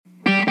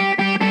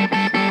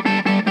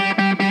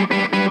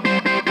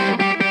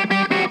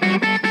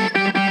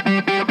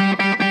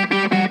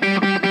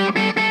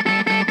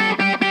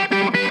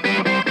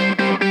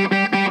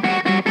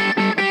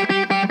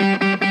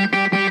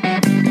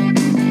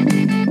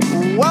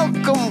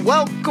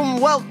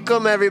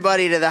Welcome,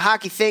 everybody, to the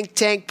Hockey Think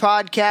Tank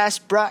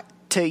podcast, brought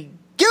to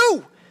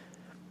you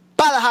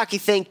by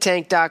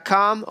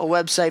thehockeythinktank.com, a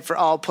website for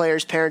all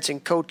players, parents,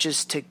 and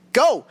coaches to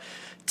go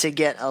to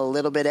get a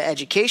little bit of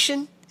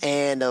education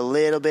and a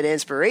little bit of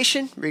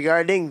inspiration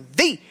regarding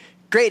the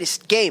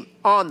greatest game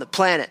on the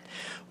planet.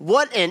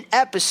 What an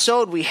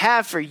episode we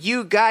have for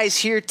you guys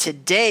here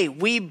today.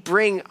 We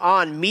bring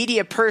on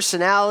media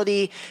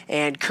personality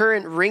and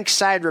current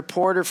rinkside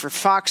reporter for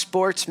Fox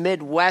Sports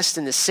Midwest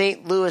and the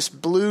St. Louis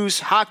Blues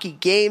hockey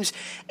games,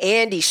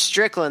 Andy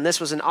Strickland. This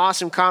was an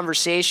awesome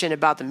conversation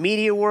about the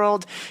media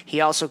world.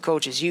 He also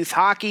coaches youth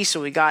hockey,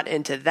 so we got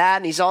into that.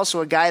 And he's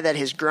also a guy that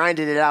has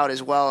grinded it out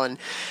as well. And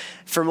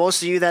for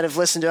most of you that have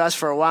listened to us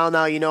for a while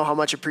now, you know how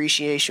much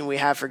appreciation we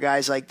have for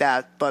guys like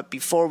that. But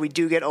before we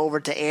do get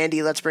over to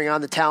Andy, let's bring on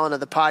the talent of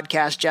the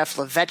podcast, Jeff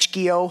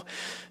Levechkio.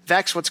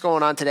 Vex, what's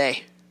going on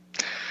today?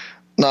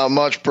 Not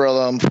much, brother.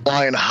 I'm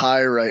flying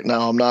high right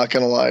now. I'm not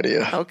going to lie to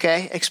you.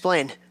 Okay,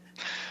 explain.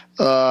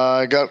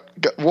 I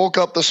woke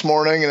up this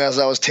morning, and as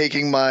I was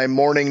taking my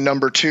morning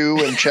number 2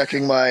 and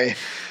checking my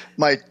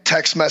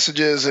text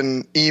messages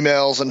and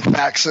emails and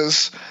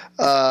faxes,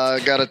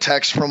 got a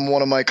text from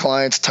one of my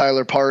clients,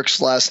 Tyler Parks,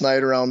 last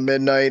night around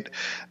midnight,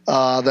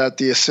 that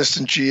the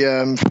assistant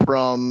GM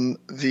from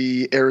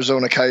the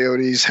Arizona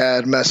Coyotes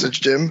had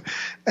messaged him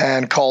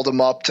and called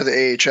him up to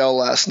the AHL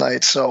last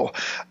night. So,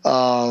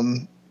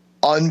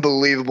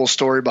 unbelievable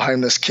story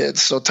behind this kid.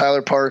 So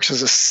Tyler Parks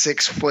is a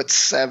 6'7",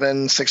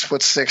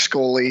 6'6"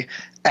 goalie,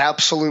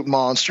 absolute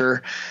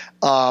monster.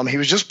 He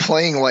was just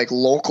playing like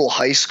local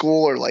high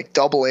school or like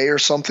AA or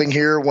something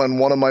here when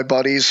one of my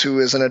buddies, who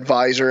is an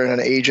advisor and an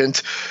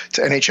agent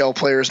to NHL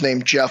players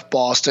named Jeff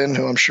Boston,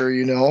 who I'm sure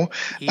you know,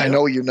 I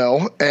know you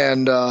know,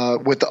 and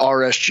with the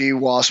RSG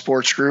WA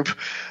Sports Group,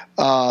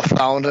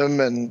 found him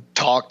and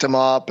talked him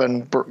up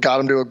and got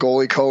him to a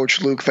goalie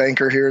coach, Luke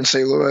Vanker, here in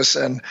St. Louis,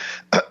 and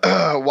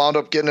wound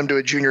up getting him to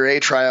a junior A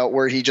tryout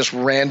where he just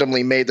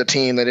randomly made the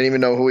team. They didn't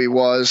even know who he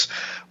was.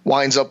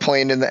 Winds up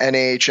playing in the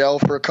NAHL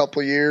for a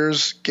couple of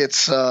years,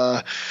 gets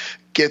a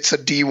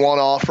D1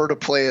 offer to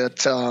play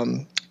at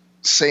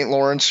St.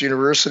 Lawrence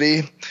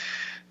University.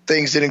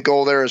 Things didn't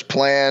go there as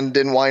planned,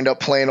 didn't wind up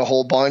playing a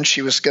whole bunch.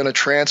 He was going to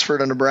transfer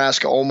to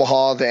Nebraska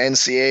Omaha. The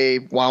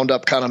NCAA wound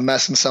up kind of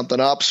messing something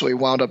up, so he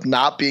wound up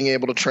not being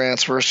able to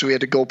transfer, so he had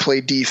to go play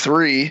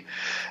D3.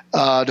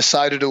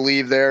 Decided to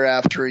leave there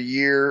after a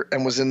year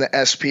and was in the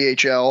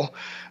SPHL,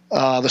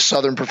 the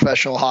Southern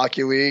Professional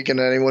Hockey League. And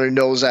anyone who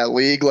knows that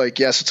league, like,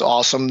 yes, it's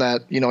awesome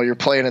that, you know, you're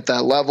playing at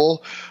that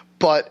level,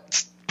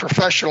 but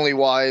professionally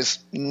wise,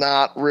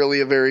 not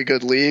really a very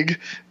good league.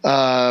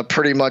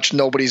 Pretty much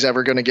nobody's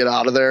ever going to get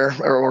out of there,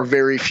 or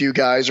very few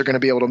guys are going to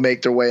be able to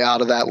make their way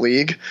out of that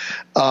league.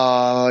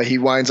 He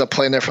winds up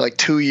playing there for like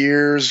 2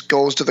 years,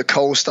 goes to the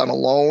coast on a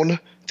loan,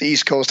 the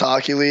East Coast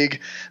Hockey League.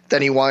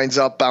 Then he winds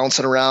up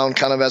bouncing around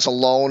kind of as a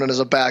loan and as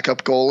a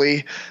backup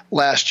goalie.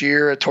 Last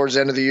year, towards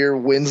the end of the year,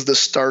 wins the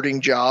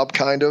starting job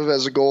kind of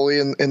as a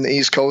goalie in the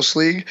East Coast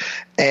League.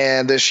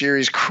 And this year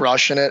he's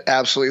crushing it,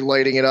 absolutely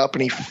lighting it up,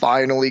 and he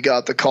finally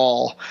got the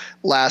call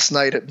last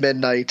night at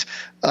midnight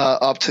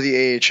up to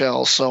the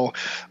AHL. So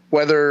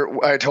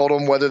I told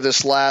him whether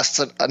this lasts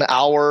an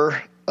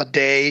hour, a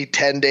day,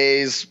 10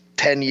 days,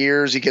 10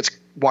 years, he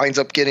winds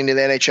up getting to the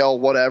NHL,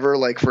 whatever,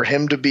 like, for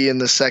him to be in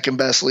the second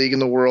best league in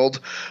the world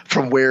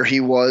from where he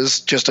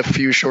was just a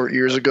few short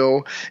years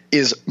ago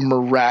is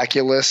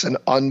miraculous and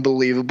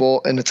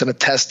unbelievable. And it's a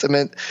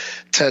testament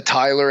to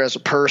Tyler as a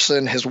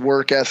person, his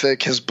work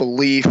ethic, his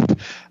belief,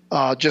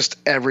 just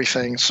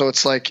everything. So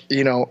it's like,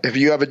 you know, if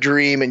you have a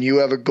dream and you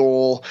have a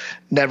goal,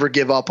 never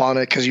give up on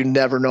it, because you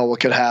never know what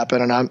could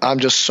happen. And I'm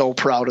just so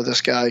proud of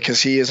this guy,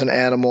 because he is an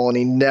animal, and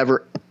he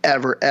never,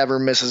 ever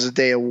misses a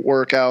day of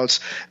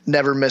workouts,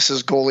 never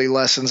misses goalie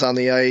lessons on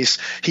the ice.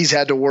 He's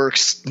had to work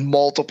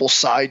multiple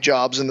side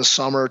jobs in the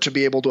summer to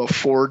be able to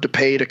afford to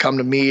pay to come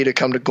to me, to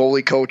come to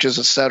goalie coaches,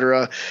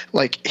 etc.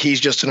 Like, he's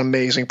just an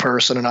amazing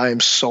person, and I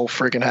am so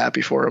freaking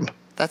happy for him.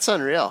 That's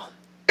unreal.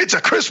 It's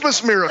a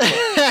Christmas miracle.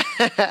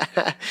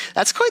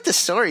 That's quite the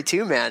story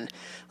too, man.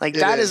 Like,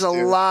 that is a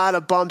lot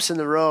of bumps in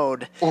the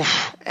road.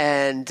 Oof.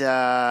 And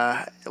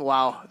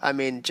wow, I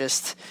mean, it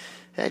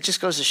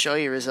just goes to show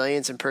you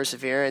resilience and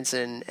perseverance,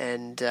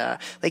 and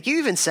like you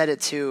even said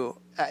it too.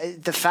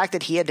 The fact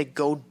that he had to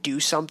go do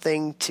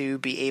something to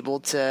be able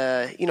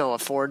to, you know,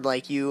 afford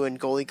like you and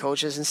goalie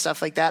coaches and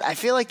stuff like that. I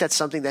feel like that's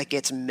something that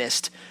gets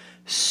missed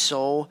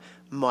so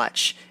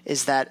much,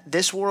 is that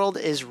this world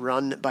is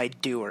run by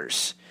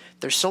doers.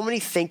 There's so many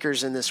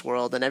thinkers in this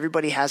world, and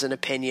everybody has an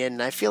opinion.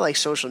 And I feel like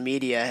social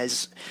media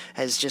has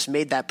just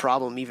made that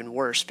problem even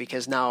worse,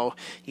 because now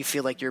you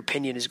feel like your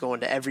opinion is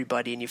going to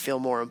everybody and you feel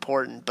more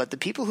important. But the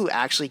people who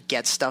actually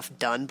get stuff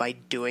done by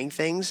doing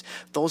things,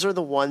 those are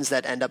the ones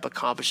that end up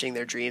accomplishing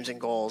their dreams and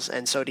goals.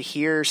 And so to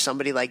hear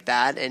somebody like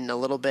that, and a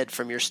little bit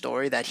from your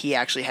story, that he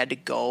actually had to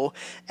go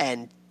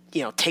and,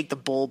 you know, take the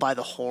bull by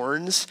the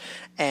horns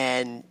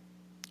and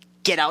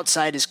get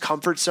outside his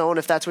comfort zone,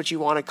 if that's what you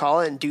want to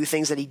call it, and do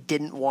things that he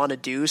didn't want to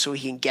do so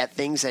he can get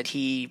things that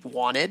he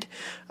wanted.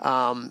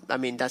 I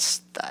mean,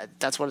 that's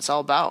what it's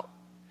all about.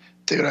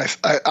 Dude,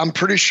 I'm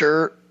pretty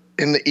sure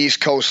in the East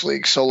Coast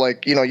League. So,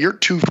 like, you know, you're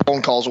 2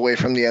 phone calls away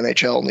from the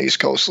NHL in the East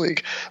Coast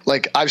League.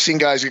 Like, I've seen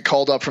guys get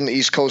called up from the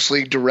East Coast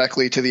League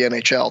directly to the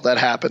NHL. That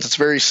happens. It's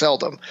very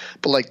seldom,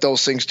 but, like,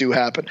 those things do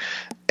happen.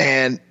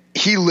 And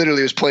he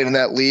literally was playing in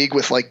that league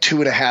with, like,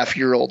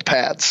 2.5-year-old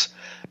pads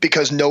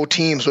because no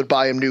teams would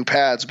buy him new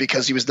pads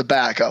because he was the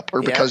backup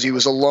or because he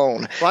was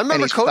alone. Well, I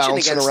remember coaching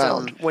against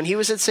him. When he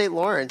was at St.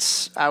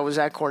 Lawrence, I was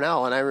at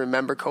Cornell, and I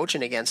remember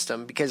coaching against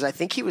him because I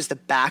think he was the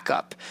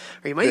backup.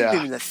 Or he might have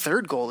been the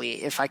third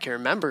goalie, if I can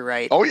remember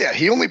right. Oh, yeah.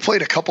 He only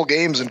played a couple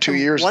games in 2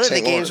 years One at of the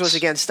St. games Lawrence. was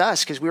against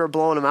us because we were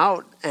blowing him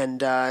out,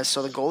 and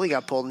so the goalie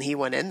got pulled, and he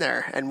went in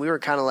there. And we were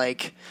kind of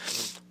like,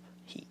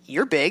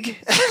 you're big.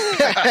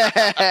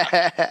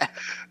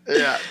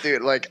 Yeah,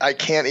 dude, like, I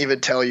can't even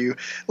tell you.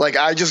 Like,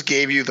 I just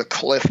gave you the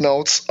cliff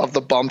notes of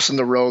the bumps in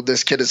the road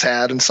this kid has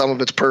had, and some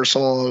of it's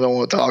personal, and I don't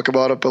want to talk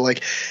about it, but,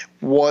 like,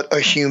 what a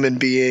human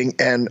being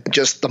and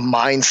just the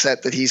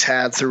mindset that he's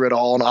had through it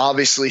all. And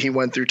obviously he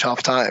went through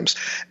tough times.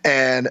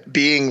 And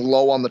being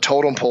low on the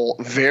totem pole,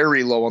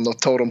 very low on the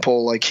totem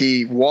pole like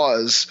he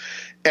was,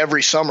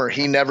 every summer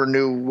he never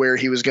knew where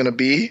he was going to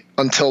be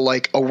until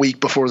like a week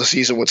before the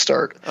season would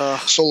start.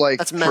 So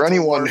like for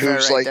anyone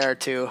who's right like there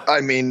too.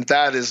 I mean,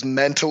 that is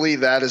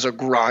a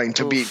grind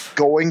to be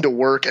going to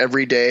work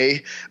every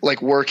day, like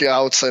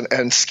workouts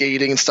and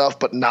skating and stuff,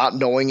 but not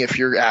knowing if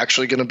you're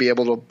actually going to be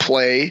able to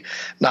play,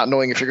 not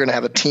knowing if you're going to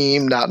have a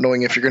team, not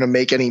knowing if you're going to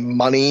make any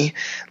money,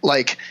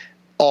 like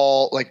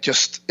all like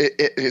just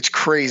it's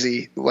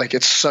crazy. Like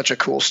it's such a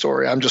cool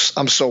story.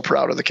 I'm so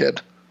proud of the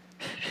kid.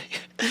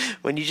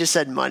 When you just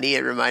said money,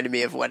 it reminded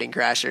me of Wedding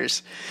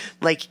Crashers.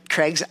 Like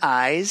Craig's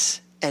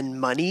eyes and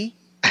money.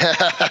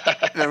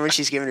 Remember when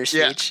she's giving her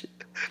speech?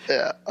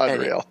 Yeah,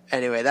 unreal.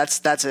 Anyway,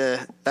 that's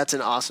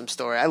an awesome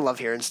story. I love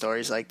hearing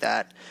stories like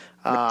that.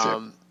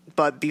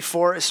 But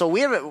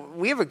we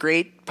have a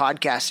great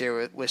podcast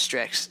here with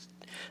Strix.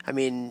 I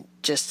mean,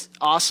 just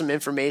awesome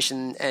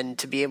information, and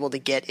to be able to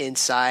get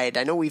inside.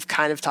 I know we've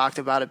kind of talked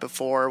about it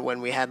before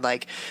when we had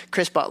like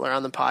Chris Butler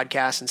on the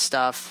podcast and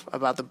stuff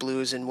about the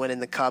Blues and winning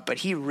the Cup, but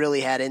he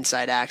really had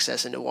inside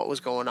access into what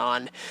was going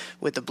on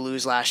with the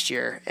Blues last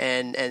year,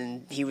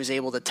 and he was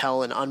able to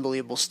tell an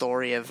unbelievable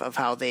story of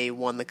how they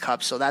won the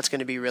Cup. So that's going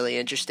to be really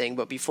interesting.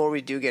 But before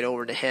we do get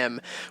over to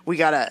him,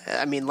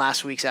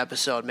 last week's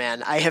episode,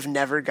 man, I have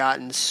never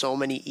gotten so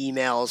many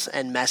emails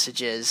and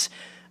messages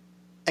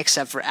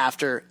except for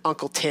after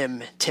Uncle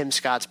Tim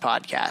Scott's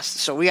podcast.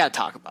 So we got to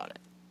talk about it.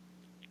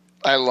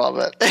 I love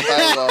it.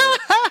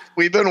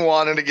 We've been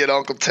wanting to get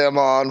Uncle Tim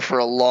on for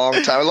a long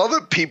time. I love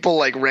that people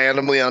like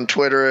randomly on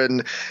Twitter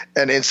and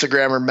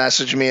Instagram or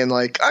message me and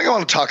like, I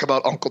want to talk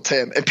about Uncle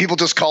Tim. And people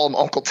just call him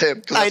Uncle Tim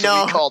because that's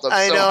what we called him.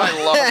 I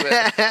love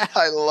it.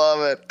 I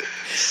love it.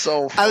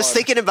 So fun. I was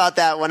thinking about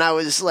that when I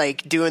was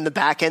like doing the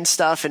back end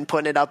stuff and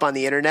putting it up on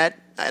the internet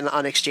and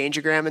on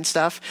Exchangeagram and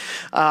stuff.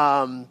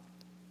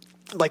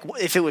 Like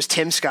if it was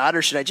Tim Scott,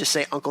 or should I just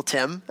say Uncle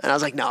Tim? And I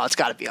was like, no, it's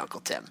got to be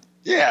Uncle Tim.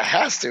 Yeah, it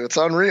has to. It's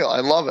unreal.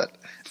 I love it.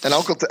 And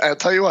I'll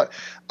tell you what,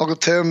 Uncle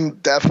Tim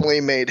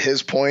definitely made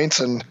his points,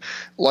 and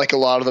like a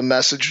lot of the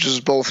messages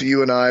both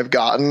you and I have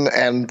gotten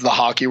and the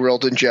hockey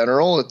world in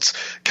general, it's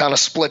kind of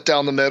split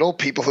down the middle,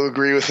 people who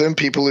agree with him,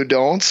 people who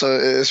don't. So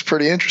it's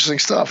pretty interesting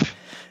stuff.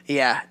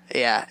 Yeah,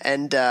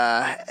 and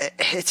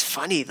it's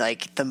funny,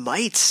 like the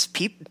mites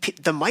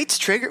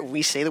trigger.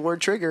 We say the word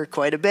trigger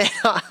quite a bit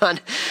on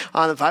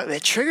the podcast.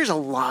 It triggers a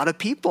lot of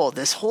people.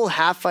 This whole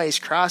half ice,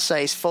 cross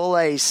ice, full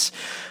ice.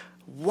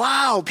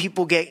 Wow,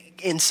 people get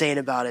insane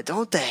about it,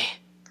 don't they?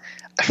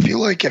 I feel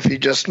like if you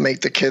just make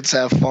the kids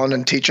have fun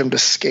and teach them to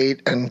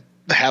skate and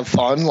have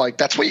fun, like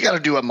that's what you got to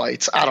do at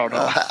mites. I don't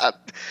know.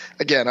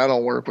 Again, I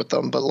don't work with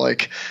them, but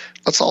like,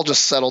 let's all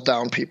just settle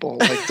down, people.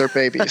 Like they're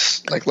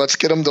babies. Like let's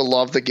get them to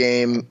love the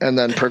game and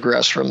then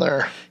progress from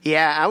there.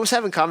 Yeah, I was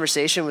having a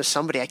conversation with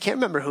somebody. I can't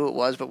remember who it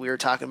was, but we were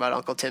talking about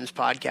Uncle Tim's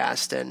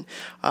podcast, and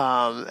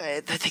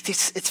I think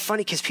it's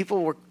funny because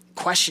people were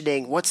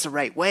questioning what's the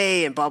right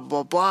way and blah,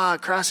 blah, blah,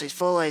 cross ice,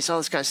 full ice, all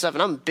this kind of stuff.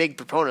 And I'm a big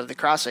proponent of the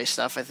cross ice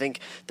stuff. I think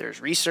there's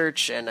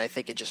research, and I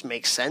think it just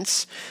makes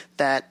sense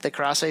that the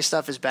cross ice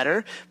stuff is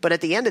better. But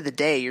at the end of the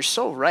day, you're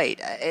so right.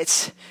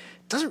 It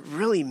doesn't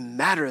really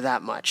matter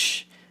that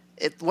much.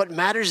 What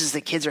matters is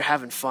the kids are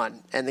having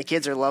fun and the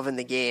kids are loving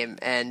the game.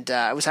 And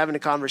I was having a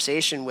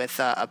conversation with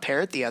a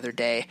parent the other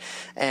day,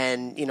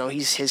 and you know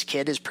his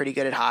kid is pretty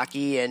good at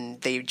hockey,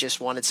 and they just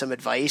wanted some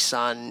advice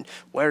on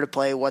where to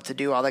play, what to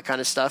do, all that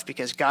kind of stuff.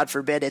 Because God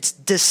forbid it's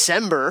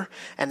December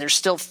and there's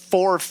still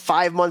 4 or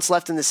 5 months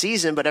left in the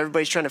season, but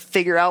everybody's trying to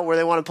figure out where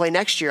they want to play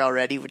next year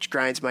already, which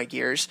grinds my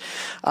gears.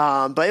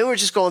 But we were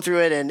just going through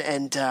it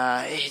and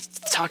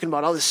talking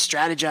about all this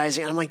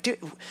strategizing. And I'm like, dude,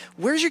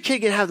 where's your kid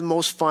gonna have the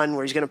most fun?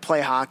 Where he's gonna play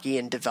hockey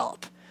and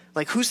develop?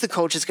 Like, who's the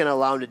coach that's going to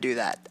allow him to do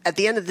that? At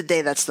the end of the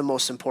day, that's the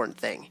most important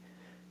thing.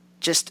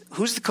 Just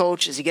who's the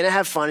coach? Is he going to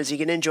have fun? Is he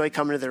going to enjoy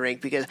coming to the rink?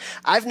 Because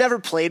I've never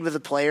played with a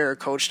player or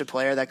coached a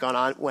player that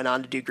went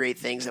on to do great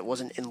things that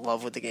wasn't in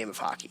love with the game of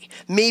hockey.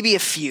 Maybe a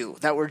few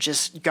that were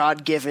just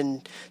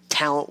God-given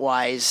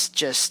talent-wise,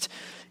 just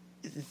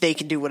they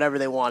can do whatever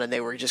they want and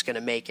they were just going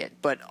to make it.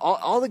 But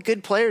all the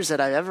good players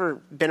that I've ever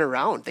been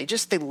around, they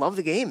love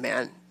the game,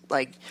 man.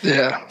 Like,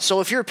 yeah.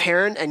 So if you're a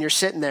parent and you're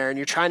sitting there and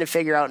you're trying to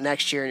figure out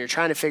next year and you're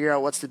trying to figure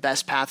out what's the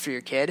best path for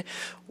your kid,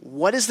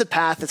 what is the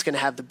path that's going to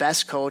have the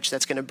best coach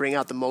that's going to bring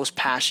out the most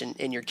passion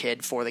in your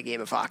kid for the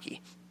game of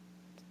hockey?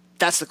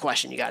 That's the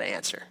question you got to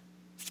answer.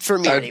 For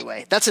me,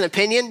 anyway. That's an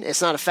opinion.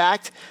 It's not a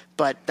fact,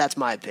 but that's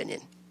my opinion.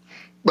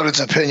 But it's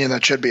an opinion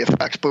that should be a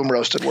fact. Boom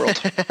roasted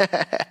world.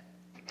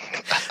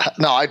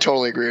 No, I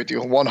totally agree with you.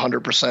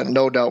 100%.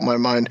 No doubt in my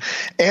mind.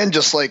 And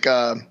just like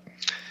a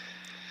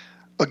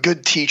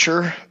good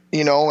teacher,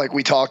 you know, like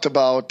we talked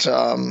about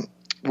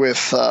with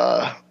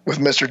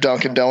Mr.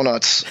 Dunkin'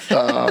 Donuts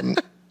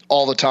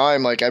all the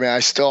time. Like, I mean,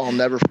 I'll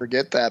never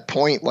forget that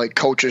point. Like,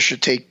 coaches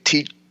should take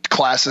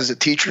classes that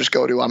teachers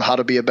go to on how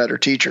to be a better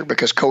teacher,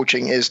 because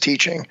coaching is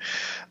teaching.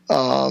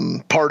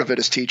 Part of it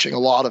is teaching, a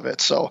lot of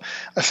it. So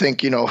I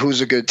think, you know,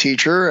 who's a good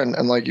teacher,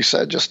 and like you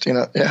said, just, you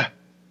know, yeah.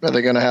 Are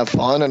they going to have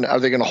fun, and are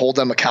they going to hold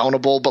them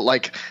accountable? But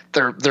like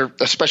they're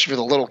especially for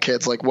the little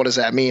kids, like what does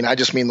that mean? I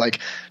just mean like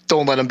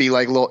don't let them be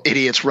like little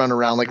idiots run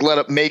around. Like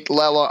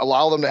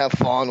allow them to have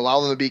fun,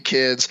 allow them to be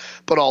kids,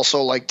 but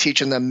also like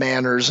teaching them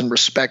manners and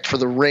respect for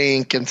the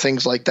rink and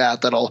things like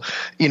that that'll,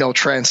 you know,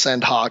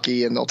 transcend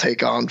hockey and they'll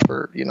take on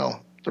for, you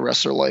know, the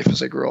rest of their life as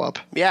they grow up.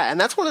 Yeah, and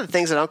that's one of the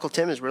things that Uncle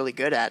Tim is really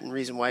good at, and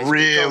reason why he's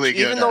really good.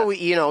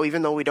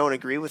 Even though we don't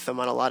agree with him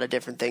on a lot of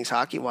different things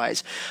hockey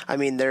wise, I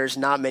mean, there's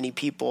not many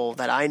people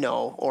that I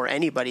know or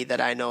anybody that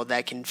I know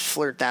that can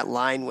flirt that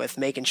line with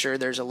making sure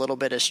there's a little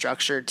bit of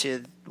structure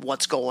to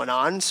what's going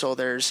on, so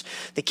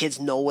the kids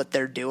know what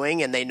they're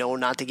doing and they know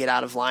not to get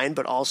out of line,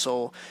 but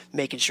also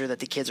making sure that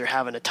the kids are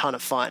having a ton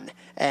of fun.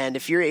 And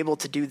if you're able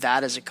to do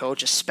that as a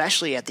coach,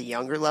 especially at the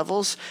younger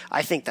levels,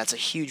 I think that's a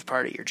huge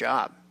part of your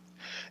job.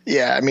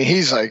 Yeah, I mean,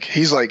 he's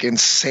like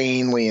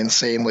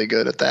insanely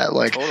good at that.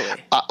 Like,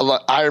 totally.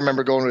 I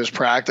remember going to his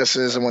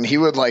practices, and when he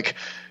would like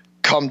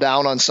come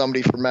down on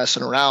somebody for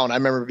messing around, I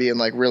remember being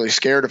like really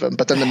scared of him.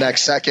 But then the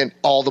next second,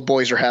 all the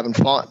boys are having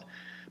fun.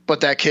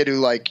 But that kid who,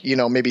 like, you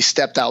know, maybe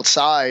stepped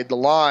outside the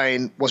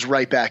line was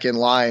right back in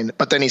line,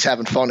 but then he's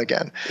having fun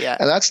again. Yeah.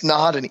 And that's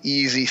not an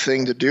easy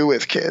thing to do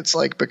with kids,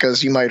 like,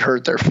 because you might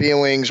hurt their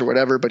feelings or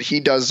whatever, but he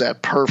does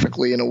that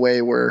perfectly in a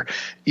way where,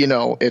 you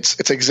know,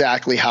 it's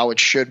exactly how it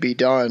should be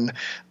done,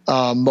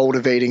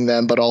 motivating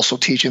them, but also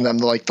teaching them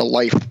like the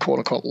life, quote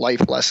unquote,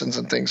 life lessons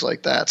and things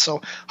like that.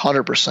 So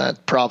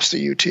 100% props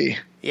to UT.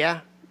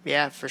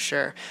 Yeah, for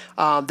sure.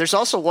 There's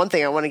also one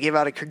thing I want to give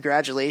out a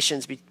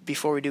congratulations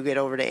before we do get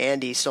over to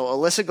Andy. So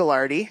Alyssa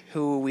Gallardi,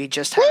 who we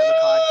just had on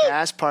the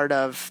podcast, part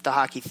of the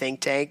Hockey Think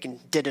Tank,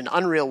 and did an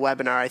unreal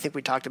webinar. I think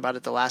we talked about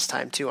it the last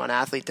time too on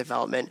athlete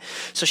development.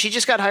 So she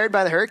just got hired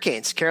by the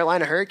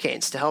Carolina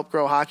Hurricanes, to help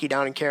grow hockey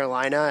down in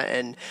Carolina,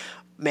 and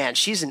man,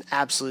 she's an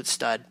absolute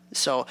stud.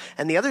 So,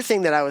 and the other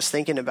thing that I was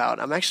thinking about,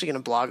 I'm actually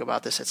going to blog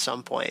about this at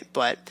some point,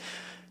 but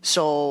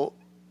so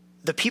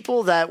the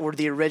people that were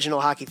the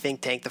original Hockey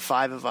Think Tank, the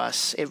five of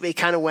us, it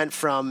kind of went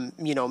from,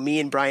 you know, me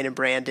and Brian and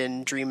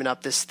Brandon dreaming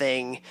up this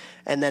thing,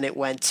 and then it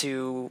went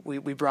to, we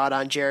brought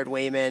on Jared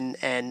Wayman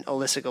and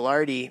Alyssa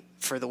Gallardi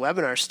for the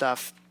webinar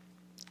stuff.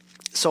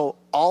 So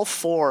all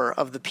four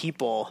of the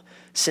people,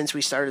 since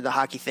we started the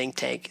Hockey Think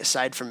Tank,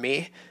 aside from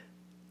me,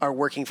 are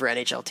working for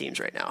NHL teams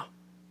right now,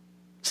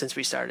 since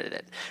we started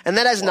it. And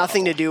that has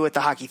nothing to do with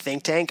the Hockey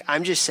Think Tank.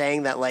 I'm just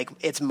saying that, like,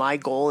 it's my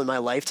goal in my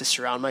life to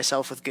surround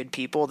myself with good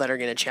people that are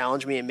going to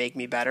challenge me and make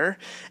me better.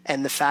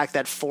 And the fact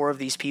that four of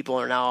these people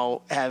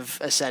have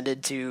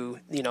ascended to,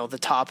 you know, the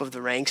top of the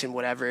ranks in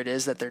whatever it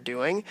is that they're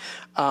doing.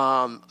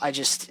 Man,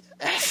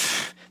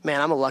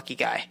 I'm a lucky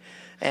guy.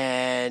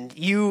 And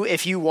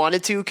if you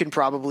wanted to, can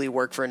probably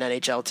work for an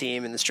NHL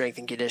team in the strength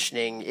and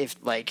conditioning, if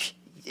like,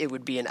 it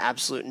would be an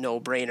absolute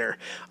no-brainer.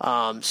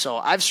 So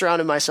I've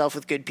surrounded myself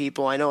with good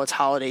people. I know it's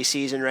holiday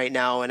season right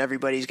now, and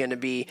everybody's going to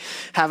be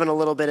having a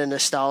little bit of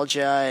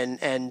nostalgia,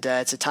 and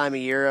it's a time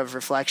of year of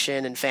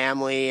reflection and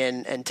family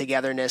and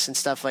togetherness and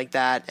stuff like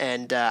that.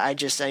 And I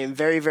am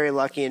very, very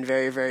lucky and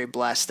very, very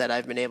blessed that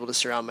I've been able to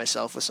surround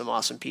myself with some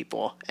awesome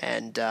people,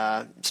 and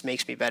it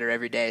makes me better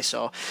every day.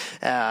 So,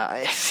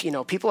 you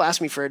know, people ask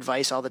me for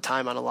advice all the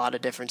time on a lot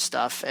of different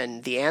stuff,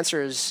 and the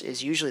answer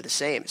is usually the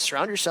same.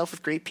 Surround yourself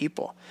with great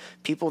people.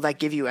 People that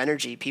give you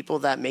energy, people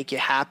that make you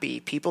happy,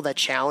 people that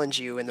challenge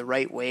you in the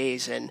right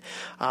ways. And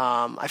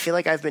I feel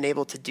like I've been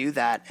able to do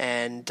that.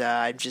 And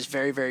I'm just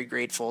very, very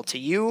grateful to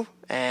you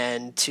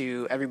and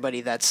to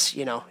everybody that's,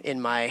 you know,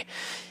 in my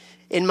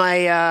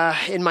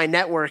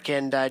network,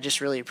 and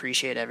just really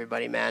appreciate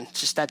everybody, man.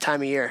 It's just that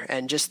time of year,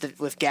 and just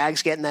with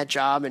Gags getting that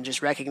job, and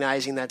just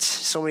recognizing that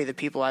so many of the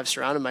people I've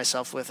surrounded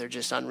myself with are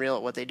just unreal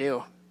at what they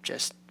do.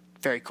 Just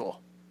very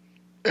cool.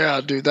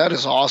 Yeah, dude, that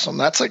is awesome.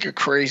 That's like a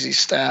crazy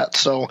stat.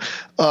 So,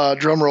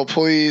 drum roll,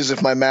 please.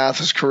 If my math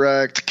is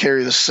correct,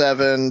 carry the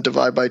 7,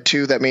 divide by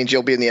 2. That means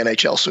you'll be in the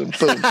NHL soon.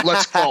 Boom.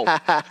 Let's go.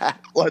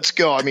 Let's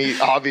go. I mean,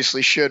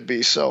 obviously should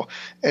be. So,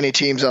 any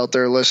teams out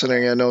there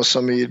listening, I know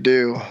some of you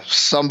do.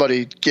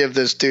 Somebody give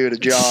this dude a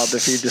job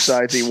if he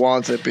decides he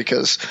wants it,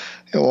 because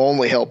it'll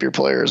only help your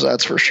players.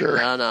 That's for sure.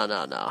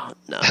 No.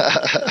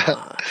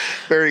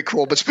 Very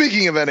cool. But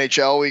speaking of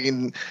NHL, we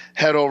can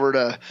head over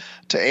to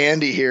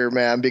Andy here,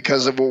 man,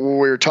 because of what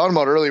we were talking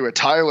about earlier with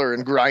Tyler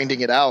and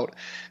grinding it out.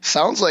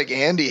 Sounds like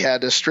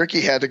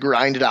Stricky had to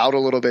grind it out a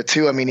little bit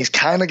too. I mean, he's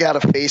kind of got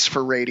a face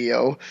for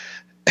radio.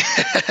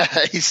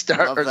 He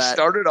started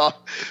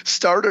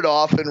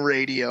off in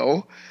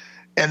radio,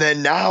 and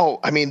then now,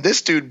 I mean,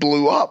 this dude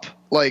blew up.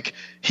 Like,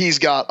 he's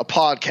got a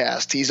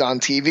podcast, he's on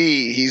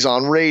TV, he's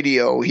on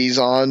radio, he's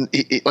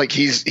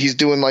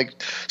doing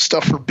like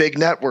stuff for big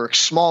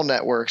networks, small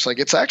networks. Like,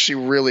 it's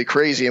actually really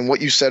crazy. And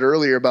what you said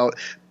earlier about,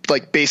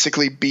 like,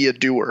 basically be a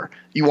doer.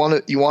 You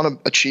want to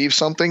achieve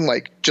something,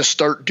 like, just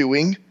start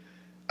doing.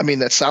 I mean,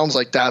 that sounds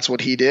like that's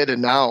what he did.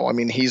 And now, I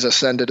mean, he's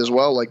ascended as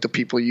well, like the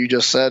people you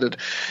just said.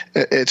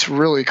 It's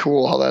really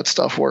cool how that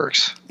stuff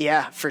works.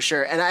 Yeah, for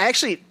sure. And I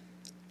actually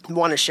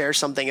want to share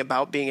something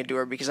about being a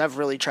doer, because I've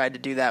really tried to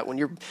do that. When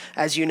you're,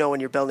 as you know, when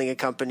you're building a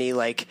company,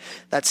 like,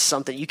 that's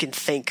something you can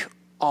think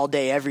all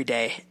day, every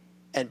day,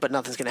 but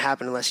nothing's going to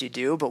happen unless you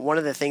do. But one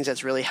of the things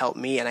that's really helped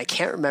me, and I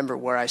can't remember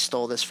where I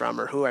stole this from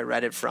or who I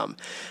read it from,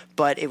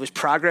 but it was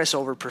progress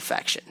over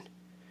perfection.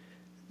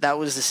 That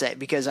was the say,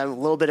 because I'm a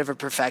little bit of a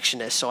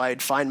perfectionist. So I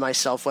would find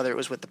myself, whether it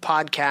was with the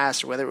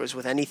podcast or whether it was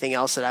with anything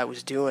else that I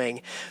was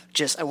doing,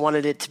 I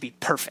wanted it to be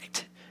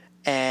perfect.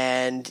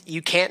 And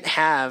you can't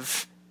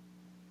have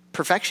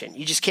perfection.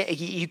 You just can't.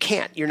 You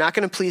can't. You're not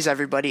going to please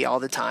everybody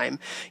all the time.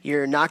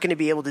 You're not going to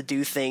be able to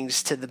do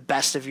things to the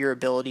best of your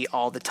ability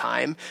all the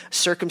time.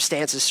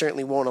 Circumstances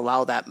certainly won't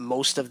allow that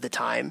most of the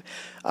time.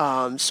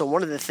 So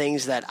one of the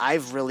things that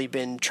I've really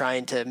been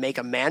trying to make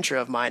a mantra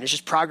of mine is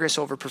just progress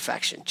over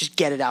perfection. Just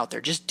get it out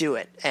there. Just do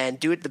it, and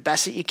do it the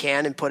best that you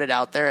can, and put it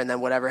out there, and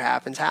then whatever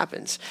happens,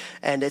 happens.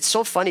 And it's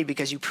so funny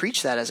because you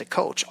preach that as a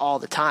coach all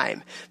the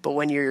time, but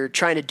when you're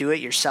trying to do it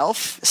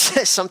yourself,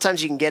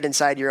 sometimes you can get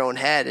inside your own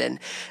head,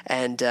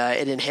 and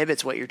it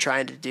inhibits what you're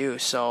trying to do.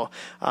 So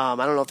I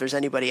don't know if there's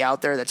anybody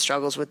out there that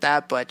struggles with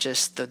that, but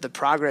just the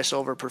progress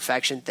over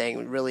perfection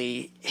thing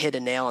really hit a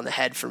nail on the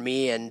head for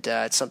me, and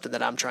it's something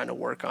that I'm trying to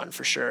work on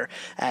for sure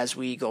as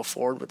we go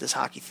forward with this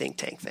hockey think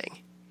tank thing.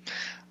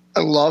 I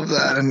love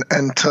that.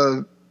 And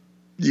to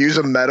use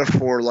a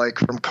metaphor, like,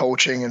 from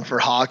coaching and for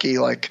hockey,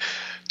 like,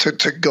 to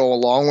go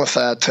along with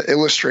that, to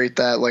illustrate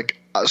that, like,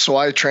 so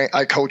I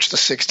coach the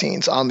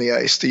 16s on the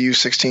ice, the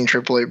U16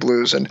 AAA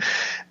Blues. And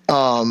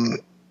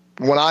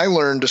when I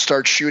learned to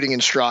start shooting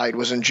in stride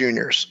was in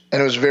juniors,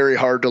 and it was very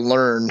hard to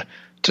learn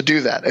to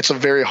do that. It's a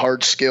very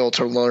hard skill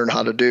to learn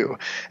how to do.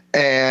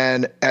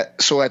 And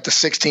so at the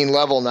 16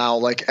 level now,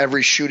 like,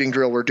 every shooting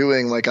drill we're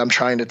doing, like, I'm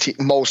trying to teach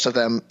most of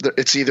them.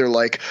 It's either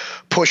like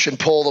push and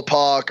pull the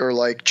puck, or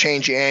like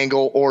change the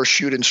angle, or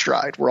shoot in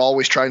stride. We're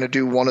always trying to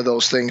do one of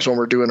those things when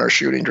we're doing our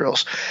shooting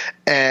drills.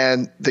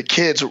 And the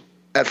kids,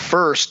 at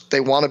first,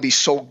 they want to be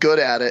so good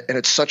at it, and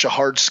it's such a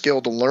hard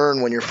skill to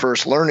learn when you're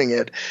first learning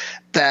it,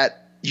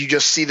 that you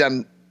just see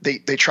them, they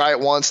try it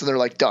once and they're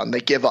like, done.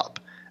 They give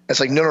up. It's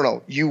like,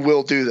 no, you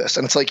will do this.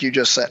 And it's like you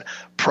just said,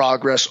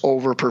 progress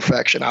over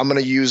perfection. I'm going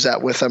to use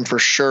that with them for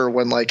sure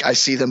when, like, I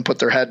see them put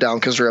their head down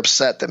because they're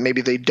upset that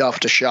maybe they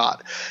duffed a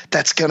shot.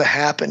 That's going to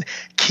happen.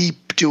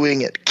 Keep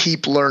doing it.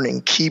 Keep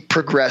learning. Keep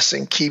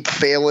progressing. Keep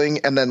failing,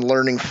 and then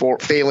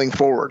failing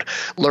forward.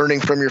 Learning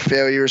from your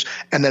failures,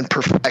 and then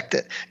perfect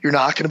it. You're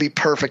not going to be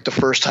perfect the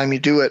first time you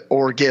do it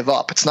or give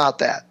up. It's not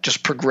that.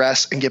 Just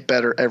progress and get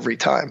better every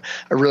time.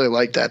 I really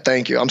like that.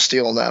 Thank you. I'm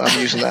stealing that. I'm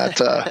using that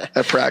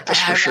at practice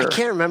for sure. I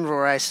can't remember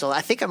where I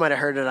think I might have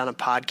heard it on a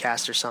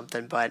podcast or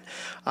something, but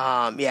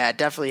yeah, it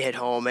definitely hit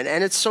home. And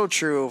it's so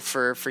true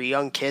for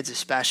young kids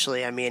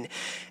especially. I mean,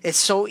 it's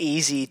so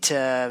easy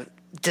to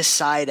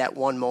decide at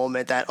one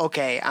moment that,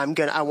 okay, I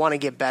want to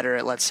get better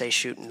at, let's say,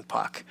 shooting the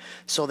puck.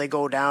 So they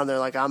go down, they're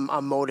like,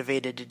 I'm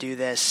motivated to do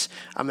this.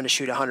 I'm going to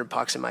shoot 100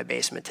 pucks in my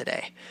basement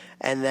today.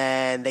 And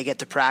then they get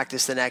to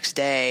practice the next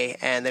day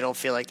and they don't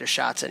feel like their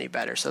shot's any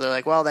better. So they're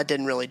like, well, that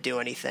didn't really do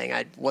anything.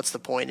 What's the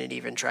point in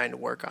even trying to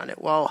work on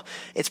it? Well,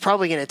 it's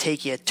probably going to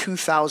take you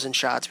 2,000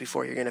 shots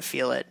before you're going to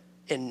feel it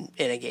in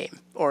a game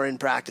or in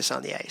practice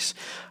on the ice.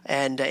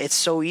 And it's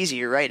so easy.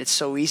 You're right. It's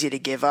so easy to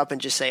give up and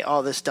just say,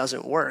 oh, this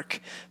doesn't work.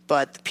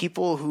 But the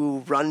people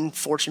who run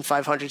Fortune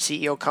 500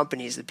 CEO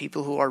companies, the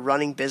people who are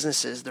running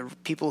businesses, the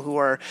people who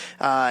are,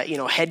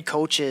 head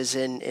coaches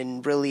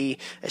in really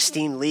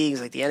esteemed leagues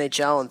like the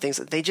NHL and things,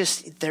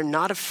 they're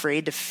not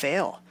afraid to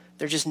fail.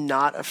 They're just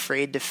not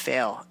afraid to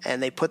fail,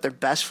 and they put their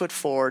best foot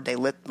forward. They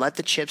let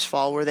the chips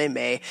fall where they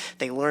may.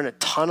 They learn a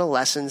ton of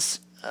lessons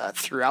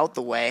throughout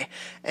the way,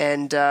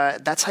 and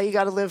that's how you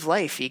got to live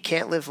life. You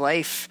can't live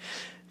life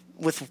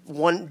with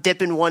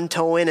dipping one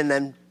toe in and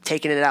then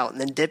taking it out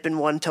and then dipping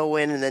one toe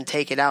in and then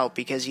take it out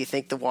because you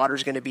think the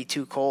water's going to be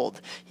too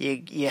cold.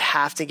 You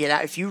have to get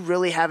out. If you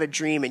really have a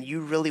dream and you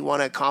really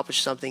want to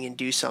accomplish something and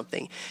do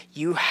something,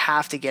 you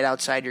have to get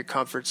outside your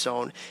comfort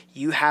zone.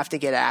 You have to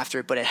get after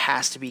it, but it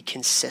has to be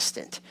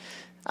consistent.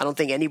 I don't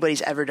think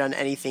anybody's ever done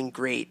anything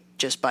great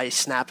just by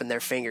snapping their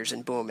fingers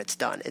and boom, it's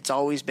done. It's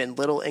always been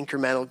little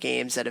incremental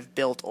games that have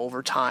built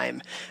over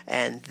time,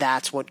 and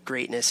that's what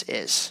greatness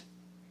is.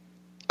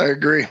 I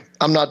agree.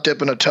 I'm not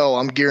dipping a toe.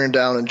 I'm gearing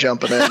down and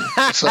jumping in.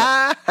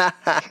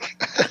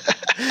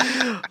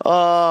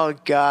 Oh,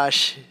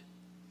 gosh.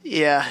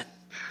 Yeah.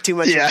 Too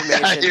much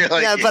information.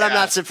 But I'm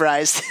not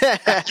surprised.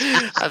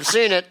 I've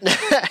seen it.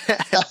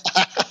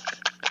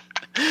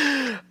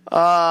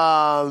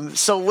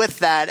 So with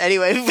that,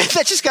 anyway,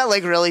 that just got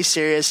like really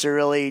serious or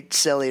really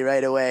silly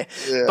right away.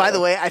 Yeah. By the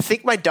way, I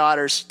think my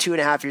daughter's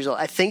 2.5 years old.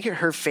 I think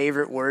her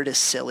favorite word is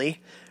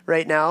silly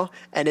right now,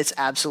 and it's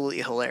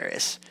absolutely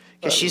hilarious.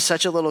 Because she's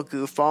such a little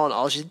goofball, and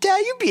all she's,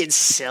 Dad, you're being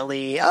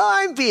silly. Oh,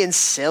 I'm being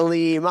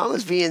silly.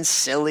 Mama's being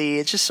silly.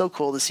 It's just so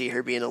cool to see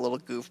her being a little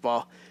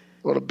goofball.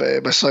 What a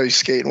babe. I saw you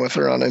skating with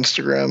her on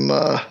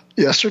Instagram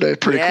yesterday.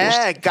 Pretty cool.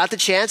 Yeah, got the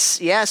chance.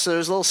 Yeah, so there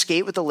was a little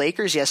skate with the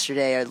Lakers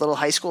yesterday, a little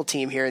high school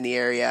team here in the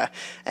area.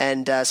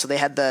 And so they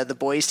had the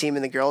boys team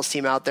and the girls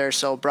team out there,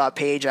 so brought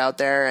Paige out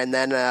there. And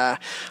then our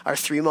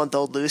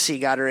 3-month-old Lucy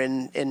got her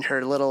in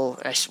her little,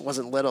 it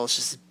wasn't little, it's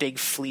just a big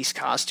fleece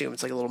costume.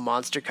 It's like a little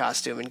monster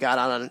costume, and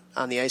got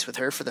on the ice with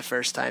her for the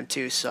first time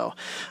too. So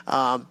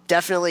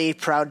definitely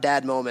proud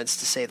dad moments,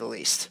 to say the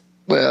least.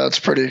 Yeah, that's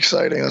pretty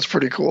exciting. That's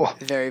pretty cool.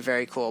 Very,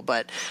 very cool.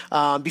 But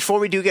before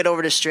we do get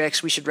over to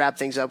Strix, we should wrap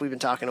things up. We've been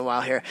talking a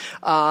while here.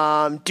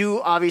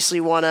 Do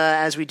obviously want to,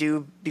 as we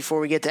do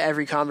before we get to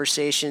every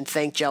conversation,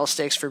 thank Gel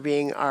Sticks for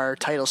being our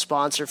title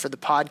sponsor for the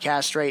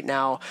podcast right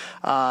now.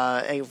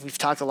 We've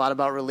talked a lot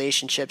about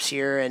relationships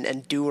here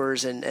and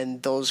doers,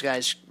 and those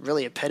guys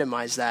really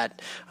epitomize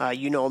that.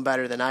 You know them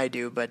better than I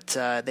do, but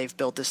they've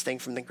built this thing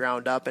from the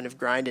ground up and have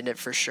grinded it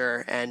for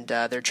sure. And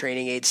their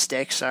training aid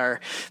sticks are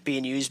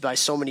being used by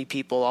so many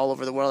people all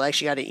over the world. I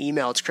actually got an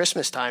email. It's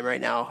Christmas time right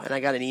now, and I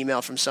got an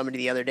email from somebody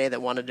the other day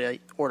that wanted to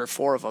order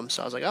 4 of them.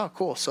 So I was like, oh,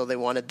 cool. So they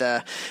wanted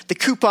the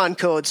coupon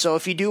code. So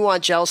if you do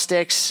want Gel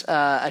Sticks,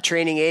 a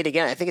training aid,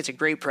 again, I think it's a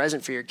great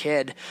present for your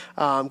kid.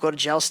 Go to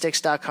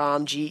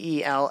gelsticks.com,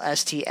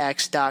 GELSTX.com,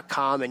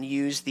 and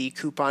use the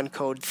coupon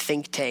code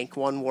ThinkTank,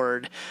 one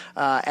word,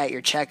 at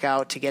your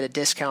checkout to get a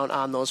discount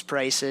on those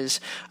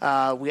prices.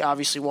 We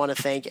obviously want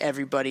to thank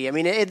everybody. I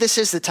mean, this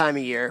is the time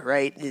of year,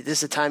 right? This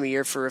is the time of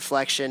year for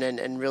reflection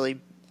and really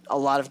a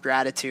lot of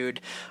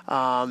gratitude.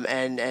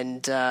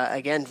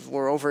 Again,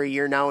 we're over a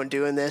year now in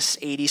doing this,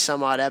 80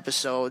 some odd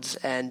episodes.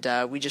 And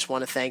we just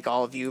want to thank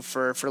all of you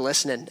for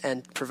listening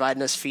and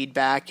providing us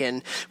feedback.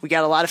 And we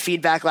got a lot of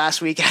feedback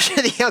last week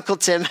after the Uncle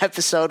Tim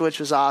episode, which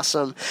was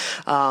awesome.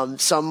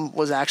 Some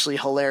was actually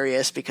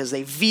hilarious because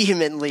they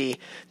vehemently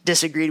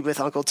disagreed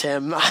with Uncle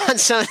Tim on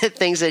some of the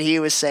things that he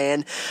was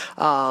saying.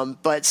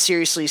 But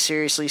seriously,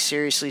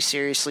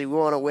 we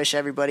want to wish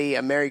everybody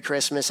a Merry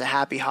Christmas, a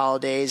Happy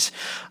Holidays,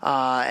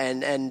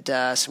 and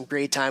some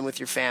great time with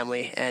your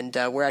family. And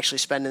we're actually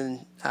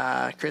spending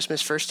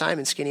Christmas first time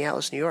in Skinny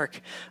Atlas, New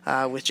York,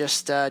 with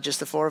just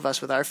the 4 of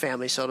us with our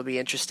family. So it'll be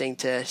interesting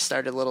to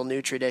start a little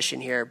new tradition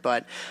here.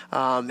 But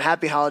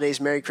Happy Holidays,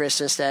 Merry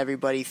Christmas to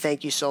everybody.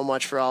 Thank you so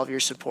much for all of your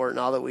support and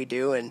all that we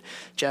do. And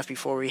Jeff,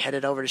 before we head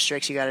it over to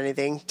Strix, you got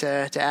anything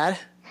to add?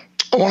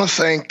 I want to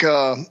thank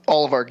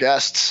all of our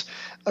guests.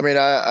 I mean,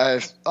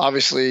 I've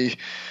obviously,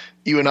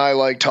 you and I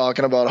like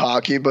talking about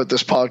hockey, but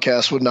this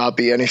podcast would not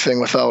be anything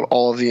without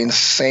all of the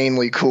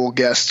insanely cool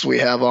guests we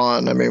have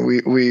on. I mean,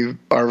 we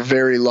are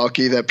very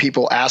lucky that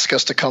people ask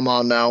us to come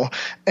on now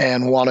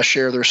and want to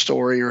share their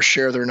story or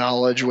share their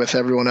knowledge with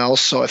everyone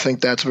else. So I think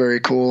that's very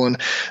cool. And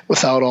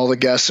without all the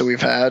guests that we've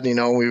had,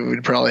 we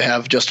would probably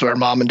have just our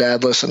mom and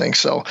dad listening.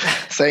 So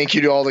thank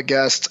you to all the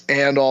guests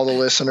and all the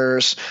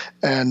listeners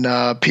and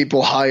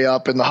people high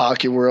up in the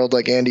hockey world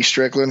like Andy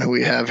Strickland, who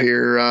we have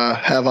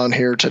on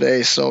here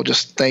today. So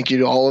just thank you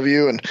to all of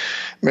you, and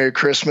Merry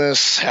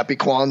Christmas, Happy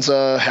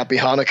Kwanzaa, Happy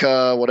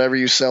Hanukkah, whatever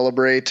you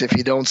celebrate. If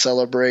you don't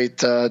celebrate,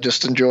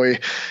 just enjoy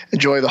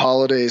the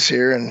holidays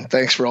here, and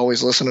thanks for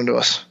always listening to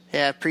us.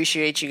 Yeah,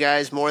 appreciate you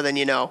guys more than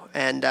you know.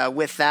 And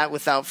with that,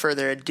 without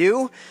further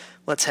ado,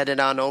 let's head it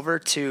on over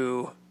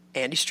to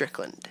Andy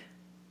Strickland.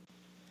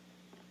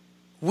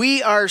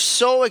 We are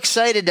so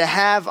excited to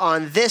have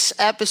on this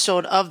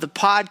episode of the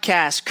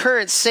podcast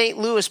current St.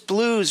 Louis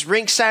Blues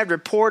rinkside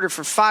reporter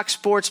for Fox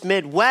Sports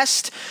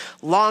Midwest,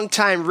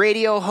 longtime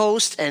radio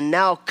host, and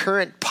now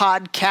current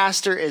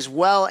podcaster as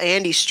well,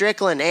 Andy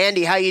Strickland.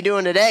 Andy, how you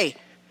doing today?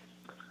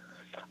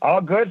 All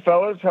good,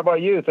 fellas. How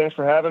about you? Thanks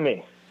for having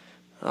me.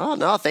 Oh,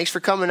 no, thanks for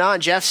coming on.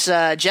 Jeff's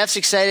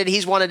excited.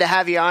 He's wanted to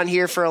have you on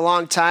here for a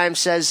long time.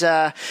 Says,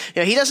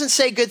 he doesn't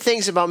say good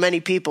things about many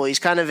people. He's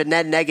kind of a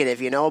net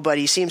negative, but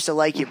he seems to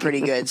like you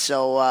pretty good.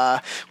 So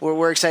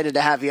we're excited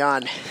to have you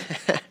on.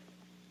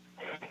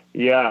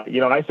 Yeah,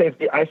 I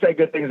say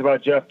good things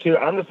about Jeff too.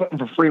 I'm just looking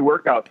for free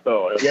workouts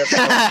though.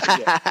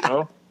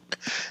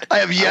 I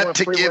have yet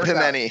to give him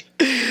any.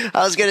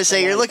 I was going to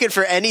say, you're looking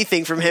for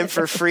anything from him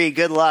for free.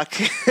 Good luck.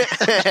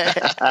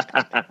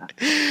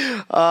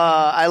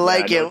 I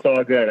like it. It's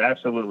all good.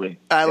 Absolutely.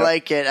 I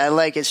like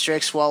it,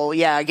 Strix. Well,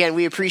 yeah, again,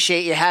 we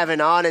appreciate you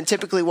having on. And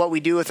typically what we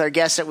do with our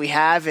guests that we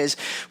have is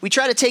we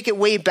try to take it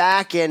way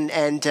back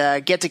and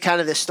get to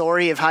kind of the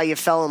story of how you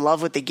fell in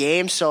love with the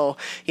game. So,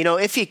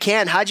 if you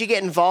can, how'd you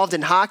get involved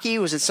in hockey?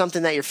 Was it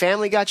something that your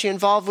family got you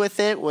involved with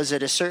it? Was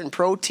it a certain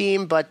pro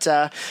team? But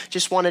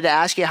just wanted to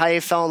ask you how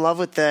you fell in love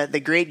with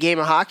the great game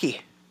of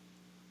hockey.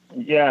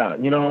 Yeah,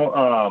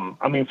 from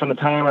the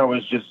time I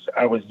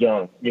was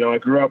young. I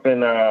grew up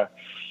in a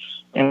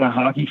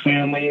hockey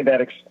family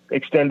that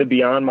extended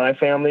beyond my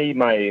family.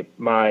 My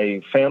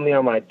family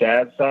on my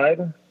dad's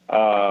side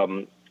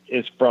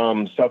is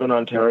from Southern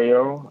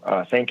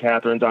Ontario, St.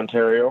 Catharines,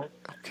 Ontario.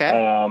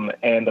 Okay.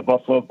 And the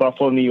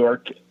Buffalo, New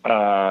York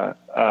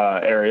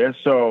area.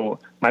 So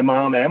my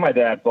mom and my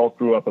dad both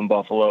grew up in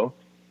Buffalo.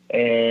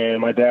 And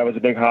my dad was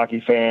a big hockey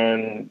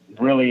fan,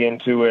 really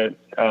into it.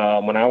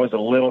 When I was a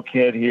little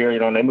kid here,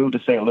 and they moved to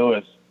St.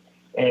 Louis.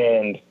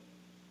 And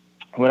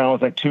when I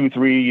was like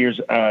 2-3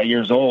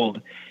 years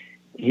old,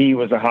 he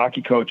was a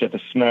hockey coach at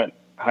the Smet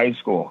High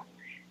School.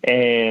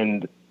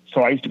 And so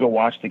I used to go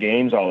watch the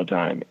games all the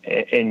time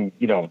and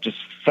just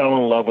fell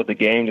in love with the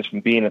game just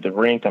from being at the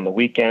rink on the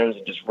weekends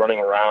and just running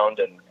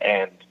around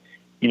and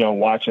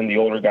watching the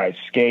older guys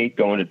skate,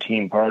 going to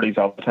team parties,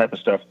 all that type of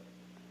stuff.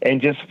 And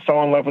just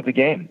fell in love with the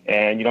game.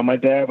 And, my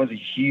dad was a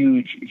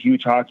huge,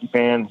 huge hockey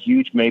fan,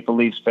 huge Maple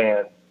Leafs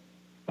fan.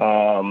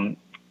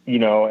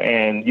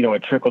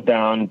 It trickled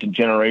down to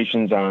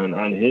generations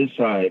on his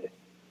side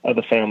of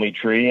the family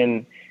tree.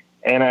 And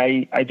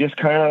I just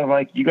kind of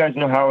like, you guys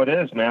know how it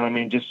is, man. I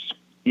mean, just,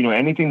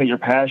 anything that you're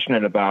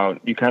passionate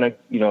about, you kind of,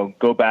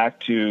 go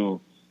back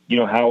to,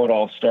 how it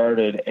all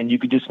started, and you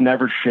could just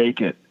never shake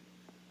it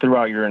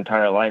throughout your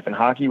entire life. And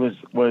hockey was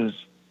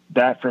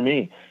that for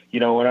me.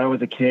 When I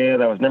was a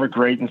kid, I was never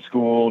great in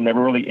school, never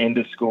really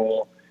into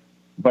school,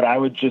 but I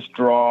would just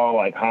draw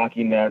like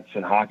hockey nets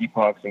and hockey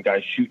pucks and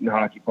guys shooting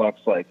hockey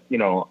pucks,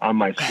 on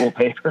my school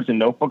papers and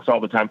notebooks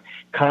all the time,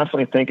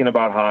 constantly thinking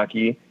about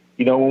hockey.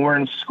 When we're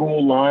in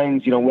school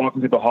lines,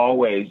 walking through the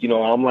hallways,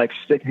 I'm like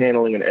stick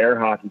handling an air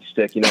hockey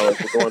stick, as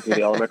we're going through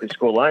the elementary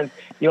school lines,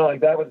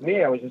 that was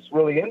me. I was just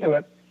really into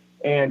it.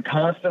 And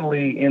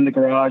constantly in the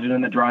garage and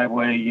in the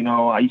driveway,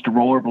 I used to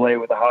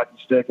rollerblade with a hockey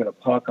stick and a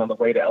puck on the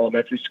way to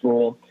elementary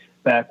school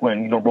back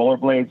when,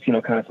 rollerblades,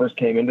 kind of first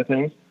came into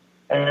things,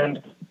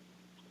 and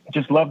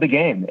just loved the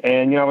game.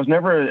 And, I was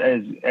never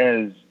as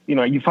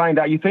you find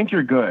out, you think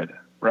you're good,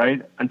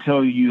 right?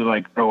 Until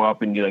you grow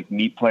up and you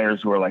meet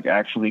players who are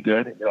actually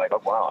good. And you're like,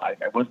 oh, wow,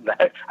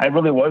 I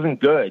really wasn't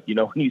good.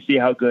 When you see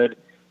how good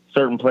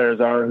certain players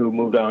are who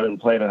moved on and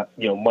played at,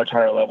 much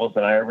higher levels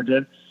than I ever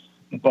did.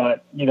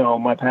 But,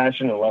 my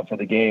passion and love for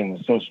the game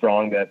was so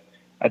strong that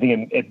I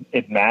think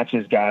it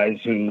matches guys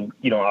who,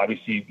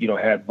 obviously,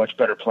 had much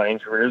better playing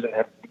careers and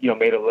have,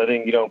 made a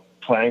living,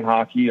 playing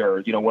hockey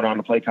or, went on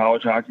to play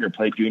college hockey or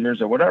play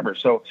juniors or whatever.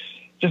 So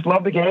just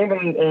love the game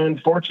and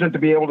fortunate to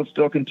be able to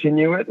still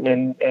continue it.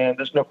 And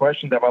there's no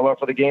question that my love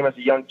for the game as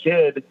a young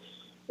kid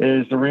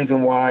is the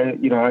reason why,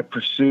 I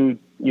pursued,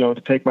 to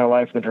take my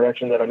life in the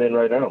direction that I'm in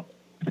right now.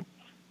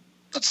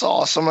 That's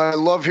awesome. I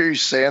love hearing you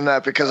saying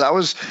that because I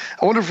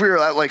wonder if we were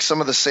at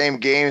some of the same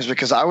games,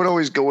 because I would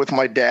always go with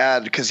my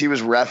dad because he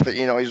was reffing,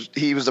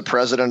 he was the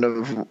president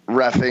of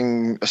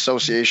Reffing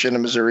Association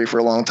in Missouri for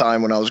a long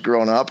time when I was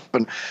growing up.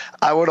 And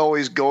I would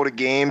always go to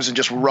games and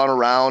just run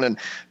around and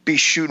be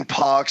shooting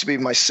pucks, be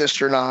my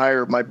sister and I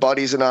or my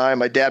buddies and I.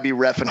 My dad be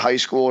reffing high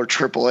school or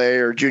AAA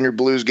or junior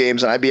blues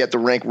games, and I'd be at the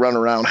rink running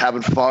around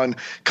having fun,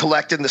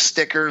 collecting the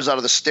stickers out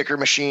of the sticker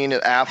machine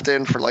at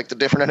Afton for the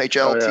different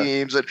NHL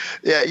teams. And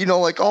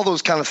all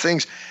those kind of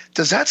things.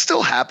 Does that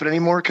still happen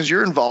anymore? Because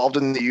you're involved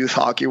in the youth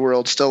hockey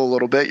world still a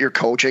little bit. You're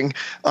coaching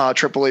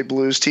AAA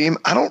Blues team.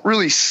 I don't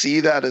really see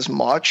that as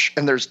much,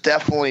 and there's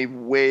definitely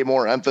way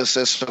more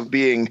emphasis of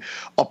being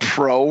a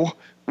pro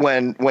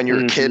when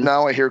you're a kid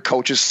now. I hear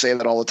coaches say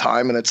that all the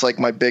time, and it's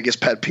my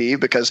biggest pet peeve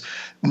because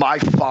my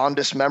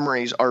fondest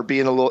memories are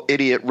being a little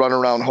idiot running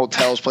around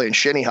hotels playing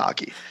shinny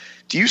hocky.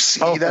 Do you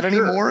see that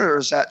anymore, or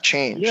has that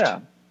changed? Yeah.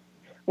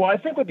 Well, I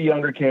think with the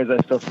younger kids, I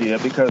still see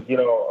it because,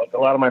 a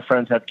lot of my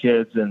friends have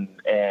kids and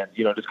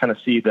just kind of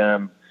see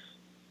them,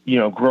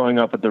 growing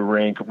up at the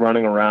rink,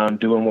 running around,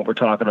 doing what we're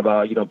talking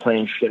about,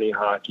 playing shinny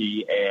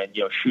hockey and,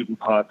 shooting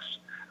pucks,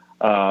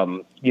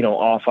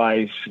 off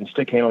ice and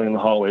stick handling in the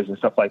hallways and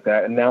stuff like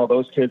that. And now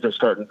those kids are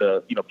starting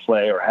to,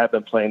 play or have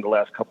been playing the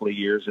last couple of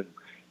years. And,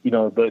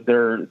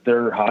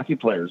 they're hockey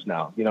players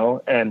now,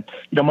 and,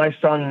 my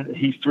son,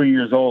 he's 3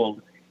 years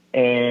old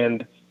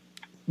and,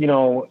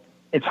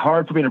 it's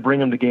hard for me to bring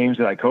him to games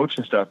that I coach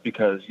and stuff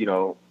because,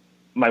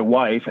 my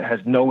wife has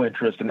no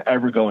interest in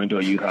ever going to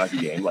a youth hockey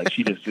game.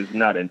 She just is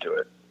not into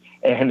it.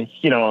 And,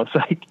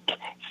 it's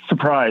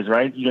surprise,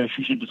 right?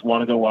 She should just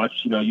want to go watch,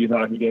 youth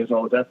hockey games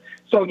all the time.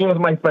 So,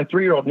 my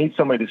 3-year-old needs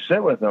somebody to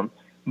sit with him.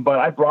 But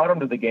I brought him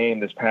to the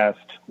game this past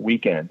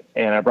weekend,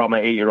 and I brought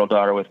my 8-year-old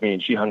daughter with me,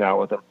 and she hung out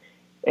with him.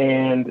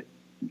 and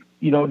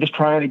just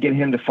trying to get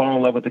him to fall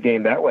in love with the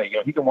game that way.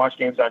 He can watch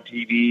games on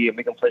TV and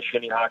we can play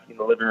shinny hockey in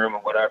the living room or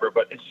whatever,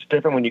 but it's just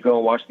different when you go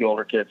and watch the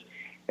older kids.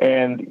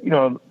 And,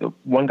 the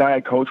one guy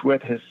I coach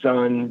with, his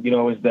son,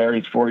 is there.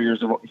 He's 4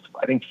 years old.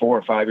 I think 4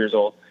 or 5 years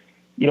old.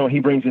 He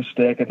brings his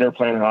stick and they're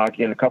playing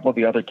hockey, and a couple of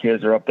the other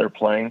kids are up there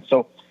playing.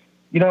 So,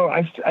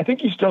 I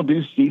think you still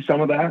do see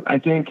some of that. I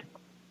think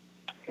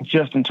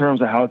just in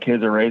terms of how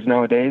kids are raised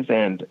nowadays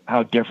and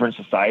how different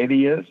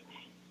society is,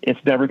 it's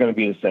never going to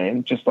be the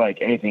same. Just like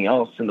anything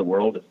else in the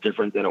world, it's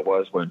different than it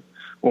was when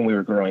we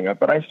were growing up.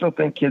 But I still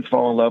think kids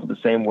fall in love the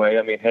same way.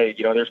 I mean, hey,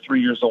 they're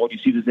 3 years old. You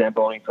see the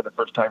Zamboni for the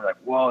first time. You're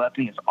like, whoa, that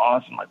thing is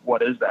awesome. Like,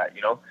 what is that?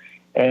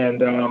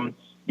 And,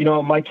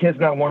 my kid's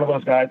not one of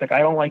those guys. Like, I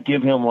don't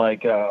give him I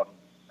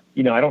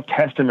don't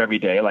test him every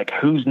day. Like,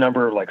 who's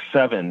number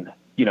 7,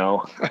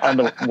 on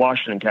the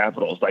Washington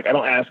Capitals. Like, I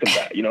don't ask him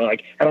that,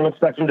 I don't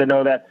expect him to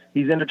know that.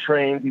 He's into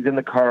trains. He's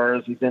into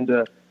cars. He's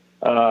into,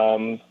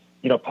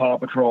 Paw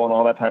Patrol and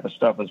all that type of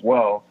stuff as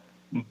well.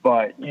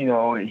 But,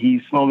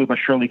 he's slowly but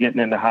surely getting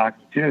into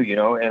hockey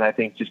too, and I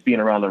think just being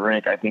around the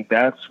rink, I think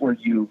that's where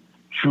you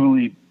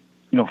truly,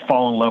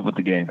 fall in love with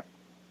the game.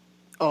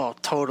 Oh,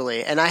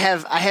 totally. And I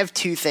have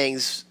two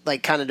things,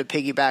 kind of to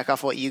piggyback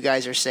off what you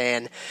guys are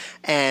saying.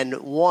 And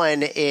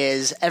one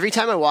is every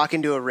time I walk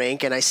into a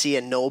rink and I see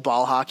a no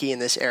ball hockey in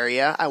this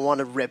area, I want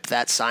to rip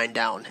that sign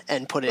down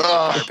and put it in the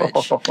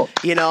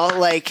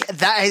garbage.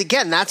 That,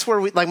 again, that's where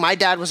my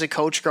dad was a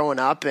coach growing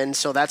up. And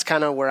so that's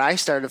kind of where I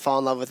started to fall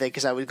in love with it,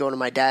 because I would go to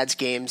my dad's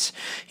games,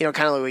 kind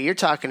of like what you're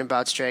talking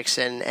about, Strix,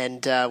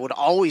 and would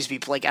always be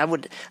I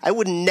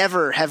would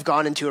never have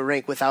gone into a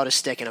rink without a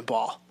stick and a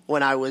ball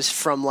when I was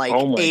from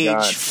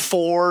age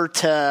 4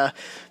 to,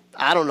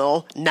 I don't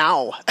know,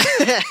 now.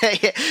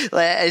 It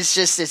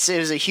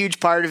was a huge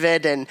part of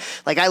it. And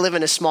I live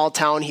in a small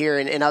town here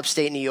in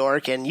upstate New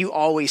York, and you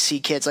always see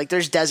kids.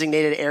 There's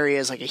designated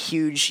areas, a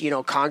huge,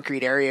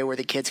 concrete area where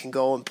the kids can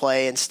go and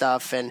play and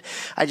stuff. And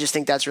I just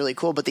think that's really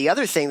cool. But the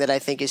other thing that I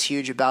think is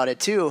huge about it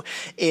too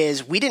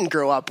is we didn't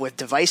grow up with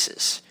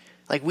devices.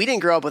 We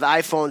didn't grow up with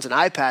iPhones and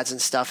iPads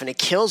and stuff, and it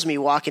kills me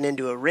walking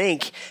into a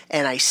rink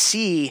and I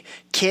see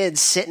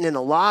kids sitting in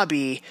the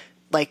lobby,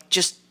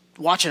 just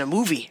watching a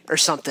movie or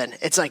something.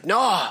 It's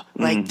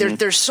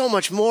there's so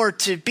much more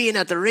to being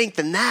at the rink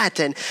than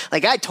that. And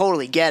I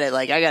totally get it.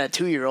 I got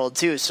a 2-year-old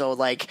too.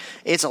 So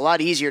it's a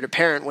lot easier to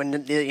parent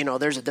when,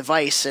 there's a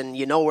device and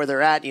where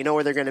they're at,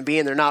 where they're going to be,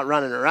 and they're not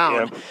running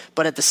around. Yep.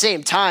 But at the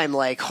same time,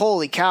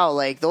 holy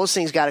cow, those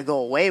things got to go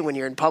away when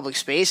you're in public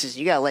spaces.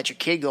 You got to let your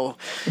kid go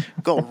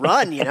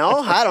run,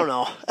 I don't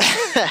know.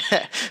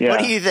 Yeah. What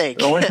do you think?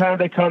 The only time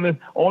they come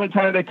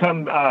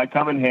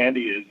in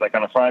handy is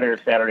on a Friday or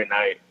Saturday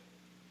night.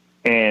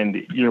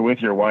 And you're with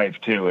your wife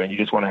too, and you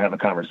just want to have a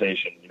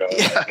conversation, maybe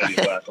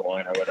a glass of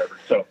wine or whatever.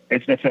 So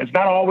it's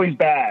not always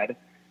bad,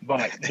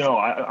 but no,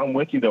 I'm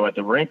with you though at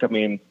the rink. I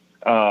mean,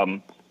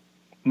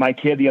 my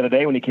kid the other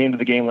day when he came to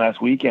the game last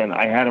weekend,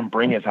 I had him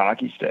bring his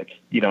hockey stick,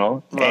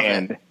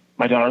 and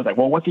my daughter was like,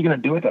 "Well, what's he going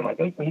to do with it?" I'm like,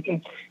 "He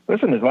can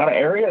listen. There's a lot of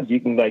areas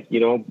you can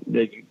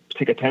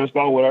take a tennis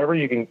ball, whatever.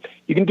 You can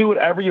do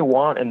whatever you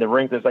want in the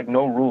rink. There's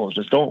no rules.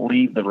 Just don't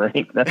leave the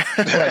rink." That's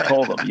what I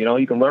told them.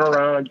 You can run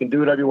around. You can do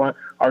whatever you want.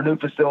 Our new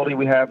facility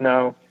we have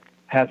now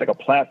has a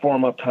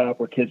platform up top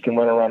where kids can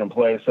run around and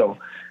play. So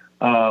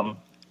I'm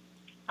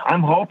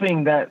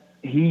hoping that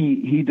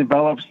he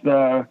develops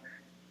the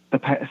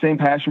same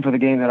passion for the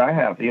game that I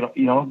have.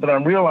 But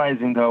I'm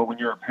realizing though, when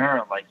you're a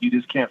parent, you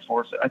just can't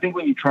force it. I think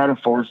when you try to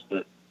force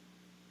it,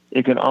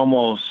 it can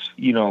almost,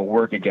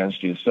 work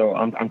against you. So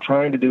I'm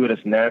trying to do it as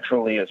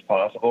naturally as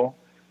possible.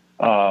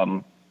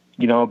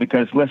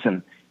 Because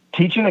listen,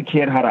 teaching a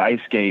kid how to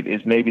ice skate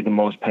is maybe the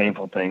most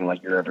painful thing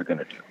you're ever going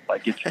to do.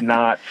 It's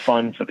not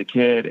fun for the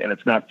kid and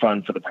it's not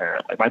fun for the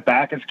parent. My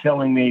back is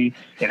killing me.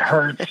 It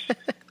hurts.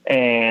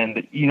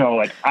 And,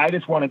 I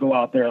just want to go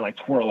out there and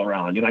twirl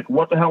around. You're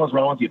what the hell is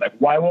wrong with you?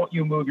 Why won't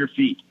you move your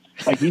feet?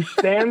 He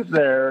stands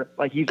there,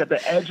 he's at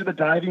the edge of the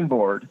diving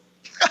board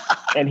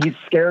and he's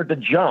scared to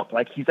jump.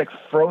 He's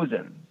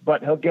frozen,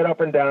 but he'll get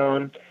up and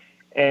down.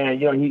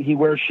 And, he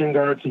wears shin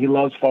guards. So he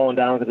loves falling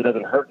down because it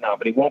doesn't hurt now,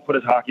 but he won't put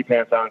his hockey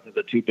pants on because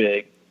they're too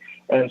big.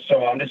 And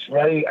so I'm just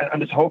ready. I'm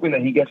just hoping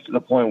that he gets to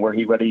the point where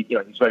he's ready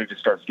to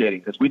start skating,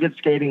 because we did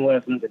skating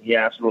lessons and he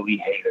absolutely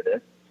hated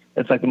it.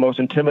 It's the most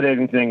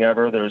intimidating thing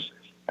ever. There's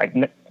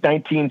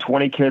 19,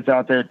 20 kids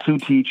out there, 2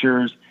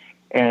 teachers,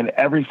 and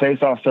every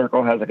face-off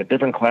circle has a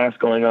different class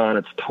going on.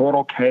 It's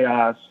total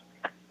chaos,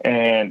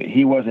 and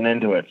he wasn't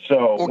into it.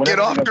 So get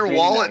off your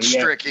wallet,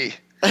 Stricky.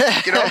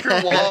 Get off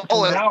your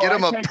wallet. Get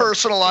him a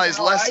personalized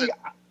lesson.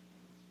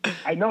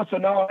 I know. So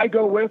now I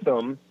go with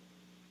him,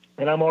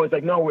 and I'm always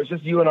no, it's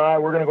just you and I.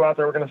 We're going to go out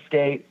there. We're going to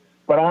skate.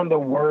 But I'm the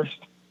worst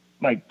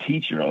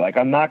teacher.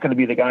 I'm not going to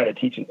be the guy to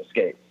teach him to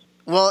skate.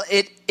 Well,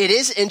 it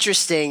is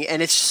interesting,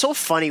 and it's so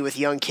funny with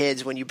young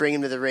kids when you bring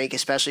them to the rink,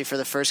 especially for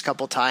the first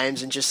couple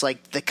times, and just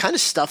the kind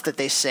of stuff that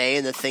they say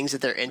and the things that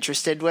they're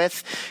interested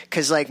with.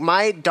 Because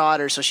my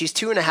daughter, so she's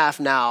 2.5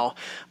 now,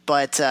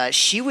 but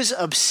she was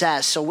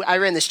obsessed. So I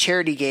ran this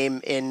charity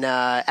game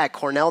at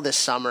Cornell this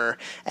summer,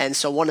 and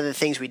so one of the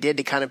things we did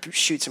to kind of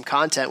shoot some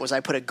content was I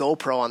put a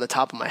GoPro on the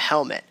top of my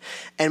helmet,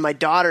 and my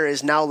daughter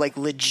is now like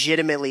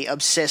legitimately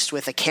obsessed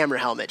with a camera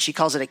helmet. She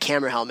calls it a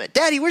camera helmet.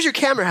 Daddy, where's your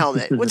camera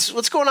helmet?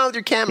 What's going on with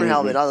your camera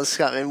helmet? All this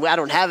stuff, and I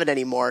don't have it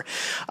anymore.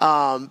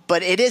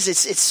 But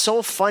it's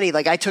so funny.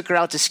 Like I took her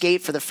out to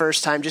skate for the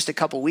first time just a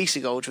couple weeks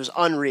ago, which was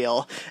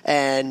unreal.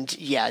 And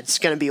yeah, it's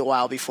going to be a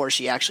while before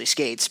she actually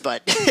skates,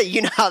 but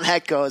you know how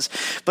that goes.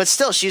 But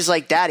still, she's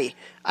like, Daddy,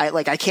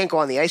 I can't go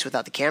on the ice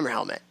without the camera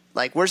helmet.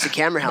 Like, where's the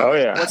camera helmet? Oh,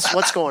 yeah.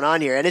 What's going on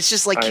here? And it's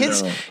just like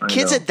kids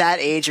know. at that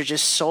age are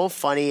just so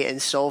funny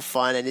and so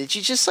fun. And you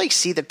just like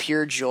see the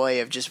pure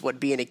joy of just what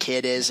being a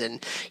kid is.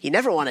 And you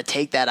never want to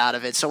take that out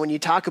of it. So when you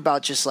talk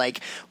about just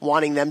like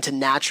wanting them to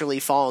naturally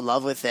fall in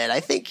love with it,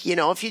 I think, you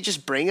know, if you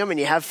just bring them and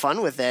you have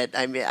fun with it,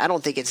 I mean, I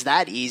don't think it's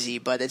that easy,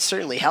 but it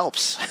certainly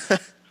helps.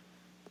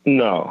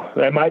 No,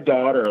 and my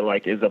daughter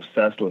like is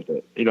obsessed with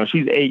it. You know,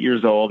 she's 8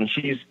 years old and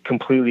she's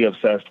completely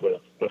obsessed with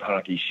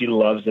hockey. She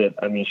loves it.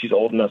 I mean, she's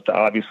old enough to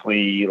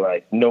obviously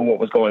like know what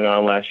was going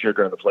on last year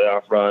during the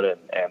playoff run and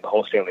the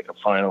whole Stanley Cup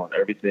final and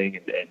everything.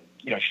 And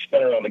you know, she's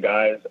been around the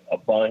guys a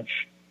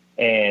bunch.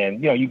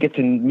 And you know, you get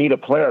to meet a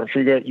player. I'm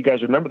sure you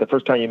guys remember the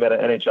first time you met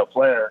an NHL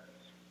player,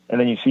 and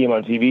then you see him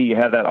on TV. You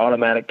have that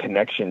automatic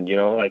connection. You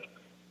know, like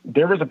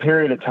there was a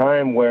period of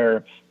time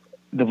where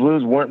the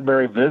Blues weren't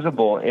very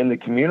visible in the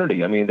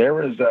community. I mean, there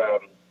was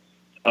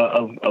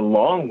a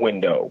long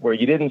window where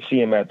you didn't see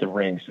them at the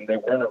rinks and they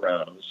weren't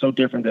around. It was so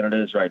different than it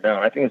is right now.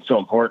 And I think it's so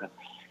important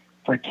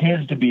for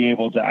kids to be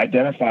able to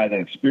identify the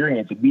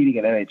experience of meeting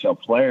an NHL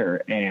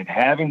player and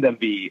having them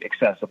be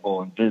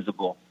accessible and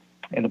visible.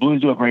 And the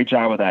Blues do a great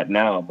job of that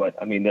now. But,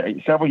 I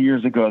mean, several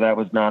years ago, that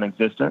was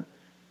non-existent.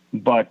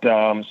 But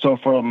so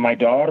for my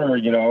daughter,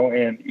 you know,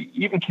 and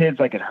even kids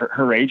like at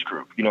her age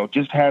group, you know,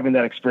 just having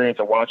that experience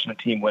of watching a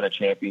team win a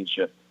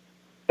championship,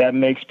 that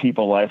makes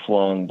people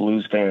lifelong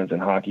Blues fans and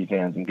hockey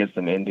fans and gets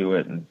them into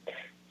it. And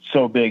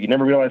so big. You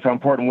never realize how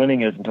important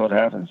winning is until it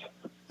happens.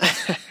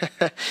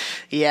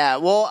 Yeah.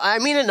 Well, I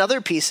mean, another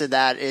piece of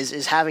that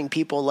is having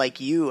people like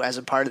you as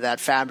a part of that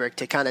fabric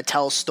to kind of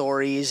tell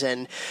stories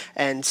and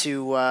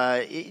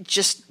to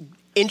just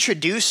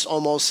introduce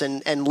almost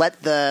and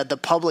let the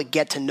public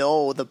get to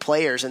know the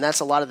players. And that's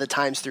a lot of the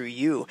times through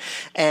you.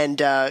 And,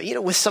 you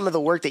know, with some of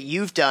the work that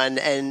you've done,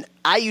 and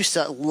I used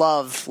to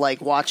love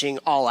like watching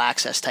all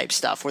access type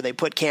stuff where they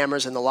put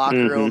cameras in the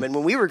locker room. And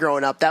when we were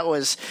growing up,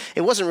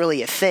 it wasn't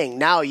really a thing.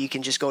 Now you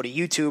can just go to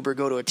YouTube or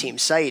go to a team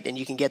site and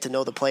you can get to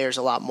know the players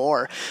a lot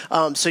more.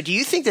 So do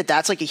you think that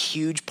that's like a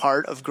huge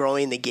part of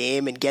growing the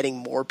game and getting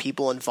more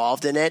people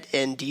involved in it?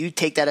 And do you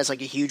take that as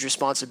like a huge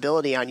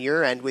responsibility on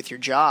your end with your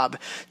job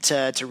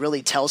to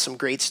really tell some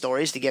great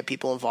stories to get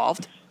people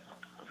involved?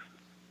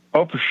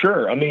 Oh, for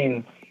sure. I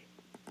mean,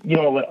 you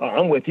know,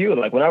 I'm with you.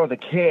 Like when I was a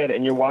kid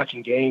and you're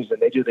watching games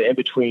and they do the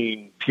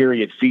in-between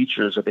period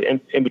features or the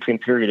in-between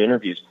period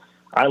interviews,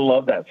 I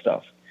love that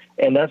stuff.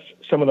 And that's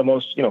some of the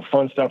most, you know,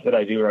 fun stuff that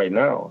I do right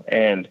now.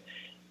 And,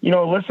 you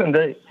know, listen,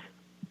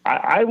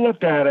 I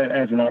looked at it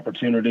as an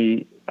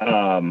opportunity.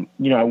 You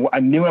know, I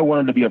knew I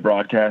wanted to be a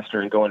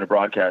broadcaster and go into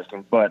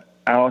broadcasting, but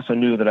I also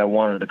knew that I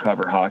wanted to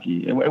cover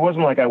hockey. It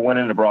wasn't like I went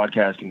into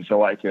broadcasting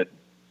so I could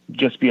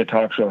just be a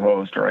talk show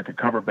host or I could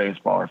cover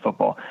baseball or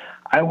football.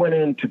 I went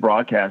into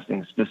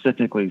broadcasting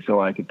specifically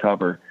so I could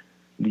cover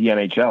the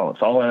NHL.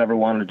 It's all I ever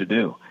wanted to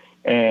do.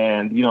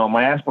 And, you know,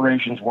 my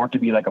aspirations weren't to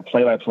be like a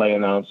play-by-play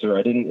announcer.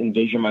 I didn't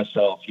envision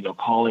myself, you know,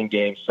 calling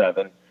Game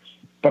 7.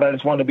 But I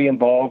just wanted to be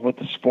involved with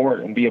the sport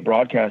and be a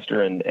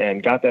broadcaster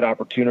and got that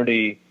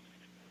opportunity,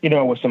 you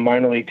know, with some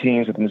minor league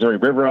teams with the Missouri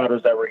River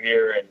Otters that were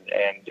here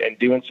and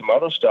doing some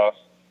other stuff.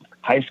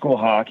 High school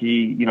hockey,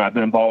 you know, I've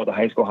been involved with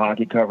the high school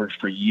hockey coverage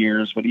for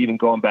years, but even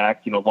going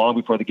back, you know, long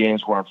before the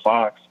games were on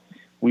Fox,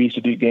 we used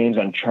to do games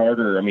on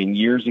Charter, I mean,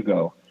 years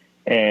ago.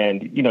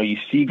 And, you know, you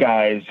see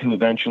guys who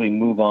eventually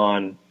move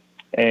on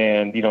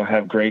and, you know,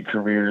 have great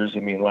careers.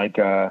 I mean, like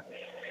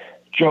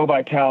Joe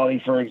Vitale,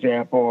 for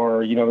example,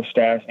 or, you know, the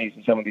Stastnys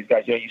and some of these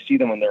guys, you know, you see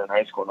them when they're in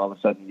high school and all of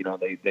a sudden, you know,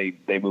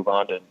 they move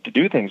on to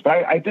do things.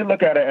 But I did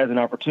look at it as an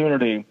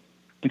opportunity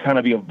to kind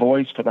of be a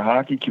voice for the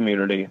hockey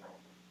community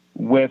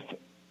with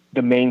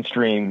the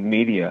mainstream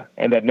media,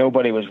 and that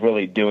nobody was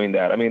really doing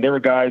that. I mean, there were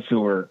guys who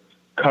were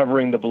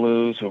covering the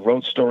Blues, who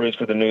wrote stories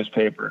for the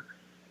newspaper,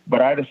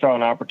 but I just saw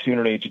an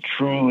opportunity to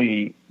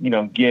truly, you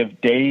know,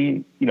 give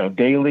daily,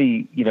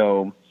 you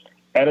know,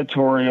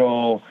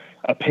 editorial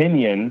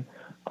opinion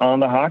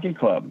on the hockey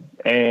club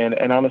and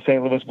on the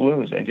St. Louis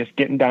Blues, and just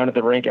getting down to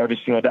the rink every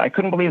single day. I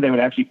couldn't believe they would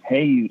actually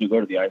pay you to go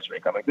to the ice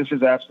rink. I'm like, this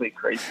is absolutely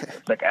crazy.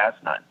 It's like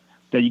asinine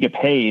that you get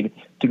paid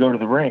to go to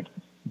the rink.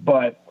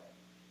 But,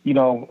 you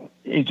know,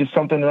 it's just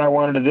something that I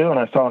wanted to do, and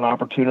I saw an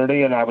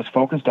opportunity, and I was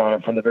focused on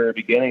it from the very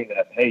beginning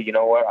that, hey, you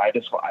know what, I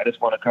just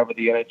want to cover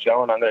the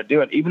NHL, and I'm going to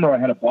do it. Even though I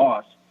had a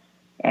boss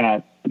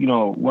at, you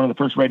know, one of the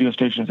first radio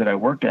stations that I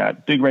worked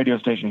at, big radio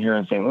station here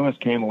in St. Louis,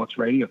 KMOX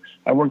Radio.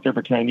 I worked there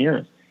for 10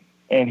 years.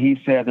 And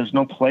he said, there's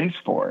no place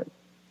for it.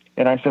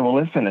 And I said, well,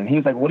 listen. And he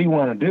was like, what do you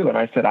want to do? And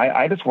I said,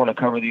 I just want to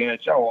cover the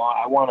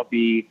NHL. I want to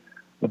be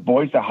the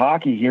voice of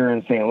hockey here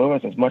in St.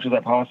 Louis as much as I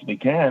possibly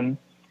can,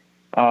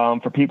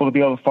 for people to be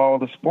able to follow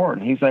the sport.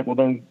 And he's like, well,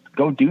 then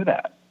go do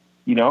that,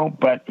 you know.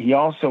 But he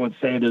also would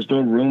say there's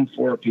no room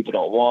for it. People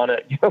don't want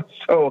it, you know.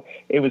 So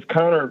it would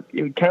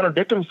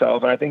contradict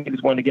himself. And I think he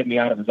just wanted to get me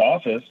out of his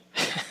office.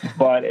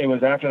 But it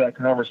was after that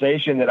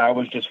conversation that I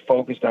was just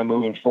focused on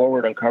moving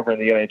forward and covering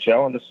the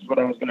NHL. And this is what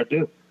I was going to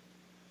do.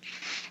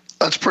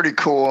 That's pretty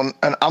cool.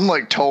 And I'm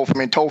like Toph. I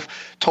mean,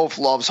 Toph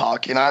loves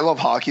hockey, and I love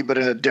hockey, but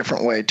in a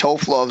different way.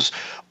 Toph loves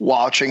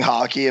watching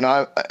hockey, and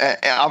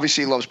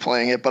obviously loves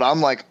playing it, but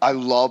I'm like, I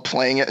love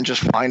playing it and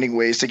just finding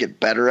ways to get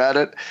better at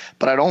it.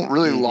 But I don't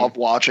really love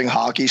watching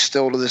hockey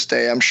still to this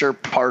day. I'm sure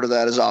part of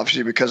that is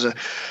obviously because of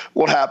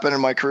what happened in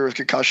my career with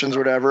concussions or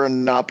whatever,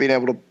 and not being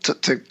able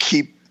to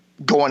keep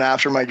going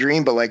after my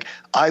dream. But like,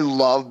 I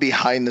love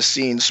behind the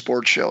scenes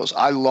sports shows.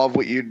 I love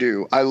what you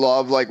do. I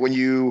love like when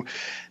you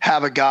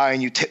have a guy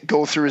and you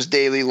go through his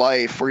daily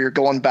life, where you're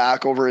going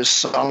back over his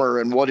summer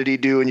and what did he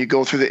do, and you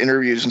go through the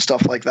interviews and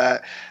stuff like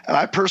that. And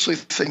I personally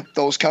think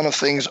those kind of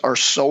things are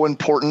so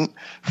important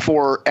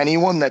for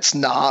anyone that's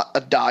not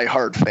a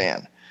diehard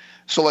fan.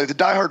 So like the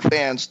diehard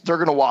fans, they're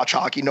going to watch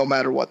hockey no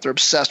matter what. They're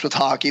obsessed with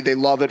hockey. They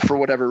love it for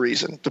whatever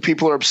reason. The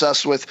people who are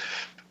obsessed with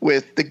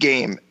the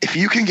game. If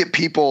you can get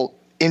people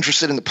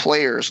interested in the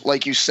players,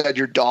 like you said,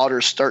 your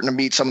daughter's starting to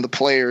meet some of the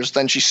players,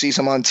 then she sees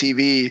them on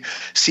TV,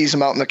 sees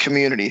them out in the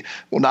community.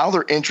 Well, now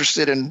they're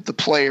interested in the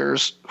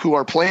players who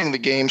are playing the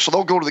game, so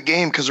they'll go to the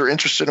game because they're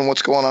interested in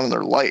what's going on in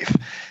their life.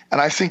 And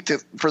I think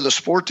that for the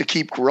sport to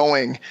keep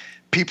growing,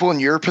 people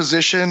in your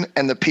position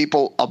and the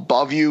people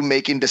above you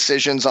making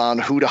decisions on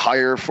who to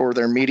hire for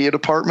their media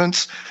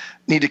departments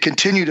need to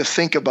continue to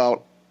think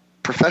about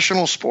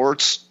professional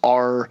sports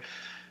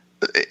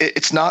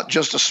it's not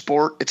just a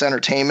sport, it's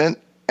entertainment.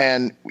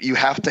 And you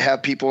have to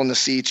have people in the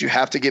seats. You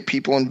have to get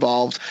people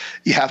involved.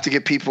 You have to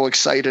get people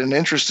excited and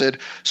interested.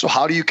 So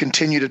how do you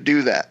continue to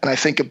do that? And I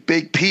think a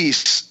big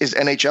piece is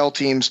NHL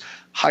teams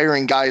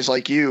hiring guys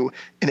like you,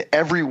 and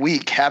every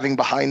week having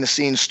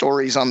behind-the-scenes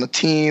stories on the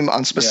team,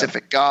 on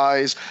specific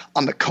guys,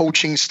 on the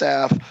coaching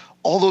staff,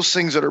 all those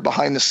things that are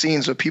behind the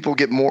scenes so people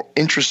get more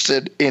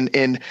interested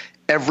in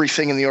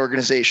everything in the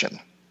organization.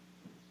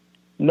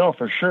 No,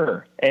 for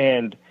sure.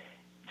 And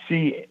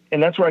see,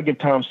 and that's where I give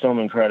Tom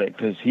Stoneman credit,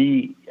 because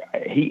he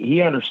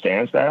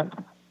understands that,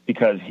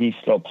 because he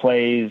still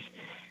plays.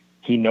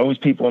 He knows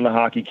people in the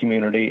hockey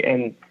community.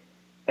 And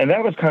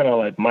that was kind of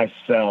like my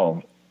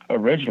sell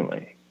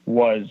originally,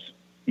 was,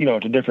 you know,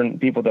 to different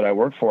people that I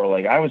worked for.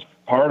 Like, I was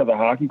part of the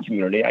hockey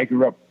community. I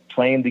grew up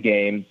playing the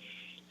game,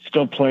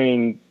 still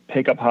playing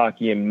pickup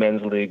hockey in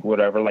men's league,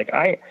 whatever. Like,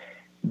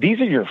 these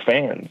are your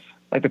fans.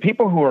 Like, the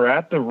people who are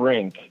at the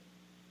rink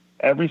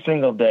every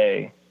single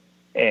day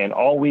and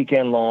all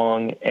weekend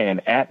long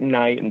and at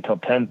night until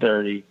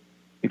 10:30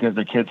 because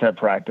their kids have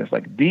practice.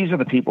 Like, these are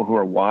the people who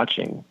are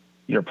watching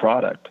your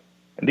product,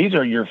 and these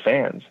are your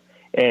fans.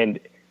 And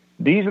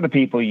these are the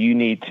people you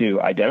need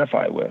to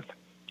identify with.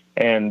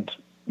 And,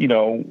 you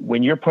know,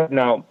 when you're putting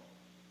out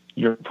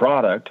your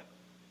product,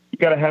 you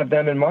got to have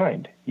them in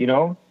mind, you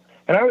know?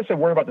 And I always say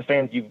worry about the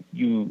fans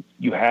you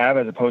have,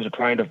 as opposed to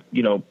trying to,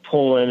 you know,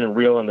 pull in and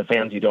reel in the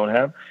fans you don't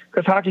have,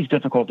 because hockey's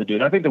difficult to do.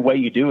 And I think the way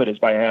you do it is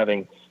by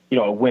having, you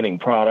know, a winning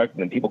product,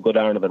 and then people go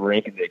down to the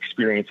rink and they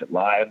experience it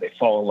live, they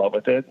fall in love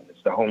with it.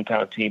 It's the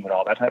hometown team and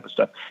all that type of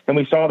stuff. And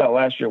we saw that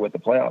last year with the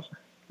playoffs.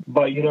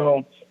 But, you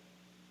know,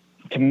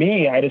 to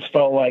me, I just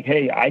felt like,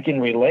 hey, I can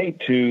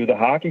relate to the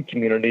hockey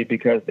community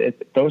because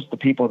those are the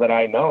people that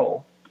I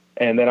know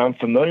and that I'm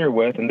familiar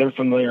with, and they're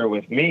familiar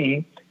with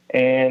me.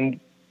 And,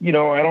 you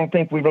know, I don't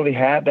think we really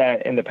had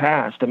that in the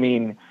past. I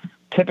mean,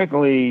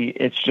 typically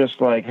it's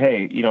just like,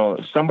 hey, you know,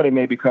 somebody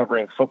may be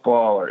covering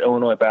football or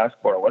Illinois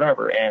basketball or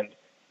whatever, and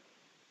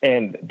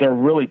they're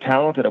really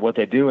talented at what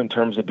they do in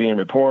terms of being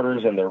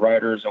reporters and they're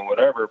writers and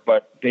whatever,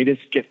 but they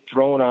just get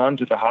thrown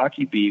onto the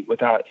hockey beat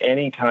without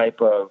any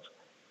type of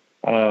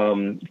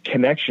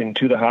connection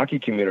to the hockey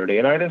community.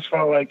 And I just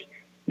felt like,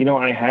 you know,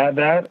 I had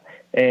that,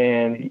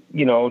 and,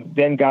 you know,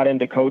 then got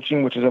into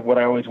coaching, which is what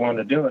I always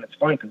wanted to do. And it's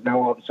funny because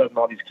now all of a sudden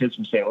all these kids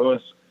from St.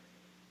 Louis,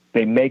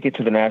 they make it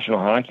to the National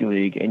Hockey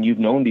League, and you've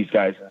known these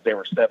guys since they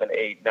were 7,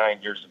 8,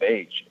 9 years of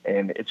age.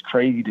 And it's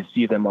crazy to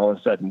see them all of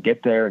a sudden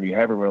get there and you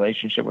have a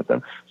relationship with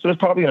them. So there's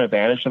probably an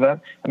advantage to that.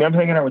 I mean, I'm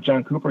hanging out with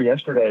John Cooper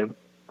yesterday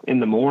in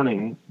the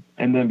morning,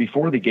 and then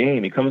before the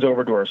game, he comes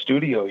over to our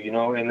studio, you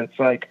know, and it's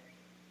like,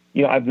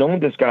 you know, I've known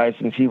this guy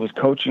since he was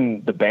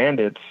coaching the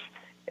Bandits,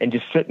 and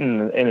just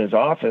sitting in his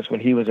office when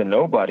he was a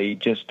nobody,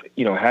 just,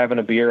 you know, having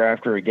a beer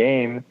after a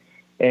game.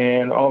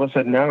 And all of a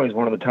sudden now he's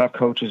one of the top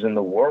coaches in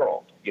the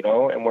world, you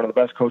know, and one of the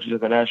best coaches of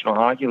the National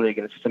Hockey League.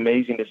 And it's just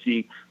amazing to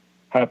see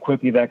how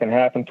quickly that can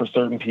happen for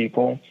certain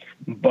people.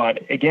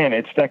 But again,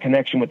 it's that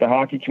connection with the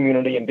hockey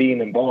community and being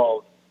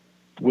involved,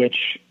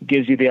 which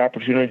gives you the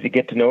opportunity to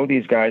get to know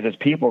these guys as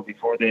people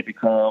before they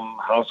become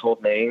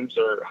household names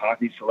or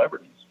hockey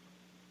celebrities.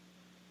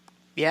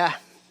 Yeah,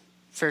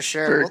 for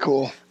sure. Very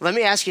cool. Let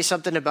me ask you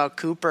something about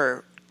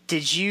Cooper.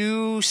 Did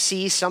you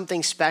see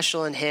something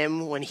special in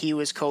him when he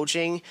was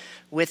coaching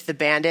with the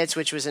Bandits,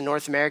 which was a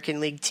North American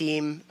League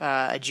team,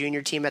 a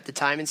junior team at the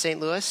time in St.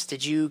 Louis?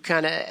 Did you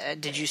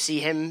see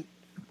him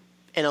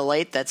in a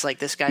light that's like,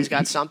 this guy's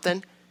got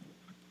something?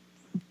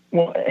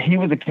 Well, he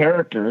was a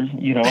character,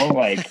 you know,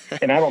 like,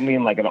 and I don't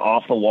mean like an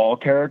off the wall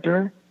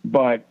character,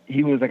 but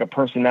he was like a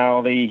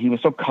personality. He was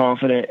so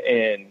confident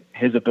in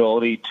his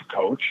ability to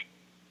coach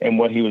and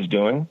what he was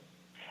doing.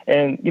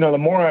 And, you know, the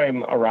more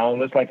I'm around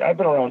this, like, I've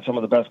been around some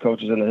of the best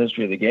coaches in the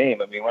history of the game.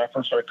 I mean, when I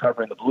first started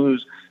covering the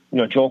Blues, you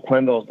know, Joel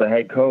Quenneville's the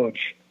head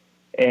coach,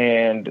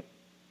 and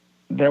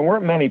there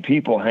weren't many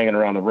people hanging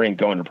around the rink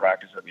going to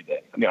practice every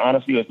day. I mean,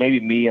 honestly, it was maybe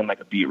me and like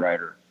a beat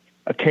writer.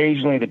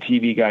 Occasionally the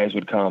TV guys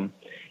would come.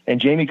 And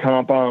Jamie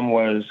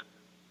Kompom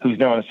who's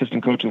now an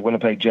assistant coach with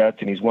Winnipeg Jets,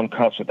 and he's won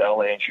cups with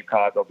LA and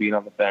Chicago, being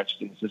on the bench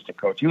as an assistant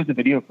coach. He was the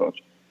video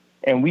coach.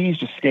 And we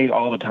used to skate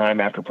all the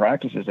time after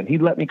practices, and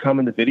he'd let me come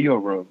in the video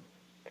room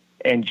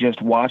and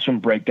just watch him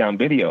break down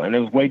video. And it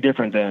was way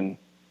different than,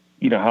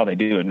 you know, how they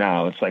do it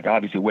now. It's like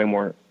obviously way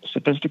more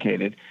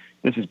sophisticated.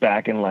 This is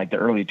back in like the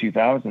early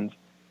 2000s.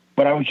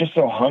 But I was just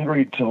so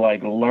hungry to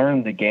like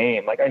learn the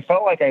game. Like I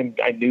felt like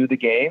I knew the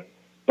game,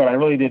 but I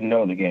really didn't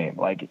know the game.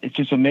 Like, it's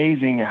just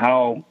amazing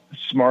how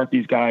smart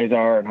these guys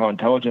are and how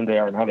intelligent they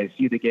are and how they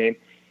see the game.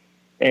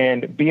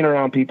 And being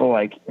around people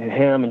like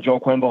him and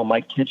Joel Quenneville and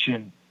Mike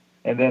Kitchen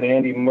and then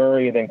Andy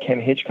Murray and then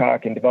Ken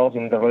Hitchcock and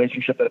developing the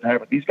relationship that I've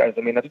had with these guys.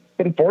 I mean, I've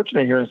been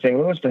fortunate here in St.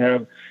 Louis to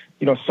have,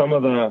 you know, some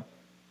of the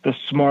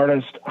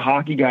smartest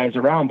hockey guys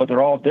around, but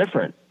they're all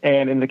different.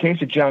 And in the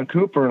case of John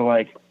Cooper,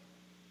 like,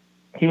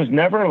 he was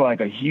never like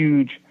a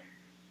huge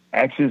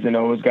X's and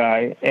O's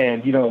guy,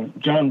 and you know,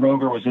 John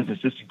Roger was his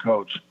assistant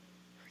coach.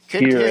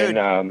 Good dude,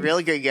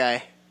 really good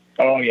guy.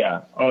 Oh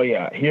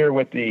yeah, here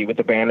with the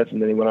Bandits,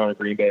 and then he went on to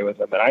Green Bay with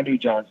them. And I knew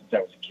John since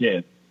I was a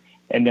kid,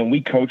 and then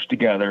we coached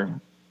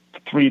together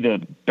 3 of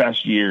the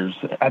best years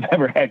I've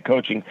ever had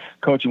coaching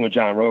with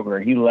John Roger.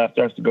 He left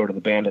us to go to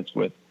the Bandits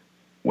with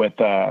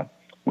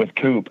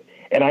Coop,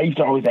 and I used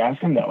to always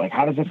ask him that, like,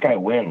 how does this guy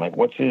win? Like,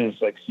 what's his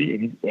like?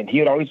 See, and he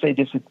would always say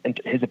just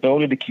his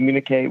ability to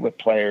communicate with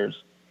players.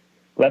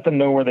 Let them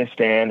know where they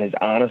stand, his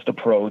honest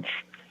approach.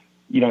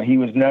 You know, he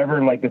was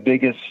never like the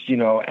biggest, you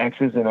know,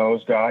 X's and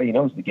O's guy. He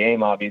knows the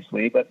game,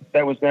 obviously, but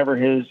that was never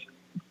his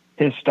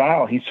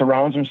style. He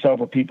surrounds himself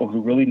with people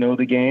who really know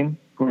the game,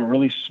 who are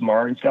really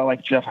smart. He's got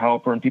like Jeff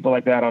Halper and people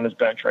like that on his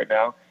bench right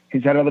now.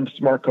 He's had other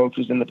smart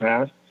coaches in the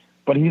past,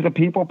 but he's a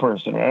people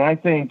person. And I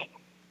think,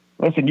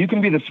 listen, you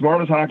can be the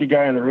smartest hockey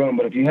guy in the room,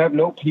 but if you have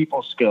no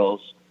people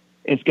skills,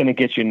 it's going to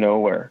get you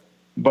nowhere.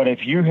 But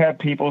if you have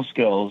people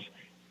skills,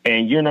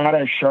 and you're not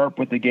as sharp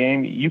with the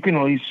game, you can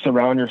at least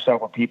surround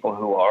yourself with people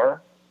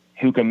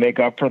who can make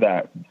up for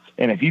that.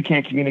 And if you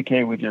can't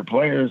communicate with your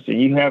players and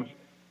you have,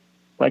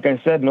 like I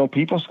said, no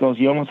people skills,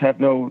 you almost have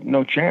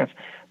no chance.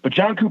 But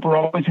John Cooper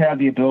always had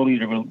the ability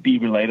to be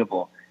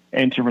relatable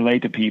and to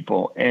relate to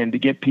people and to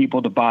get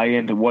people to buy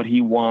into what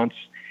he wants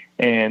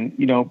and,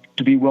 you know,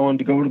 to be willing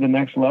to go to the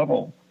next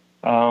level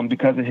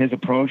because of his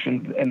approach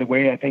and the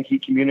way I think he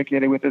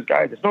communicated with his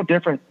guys. It's no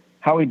different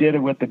how he did it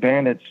with the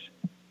Bandits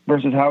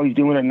versus how he's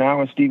doing it now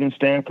with Steven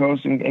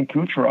Stamkos and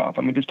Kucherov.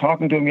 I mean, just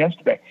talking to him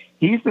yesterday,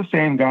 he's the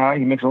same guy.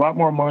 He makes a lot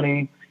more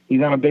money.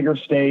 He's on a bigger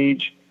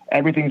stage.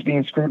 Everything's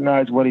being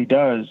scrutinized what he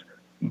does.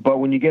 But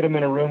when you get him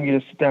in a room, you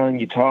just sit down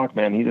and you talk,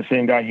 man. He's the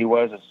same guy he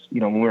was,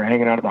 you know, when we were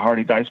hanging out at the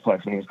Hardy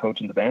Diceplex when he was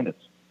coaching the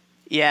Bandits.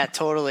 Yeah,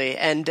 totally.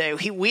 And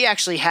we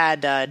actually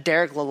had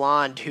Derek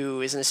Lalonde,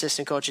 who is an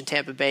assistant coach in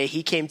Tampa Bay.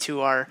 He came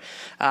to our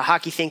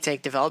Hockey Think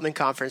Tank Development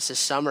Conference this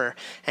summer,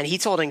 and he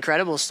told an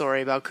incredible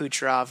story about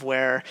Kucherov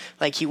where,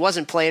 like, he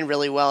wasn't playing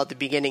really well at the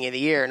beginning of the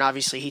year, and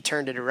obviously he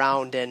turned it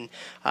around and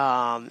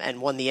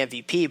won the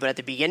MVP. But at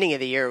the beginning of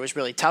the year, it was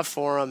really tough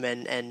for him,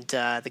 and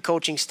the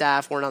coaching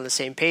staff weren't on the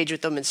same page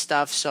with him and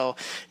stuff. So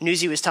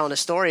Newsy was telling a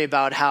story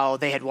about how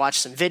they had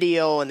watched some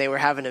video, and they were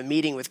having a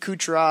meeting with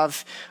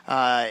Kucherov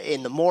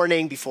in the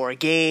morning before a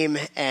game,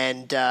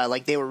 and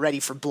like they were ready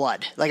for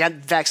blood. Like,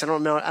 Vex, I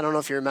don't know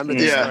if you remember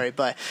this story,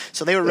 but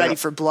so they were ready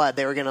for blood.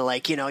 They were gonna,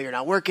 like, you know, you're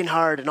not working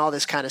hard and all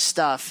this kind of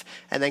stuff.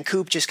 And then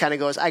Coop just kind of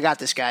goes, "I got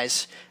this,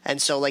 guys."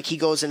 And so, like, he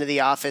goes into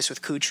the office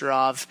with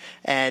Kucherov,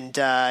 and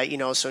you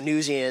know, so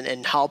Newsy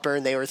and Halper,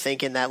 and they were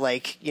thinking that,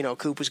 like, you know,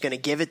 Coop was going to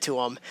give it to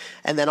him,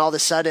 and then all of a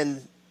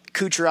sudden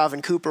Kucherov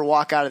and Cooper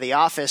walk out of the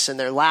office and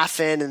they're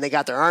laughing and they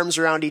got their arms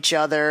around each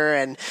other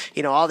and,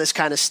 you know, all this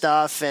kind of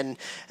stuff. And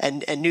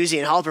Newsy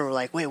and Halpern were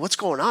like, "Wait, what's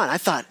going on? I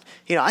thought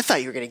you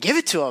were going to give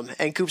it to him."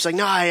 And Coop's like,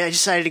 "No, I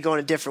decided to go in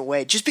a different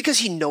way," just because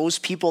he knows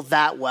people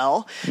that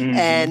well. Mm-hmm.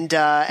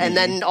 And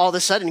then all of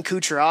a sudden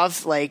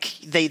Kucherov, like,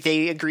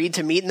 they agreed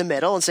to meet in the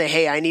middle and say,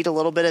 "Hey, I need a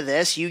little bit of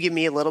this. You give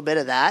me a little bit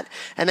of that."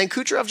 And then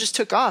Kucherov just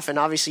took off. And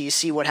obviously you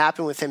see what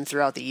happened with him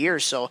throughout the year.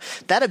 So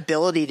that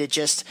ability to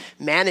just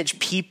manage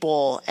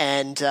people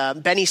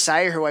And Benny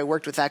Sire, who I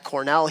worked with at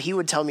Cornell, he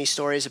would tell me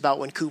stories about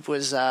when Coop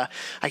was, I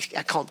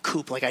call him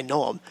Coop like I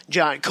know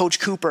him, Coach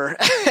Cooper,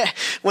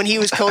 when he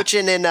was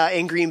coaching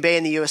in Green Bay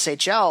in the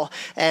USHL.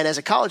 And as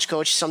a college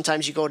coach,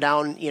 sometimes you go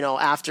down,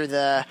 after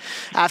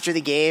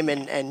the game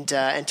and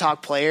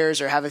talk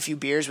players or have a few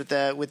beers with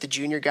the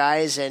junior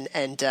guys.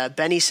 And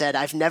Benny said,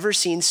 I've never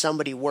seen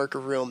somebody work a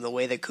room the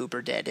way that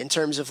Cooper did, in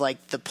terms of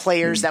like the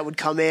players that would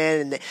come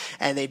in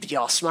and they'd be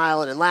all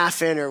smiling and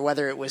laughing, or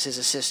whether it was his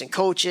assistant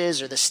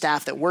coaches or the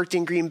staff that worked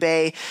in Green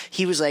Bay.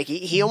 He was like,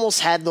 he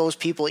almost had those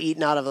people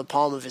eaten out of the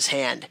palm of his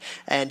hand,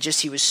 and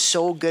just, he was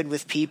so good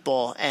with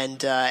people.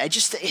 And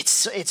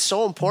it's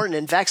so important.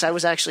 And Vex, I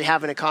was actually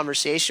having a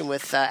conversation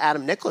with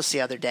Adam Nicholas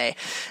the other day,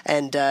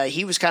 and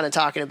he was kind of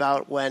talking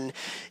about when,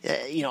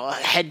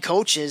 head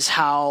coaches,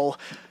 how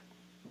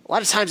a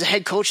lot of times the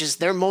head coaches,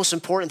 their most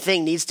important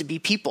thing needs to be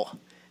people.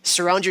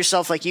 Surround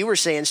yourself, like you were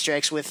saying,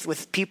 Strix,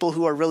 with people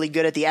who are really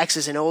good at the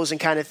X's and O's and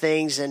kind of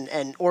things,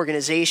 and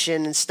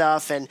organization and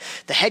stuff. And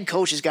the head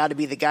coach has got to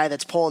be the guy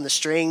that's pulling the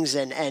strings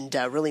and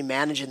really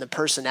managing the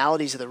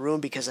personalities of the room,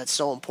 because that's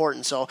so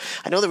important. So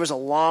I know there was a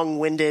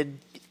long-winded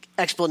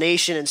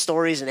explanation and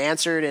stories and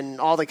answered and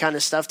all the kind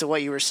of stuff to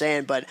what you were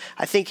saying, but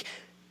I think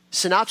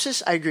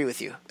synopsis, I agree with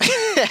you.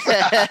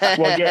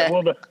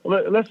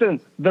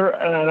 Listen,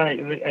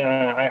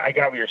 I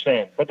got what you're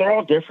saying, but they're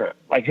all different.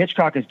 Like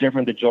Hitchcock is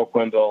different than Joe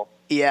Quenneville,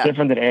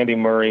 different than Andy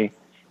Murray,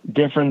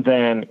 different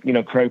than,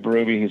 Craig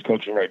Berube, who's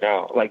coaching right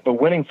now. Like, but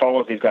winning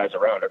follows these guys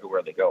around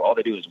everywhere they go. All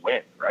they do is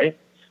win, right?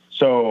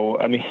 So,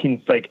 I mean,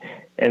 it's like,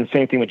 and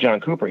same thing with John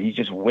Cooper. He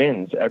just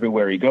wins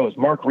everywhere he goes.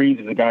 Mark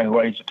Reeves is a guy who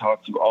I used to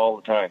talk to all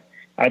the time.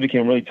 I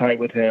became really tight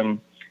with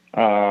him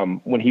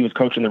when he was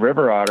coaching the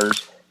River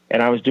Otters.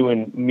 And I was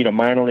doing,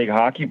 minor league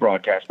hockey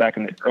broadcasts back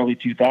in the early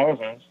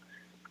 2000s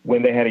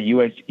when they had a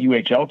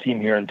UHL team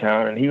here in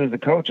town, and he was the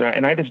coach.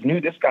 And I just knew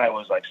this guy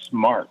was like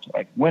smart.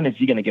 Like, when is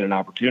he going to get an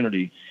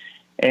opportunity?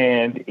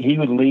 And he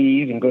would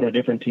leave and go to a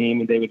different team,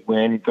 and they would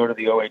win. He'd go to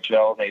the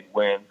OHL, they'd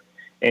win,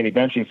 and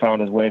eventually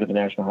found his way to the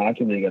National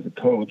Hockey League as a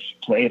coach,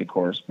 played, of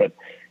course. But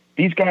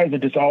these guys are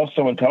just all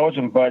so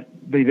intelligent, but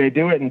they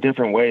do it in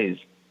different ways.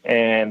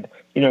 And,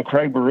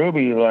 Craig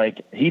Berube,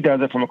 like, he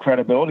does it from a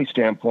credibility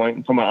standpoint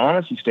and from an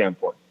honesty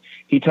standpoint.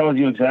 He tells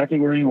you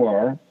exactly where you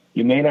are.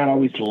 You may not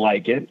always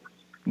like it,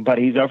 but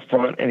he's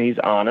upfront and he's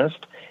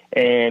honest,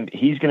 and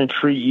he's going to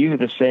treat you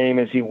the same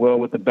as he will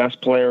with the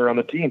best player on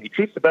the team. He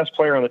treats the best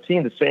player on the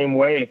team the same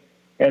way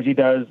as he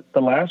does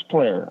the last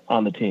player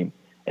on the team.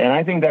 And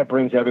I think that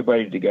brings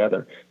everybody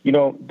together.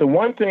 The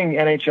one thing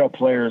NHL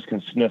players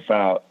can sniff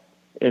out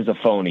is a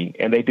phony,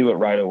 and they do it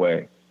right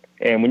away.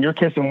 And when you're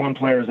kissing one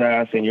player's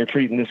ass and you're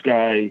treating this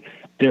guy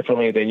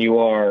differently than you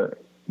are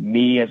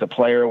me as a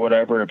player or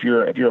whatever, if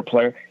you're a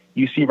player,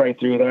 you see right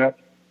through that.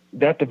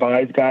 That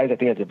divides guys. I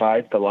think it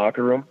divides the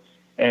locker room.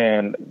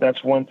 And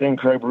that's one thing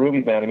Craig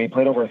Berube, man. I mean, he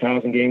played over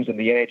 1,000 games in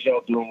the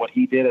NHL doing what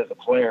he did as a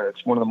player.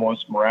 It's one of the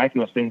most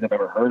miraculous things I've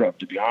ever heard of,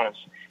 to be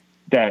honest,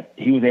 that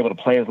he was able to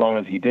play as long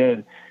as he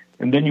did.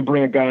 And then you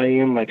bring a guy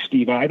in like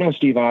Steve Ott. I know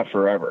Steve Ott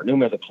forever. I knew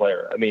him as a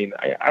player. I mean,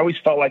 I always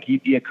felt like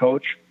he'd be a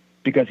coach,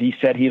 because he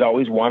said he'd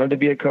always wanted to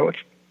be a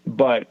coach.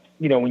 But,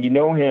 when you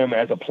know him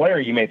as a player,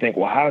 you may think,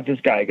 well, how is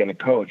this guy going to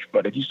coach?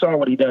 But if you saw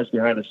what he does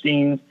behind the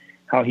scenes,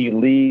 how he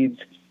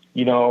leads,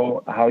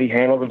 how he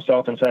handled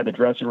himself inside the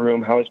dressing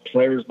room, how his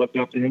players looked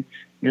up to him,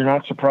 you're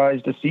not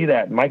surprised to see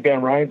that. Mike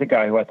Van Ryn's a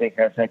guy who I think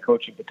has head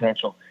coaching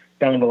potential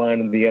down the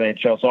line in the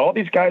NHL. So all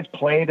these guys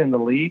played in the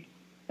league,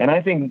 and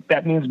I think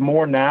that means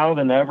more now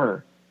than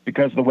ever,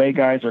 because the way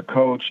guys are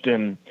coached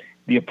and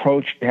the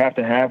approach you have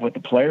to have with the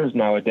players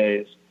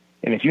nowadays.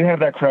 And if you have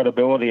that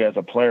credibility as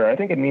a player, I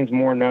think it means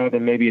more now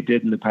than maybe it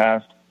did in the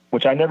past,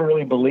 which I never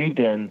really believed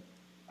in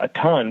a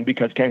ton,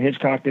 because Ken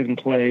Hitchcock didn't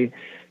play,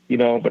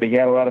 but he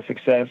had a lot of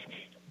success.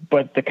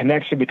 But the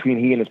connection between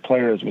he and his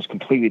players was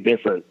completely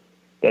different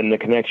than the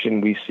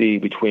connection we see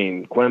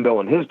between Quenneville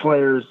and his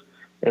players,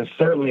 and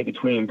certainly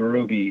between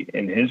Berube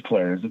and his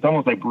players. It's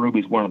almost like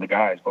Berube's one of the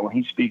guys, but when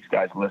he speaks,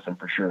 guys listen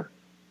for sure.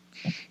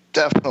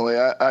 Definitely.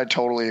 I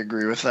totally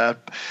agree with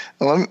that.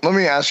 Let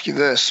me ask you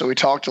this. So we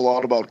talked a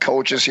lot about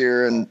coaches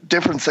here and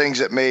different things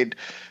that made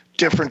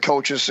different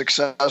coaches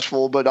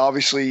successful, but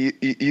obviously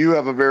you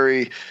have a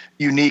very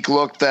unique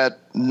look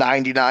that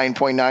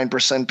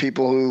 99.9%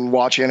 people who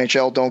watch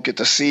NHL don't get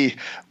to see.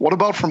 What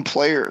about from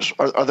players?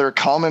 Are there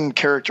common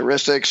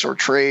characteristics or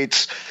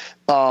traits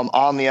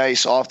on the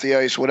ice, off the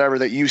ice, whatever,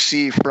 that you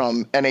see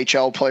from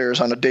NHL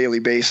players on a daily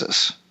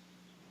basis?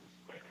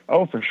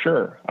 Oh, for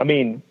sure. I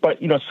mean, but,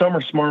 some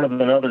are smarter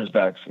than others,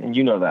 Bex, and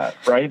you know that,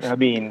 right? I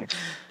mean,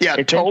 yeah,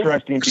 it's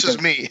interesting because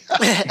me.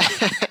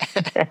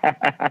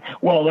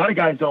 Well, a lot of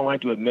guys don't like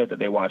to admit that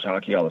they watch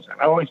hockey all the time.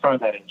 I always find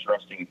that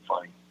interesting and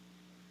funny.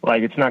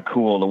 Like, it's not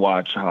cool to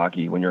watch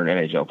hockey when you're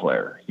an NHL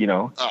player,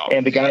 Oh,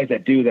 and the guys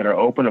that do, that are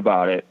open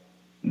about it,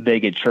 they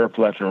get chirped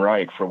left and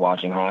right for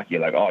watching hockey.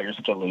 Like, oh, you're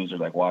such a loser,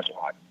 like watching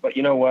hockey. But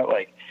you know what?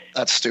 Like,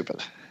 that's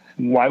stupid.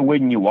 Why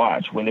wouldn't you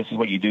watch when this is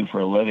what you do for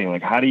a living?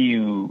 Like, how do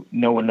you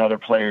know another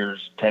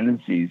player's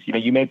tendencies?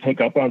 You may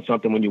pick up on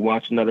something when you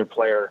watch another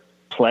player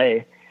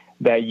play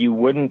that you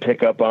wouldn't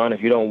pick up on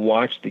if you don't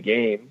watch the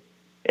game.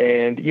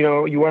 And, you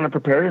know, you want to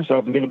prepare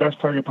yourself and be the best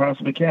player you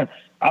possibly can.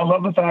 I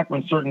love the fact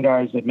when certain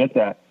guys admit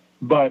that.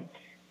 But,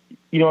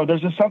 you know,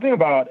 there's just something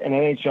about an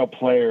NHL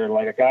player,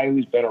 like a guy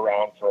who's been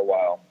around for a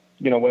while,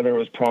 you know, whether it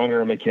was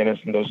Pronger or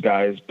McInnes and those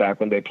guys back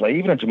when they played,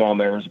 even a Jamal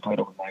Mayers who played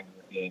over 900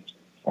 games,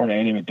 or an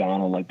Andy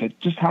McDonald, like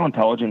just how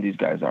intelligent these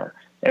guys are.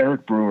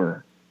 Eric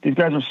Brewer. These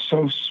guys are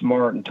so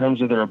smart in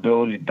terms of their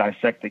ability to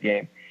dissect the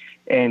game.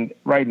 And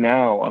right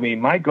now, I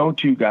mean, my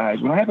go-to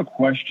guys, when I have a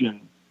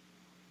question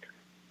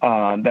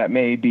that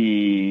may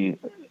be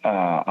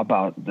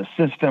about the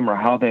system or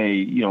how they,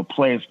 you know,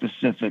 play a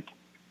specific,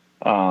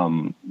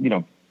 you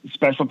know,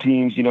 special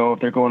teams, you know, if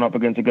they're going up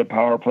against a good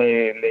power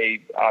play and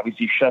they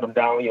obviously shut them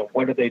down, you know,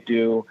 what do they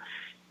do?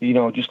 You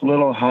know, just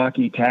little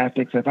hockey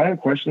tactics. If I have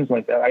questions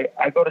like that,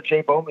 I go to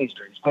Jay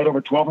Bouwmeester. He's played over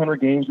 1,200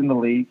 games in the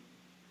league,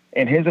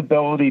 and his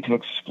ability to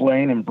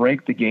explain and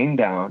break the game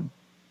down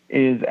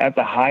is at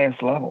the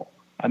highest level.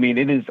 I mean,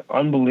 it is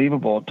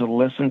unbelievable to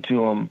listen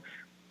to him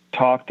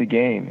talk the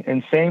game.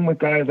 And same with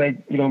guys like,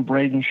 you know,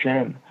 Braden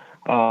Shen,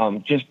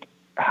 just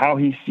how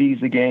he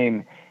sees the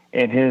game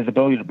and his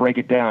ability to break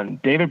it down.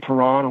 David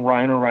Perron,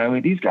 Ryan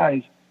O'Reilly, these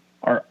guys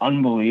are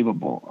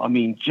unbelievable. I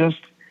mean, just,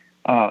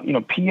 you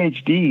know,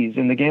 PhDs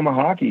in the game of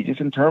hockey,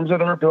 just in terms of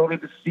their ability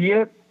to see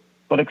it,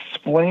 but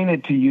explain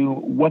it to you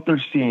what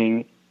they're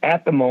seeing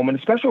at the moment,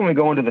 especially when we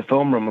go into the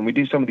film room and we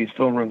do some of these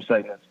film room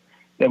segments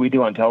that we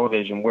do on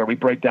television where we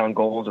break down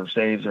goals or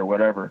saves or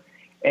whatever.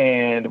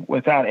 And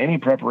without any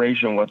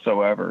preparation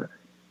whatsoever,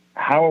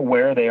 how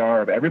aware they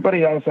are of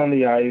everybody else on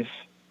the ice,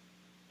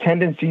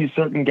 tendencies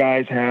certain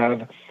guys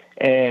have,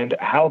 and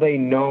how they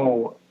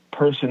know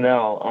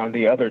personnel on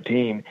the other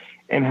team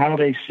and how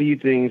they see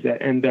things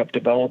that end up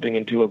developing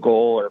into a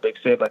goal or a big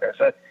save. Like I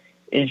said,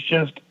 it's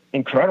just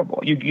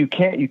incredible. You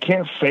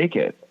can't fake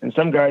it. And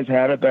some guys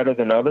have it better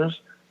than others,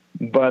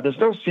 but there's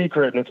no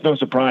secret and it's no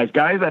surprise.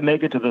 Guys that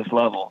make it to this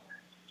level,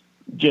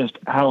 just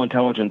how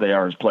intelligent they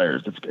are as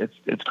players.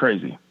 It's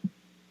crazy.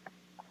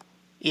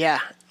 Yeah.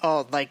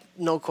 Oh, like,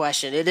 no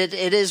question. It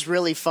is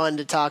really fun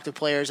to talk to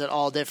players at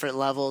all different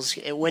levels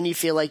when you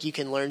feel like you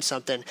can learn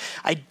something.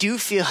 I do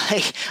feel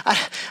like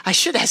I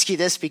should ask you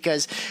this,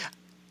 because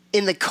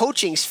in the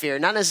coaching sphere,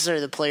 not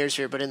necessarily the player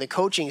sphere, but in the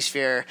coaching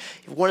sphere,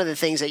 one of the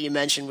things that you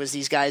mentioned was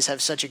these guys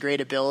have such a great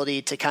ability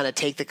to kind of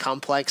take the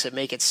complex and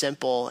make it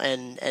simple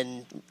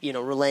and you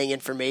know, relaying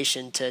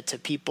information to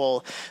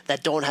people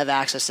that don't have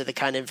access to the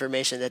kind of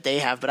information that they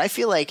have. But I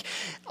feel like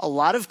a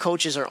lot of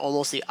coaches are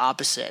almost the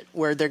opposite,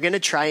 where they're going to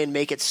try and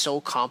make it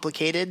so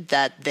complicated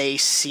that they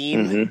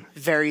seem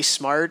very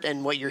smart,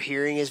 and what you're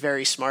hearing is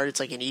very smart. It's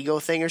like an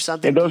ego thing or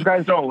something. And those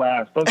guys don't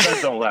last. Those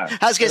guys don't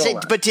last. I was going to say,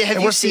 but have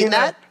you seen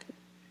that?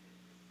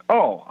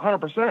 Oh,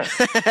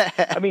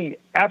 100%. I mean,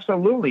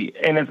 absolutely.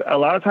 And a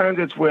lot of times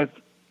it's with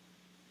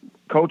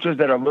coaches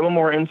that are a little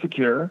more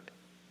insecure.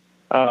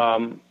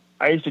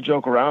 I used to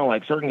joke around,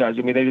 like, certain guys,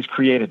 I mean, they just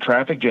create a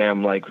traffic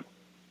jam, like,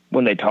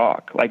 when they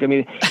talk. Like, I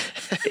mean,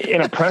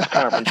 in a press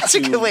conference, that's a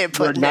good way of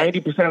putting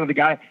it. 90%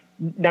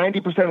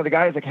 of the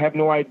guys, like, have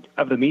no idea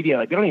of the media.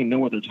 Like, they don't even know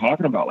what they're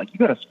talking about. Like, you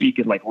got to speak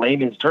in, like,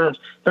 layman's terms.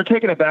 They're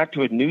taking it back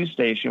to a news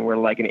station where,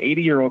 like, an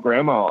 80-year-old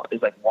grandma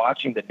is, like,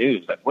 watching the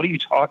news. Like, what are you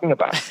talking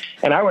about?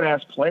 And I would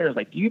ask players,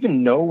 like, do you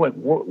even know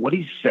what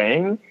he's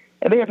saying?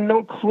 And they have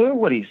no clue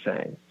what he's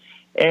saying.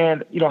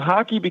 And, you know,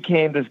 hockey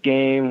became this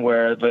game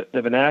where the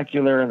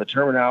vernacular and the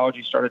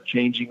terminology started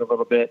changing a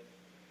little bit.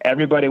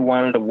 Everybody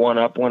wanted to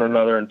one-up one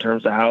another in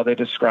terms of how they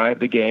describe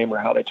the game or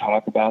how they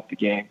talk about the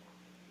game.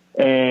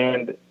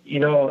 And,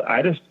 you know,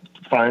 I just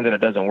find that it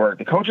doesn't work.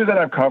 The coaches that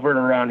I've covered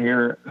around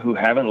here who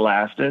haven't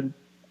lasted,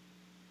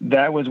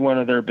 that was one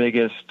of their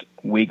biggest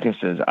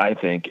weaknesses, I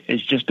think,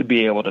 is just to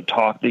be able to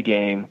talk the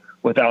game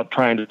without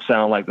trying to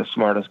sound like the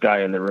smartest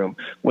guy in the room.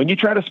 When you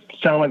try to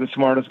sound like the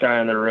smartest guy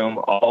in the room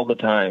all the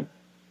time,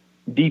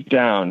 deep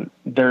down,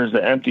 there's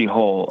an empty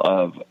hole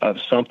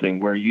of something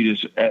where you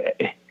just,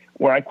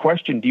 where I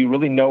question, do you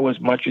really know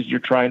as much as you're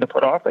trying to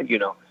put off that you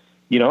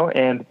know?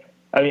 And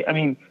I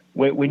mean,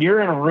 when you're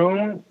in a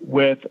room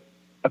with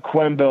a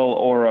Quenville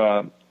or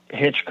a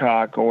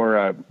Hitchcock or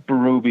a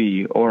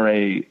Berube or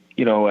a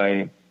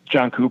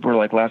John Cooper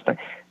like last night,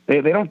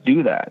 they don't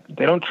do that.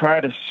 They don't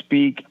try to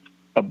speak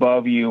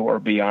above you or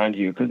beyond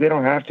you because they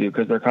don't have to,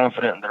 because they're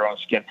confident in their own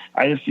skin.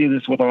 I just see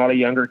this with a lot of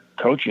younger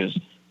coaches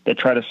that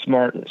try to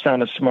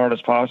sound as smart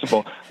as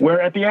possible,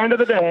 where at the end of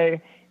the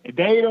day,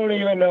 they don't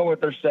even know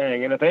what they're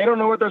saying. And if they don't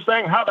know what they're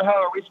saying, how the hell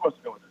are we supposed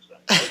to know what they're saying?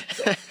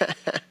 So,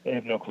 they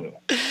have no clue.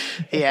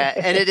 Yeah,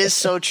 and it is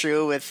so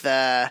true with,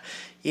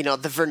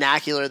 the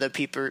vernacular that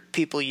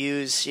people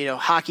use.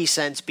 Hockey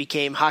sense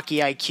became hockey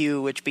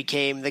IQ, which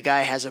became the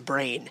guy has a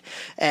brain.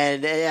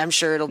 And I'm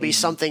sure it'll be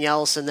something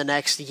else in the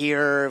next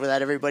year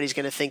that everybody's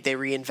going to think they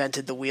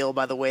reinvented the wheel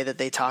by the way that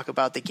they talk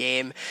about the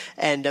game.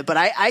 And but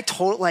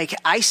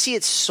I see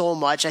it so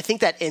much. I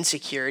think that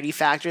insecurity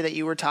factor that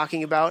you were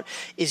talking about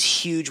is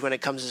huge when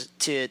it comes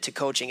to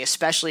coaching,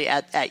 especially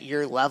at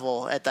your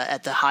level, at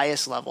the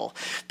highest level,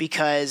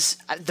 because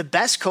the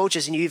best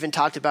coaches, and you even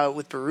talked about it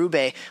with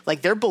Berube,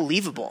 like they're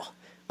believable.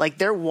 Like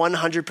they're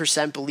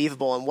 100%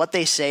 believable, and what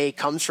they say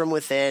comes from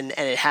within,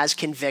 and it has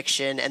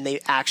conviction, and they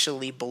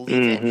actually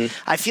believe it.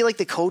 I feel like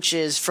the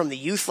coaches from the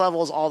youth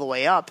levels all the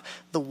way up,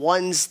 the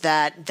ones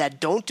that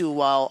don't do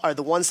well are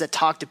the ones that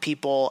talk to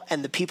people,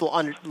 and the people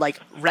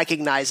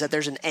recognize that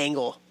there's an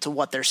angle to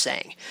what they're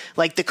saying.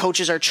 Like the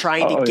coaches are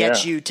trying to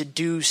get you to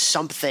do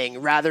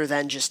something rather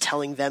than just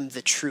telling them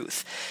the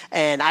truth.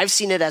 And I've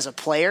seen it as a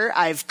player.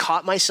 I've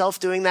caught myself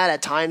doing that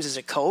at times as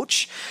a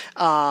coach.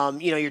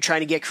 You're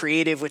trying to get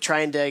creative with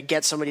trying to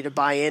get somebody to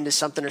buy into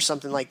something or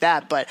something like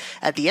that. But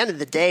at the end of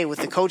the day, with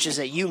the coaches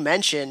that you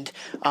mentioned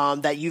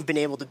that you've been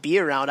able to be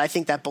around, I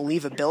think that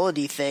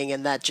believability thing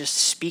and that just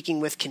speaking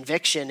with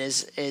conviction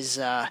is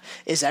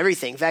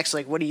everything. Vex,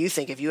 like, what do you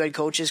think? Have you had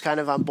coaches kind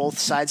of on both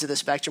sides of the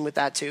spectrum with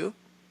that too?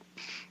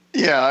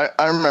 Yeah,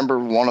 I remember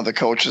one of the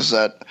coaches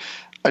that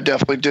I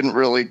definitely didn't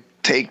really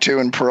take to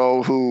in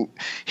pro, who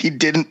he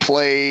didn't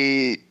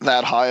play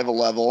that high of a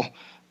level,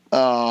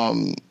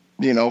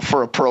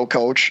 for a pro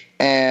coach.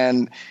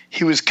 And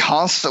he was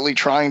constantly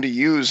trying to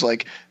use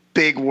like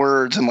big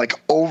words and like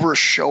over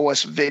show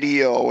us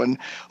video and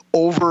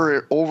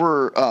over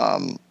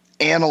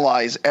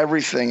analyze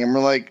everything. And we're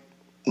like,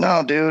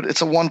 no, dude,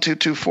 it's a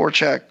 1-2-2-4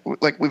 check.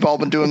 Like we've all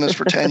been doing this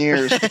for 10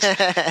 years.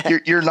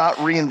 You're not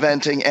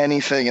reinventing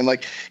anything. And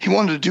like he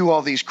wanted to do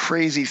all these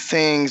crazy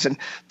things, and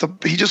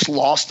he just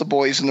lost the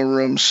boys in the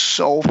room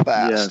so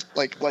fast,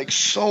 like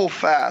so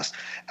fast.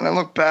 And I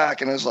look back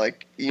and it was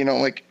like,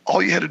 like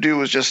all you had to do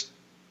was just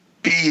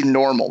be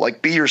normal,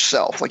 like be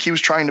yourself. Like he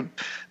was trying to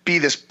be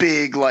this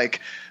big,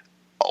 like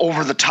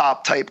over the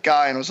top type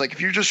guy, and it was like, if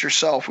you're just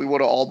yourself, we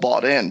would have all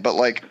bought in. But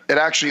like it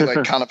actually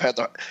like kind of had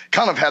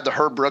the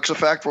Herb Brooks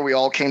effect, where we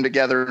all came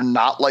together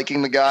not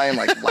liking the guy and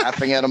like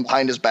laughing at him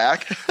behind his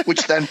back,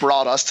 which then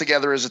brought us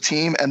together as a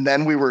team, and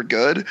then we were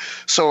good.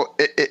 So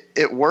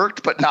it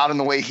worked, but not in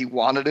the way he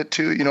wanted it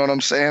to. You know what I'm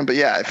saying? But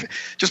yeah,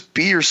 just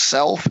be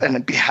yourself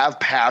and have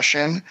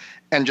passion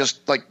and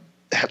just like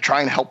try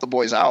and help the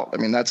boys out. I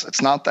mean,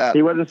 it's not that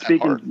he wasn't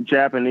speaking hard.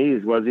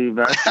 Japanese, was he?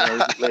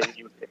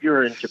 If you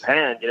were in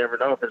Japan, you never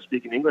know if they're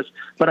speaking English.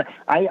 But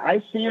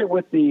I see it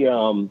with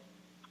the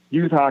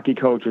youth hockey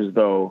coaches,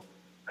 though,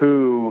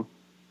 who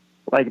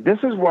like this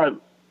is why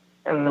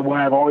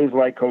I've always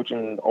liked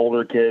coaching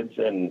older kids,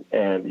 and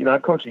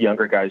I've coached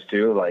younger guys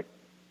too, like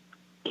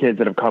kids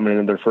that have come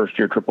in their first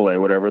year AAA,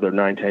 whatever, they're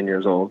 9-10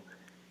 years old,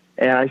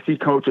 and I see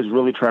coaches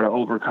really try to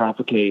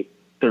overcomplicate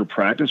their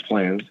practice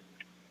plans,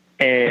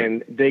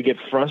 and they get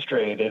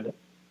frustrated,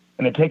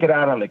 and they take it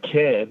out on the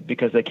kid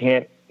because they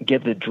can't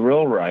get the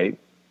drill right,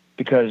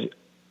 because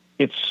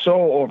it's so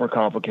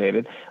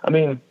overcomplicated. I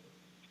mean,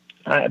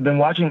 I've been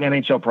watching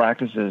NHL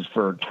practices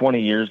for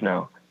 20 years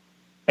now,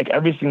 like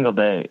every single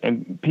day,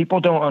 and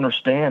people don't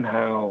understand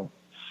how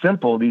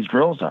simple these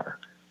drills are.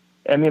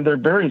 I mean, they're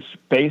very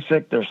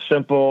basic, they're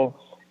simple,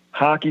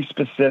 hockey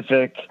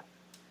specific,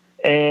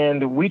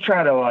 and we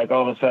try to like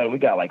all of a sudden we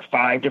got like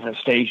 5 different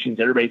stations.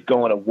 Everybody's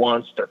going at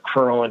once. They're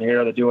curling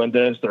here. They're doing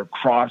this. They're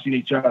crossing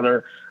each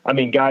other. I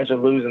mean, guys are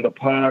losing the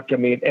puck. I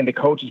mean, and the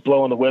coach is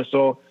blowing the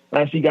whistle. And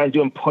I see guys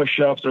doing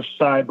push-ups or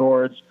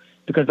sideboards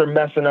because they're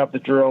messing up the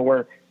drill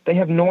where they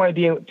have no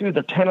idea. Dude,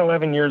 they're 10,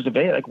 11 years of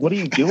age. Like, what are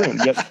you doing?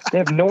 They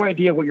have no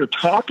idea what you're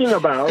talking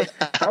about.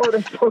 How are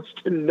they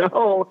supposed to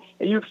know?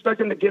 And you expect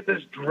them to get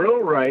this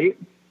drill right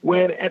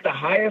when at the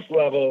highest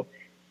level,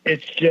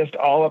 it's just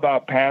all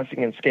about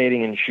passing and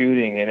skating and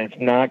shooting, and it's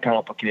not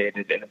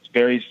complicated, and it's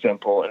very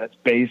simple, and it's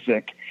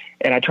basic.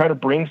 And I try to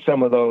bring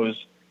some of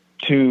those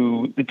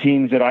to the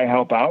teams that I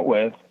help out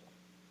with,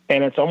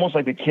 and it's almost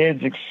like the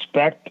kids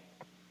expect,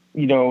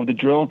 the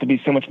drill to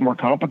be so much more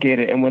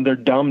complicated, and when they're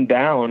dumbed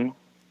down,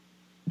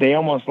 they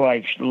almost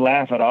like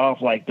laugh it off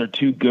like they're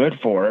too good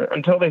for it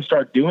until they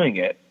start doing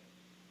it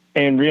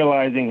and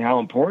realizing how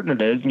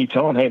important it is, and you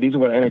tell them, hey, these are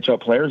what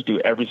NHL players do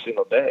every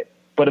single day.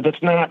 But if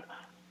it's not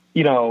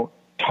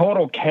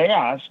total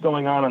chaos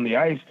going on the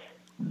ice,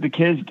 the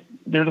kids,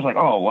 they're just like,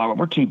 oh, well,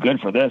 we're too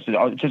good for this.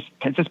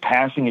 It's just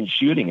passing and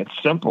shooting. It's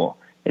simple.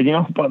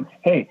 And, but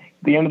hey,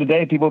 at the end of the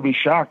day, people will be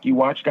shocked. You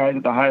watch guys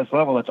at the highest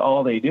level, that's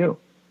all they do.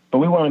 But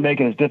we want to make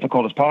it as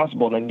difficult as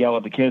possible and then yell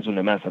at the kids when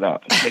they mess it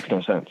up. It makes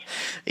no sense.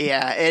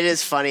 Yeah, it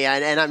is funny.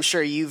 And I'm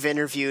sure you've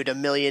interviewed a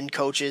million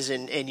coaches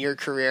in your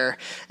career.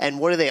 And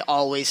what do they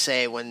always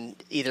say when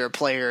either a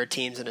player or a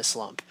team's in a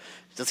slump?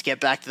 Let's get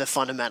back to the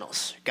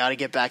fundamentals. Got to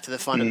get back to the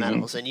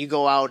fundamentals. Mm-hmm. And you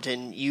go out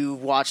and you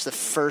watch the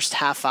first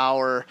half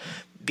hour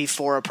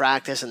before a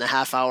practice and the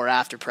half hour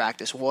after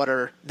practice. What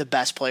are the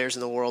best players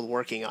in the world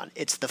working on?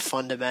 It's the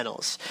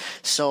fundamentals.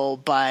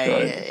 So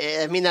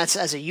that's,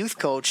 as a youth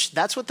coach,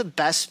 that's what the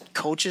best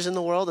coaches in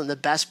the world and the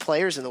best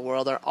players in the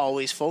world are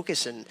always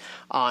focusing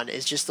on,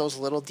 is just those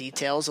little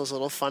details, those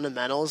little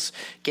fundamentals,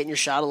 getting your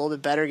shot a little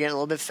bit better, getting a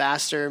little bit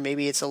faster.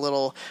 Maybe it's a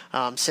little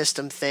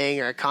system thing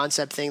or a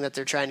concept thing that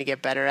they're trying to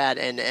get better at.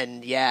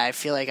 And yeah, I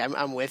feel like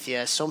I'm with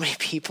you. So many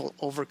people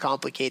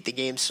overcomplicate the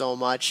game so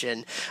much,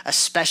 and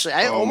especially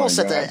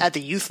at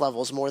the youth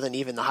levels more than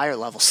even the higher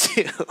levels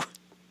too.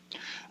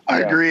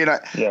 I agree, and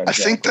I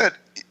think that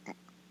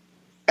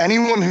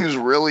anyone who's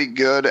really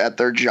good at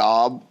their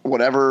job,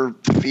 whatever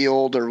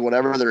field or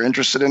whatever they're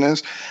interested in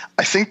is,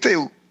 I think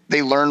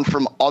they learn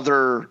from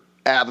other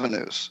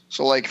avenues.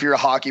 So like if you're a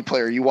hockey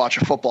player, you watch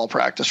a football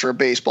practice or a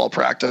baseball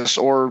practice,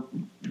 or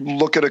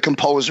look at a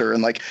composer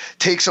and like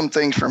take some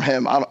things from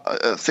him,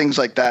 things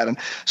like that. And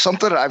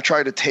something that I've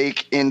tried to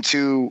take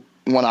into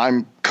when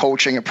I'm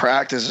coaching a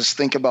practice is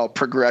think about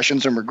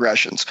progressions and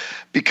regressions,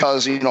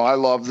 because, I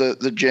love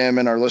the gym,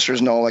 and our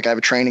listeners know, like, I have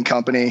a training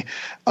company.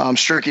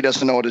 Stricky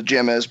doesn't know what a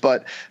gym is,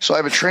 but so I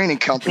have a training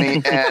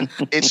company, and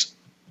it's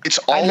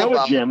all I know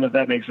about a gym, if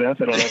that makes sense.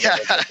 I don't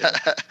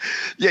know.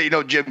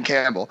 Yeah, Jim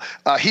Campbell.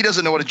 He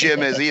doesn't know what a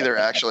gym is either,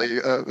 actually,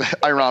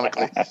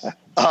 ironically.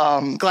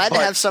 Glad to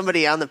have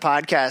somebody on the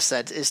podcast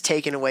that is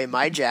taking away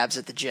my jabs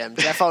at the gym.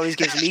 Jeff always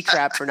gives me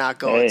crap for not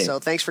going, so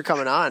thanks for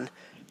coming on.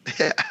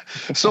 Yeah.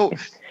 So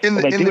in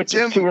the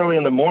gym, too early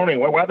in the morning.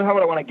 Why the hell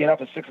would I want to get up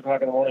at 6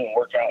 o'clock in the morning and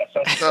work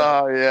out?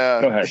 Oh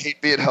yeah, go ahead. I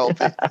hate being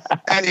healthy.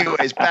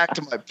 Anyways, back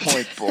to my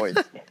point, Boyd.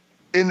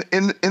 In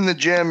the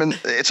gym, and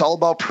it's all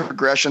about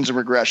progressions and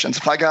regressions.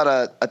 If I got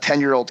a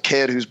 10-year-old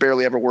kid who's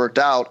barely ever worked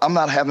out, I'm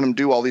not having him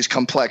do all these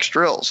complex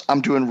drills.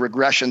 I'm doing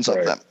regressions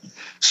of them.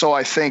 So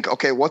I think,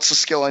 okay, what's the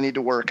skill I need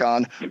to work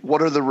on?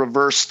 What are the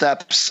reverse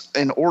steps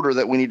in order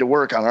that we need to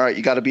work on? All right,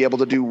 you got to be able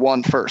to do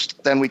 1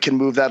 first. Then we can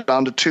move that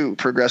down to 2,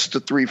 progress to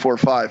 3, 4,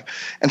 5.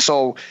 And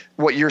so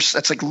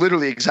that's like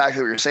literally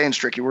exactly what you're saying,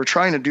 Stricky. We're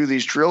trying to do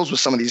these drills with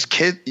some of these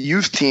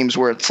youth teams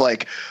where it's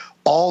like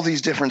all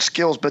these different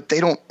skills, but they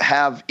don't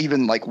have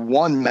even like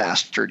one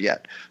mastered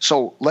yet.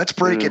 So let's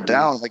break it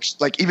down.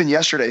 Like even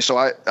yesterday. So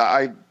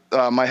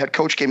my head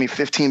coach gave me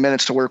 15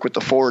 minutes to work with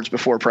the forwards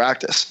before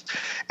practice.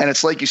 And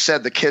it's like you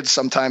said, the kids,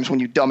 sometimes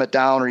when you dumb it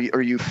down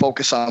or you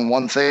focus on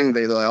one thing,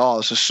 they're like, oh,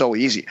 this is so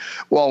easy.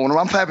 Well, when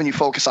I'm having you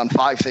focus on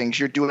 5 things,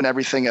 you're doing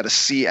everything at a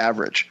C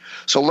average.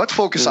 So let's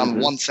focus on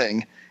one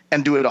thing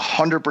and do it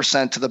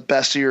 100% to the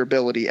best of your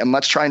ability. And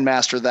let's try and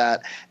master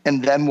that,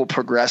 and then we'll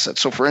progress it.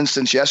 So for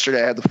instance,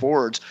 yesterday I had the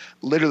forwards,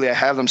 literally I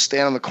have them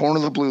stand on the corner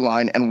of the blue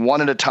line and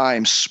one at a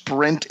time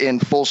sprint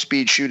in full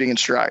speed shooting in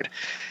stride.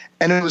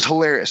 And it was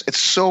hilarious. It's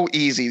so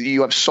easy.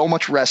 You have so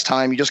much rest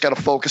time. You just got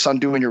to focus on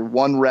doing your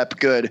 1 rep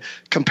good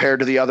compared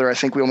to the other. I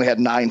think we only had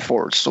 9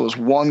 forwards. So it was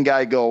 1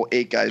 guy go,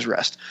 8 guys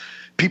rest.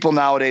 People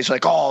nowadays are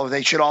like, oh,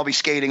 they should all be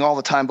skating all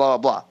the time, blah,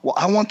 blah, blah. Well,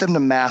 I want them to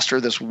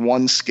master this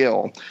one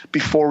skill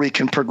before we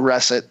can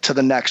progress it to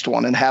the next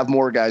one and have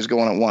more guys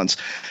going at once.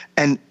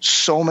 And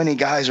so many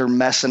guys are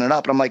messing it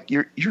up. And I'm like,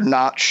 you're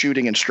not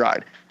shooting in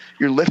stride.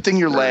 You're lifting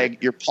your leg,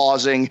 you're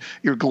pausing,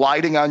 you're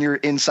gliding on your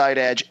inside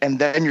edge, and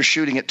then you're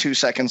shooting it 2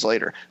 seconds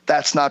later.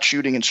 That's not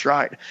shooting in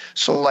stride.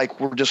 So, like,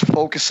 we're just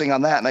focusing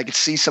on that. And I could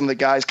see some of the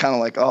guys kind of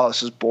like, oh,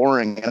 this is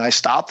boring. And I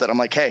stopped it. I'm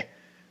like, hey,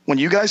 when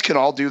you guys can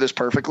all do this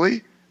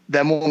perfectly,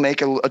 then we'll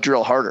make a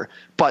drill harder.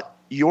 But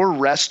your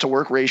rest to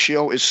work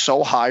ratio is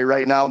so high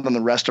right now than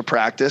the rest of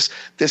practice.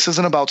 This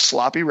isn't about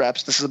sloppy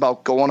reps. This is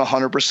about going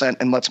 100%,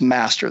 and let's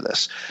master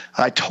this.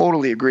 I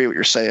totally agree with what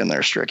you're saying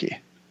there, Stricky.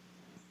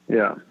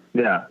 Yeah.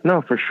 Yeah,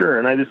 no, for sure.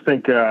 And I just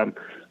think,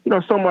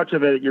 so much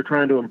of it, you're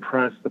trying to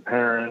impress the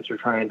parents. You're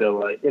trying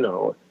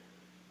to,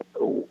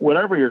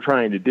 whatever you're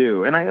trying to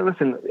do. And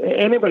listen,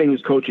 anybody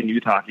who's coaching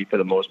youth hockey for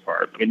the most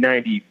part,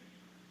 90%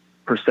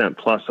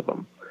 plus of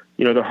them,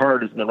 their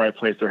heart is in the right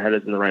place. Their head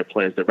is in the right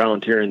place. They're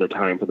volunteering their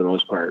time for the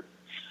most part.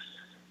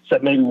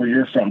 Except maybe where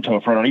you're from,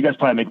 Tofano. You guys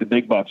probably make the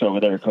big bucks over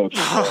there, Coach.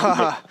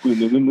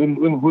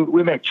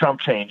 We make chump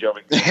change over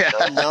here.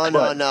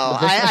 No.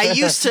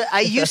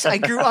 I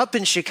grew up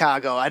in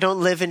Chicago. I don't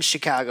live in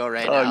Chicago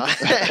right now.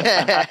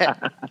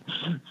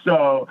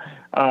 So,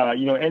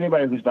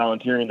 anybody who's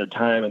volunteering their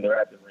time and they're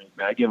at the rink,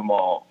 man, I give them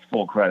all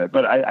full credit.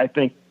 But I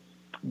think,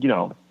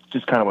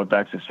 just kind of what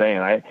Bex is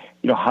saying.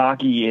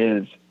 Hockey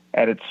is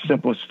at its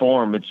simplest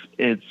form.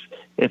 It's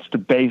the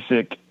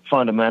basic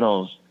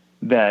fundamentals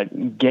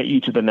that get you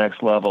to the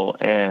next level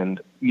and,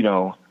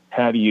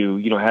 have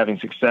you, having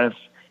success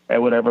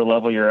at whatever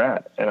level you're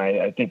at. And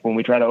I think when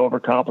we try to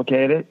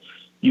overcomplicate it,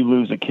 you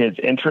lose a kid's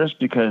interest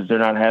because they're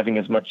not having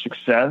as much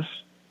success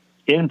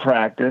in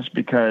practice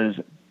because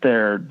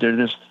they're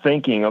just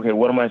thinking, okay,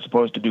 what am I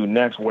supposed to do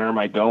next? Where am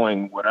I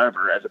going?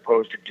 Whatever, as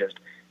opposed to just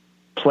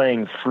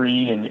playing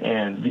free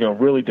and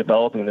really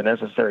developing the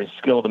necessary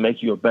skill to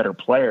make you a better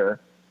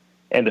player.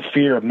 And the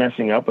fear of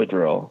messing up a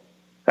drill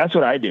That's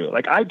what I do.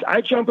 Like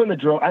I jump in the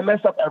drill. I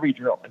mess up every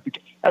drill.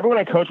 Everyone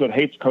I coach with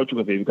hates coaching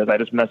with me because I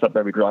just mess up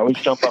every drill. I always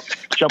jump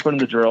into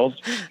the drills,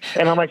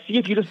 and I'm like, see,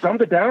 if you just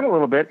dump it down a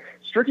little bit,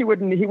 Stricky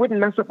wouldn't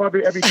mess up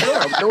every drill.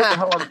 I would know what the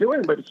hell I'm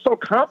doing, but it's so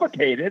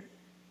complicated,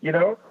 you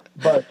know.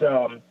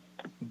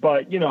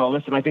 But you know,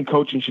 listen, I think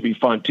coaching should be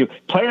fun too.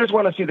 Players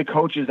want to see the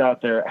coaches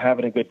out there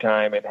having a good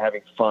time and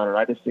having fun, and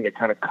I just think it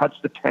kind of cuts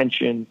the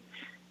tension.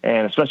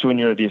 And especially when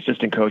you're the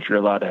assistant coach, you're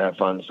allowed to have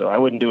fun. So I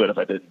wouldn't do it if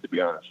I didn't, to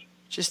be honest.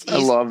 I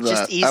love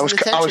that. I was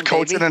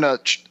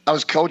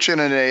coaching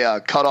in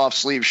a cut off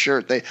sleeve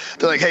shirt. They're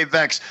like, "Hey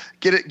Vex,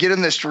 get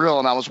in this drill,"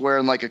 and I was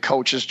wearing like a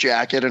coach's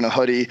jacket and a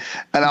hoodie,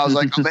 and I was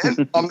like,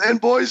 I'm in,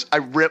 boys. I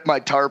ripped my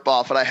tarp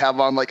off and I have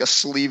on like a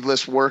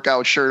sleeveless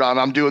workout shirt on.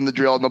 I'm doing the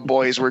drill, and the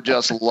boys were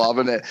just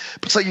loving it.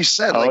 But it's like you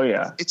said,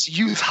 like, it's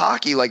youth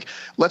hockey. Like,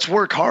 let's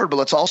work hard, but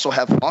let's also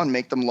have fun.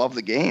 Make them love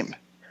the game.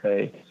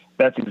 Hey,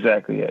 that's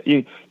exactly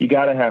it. You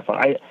got to have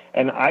fun.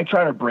 I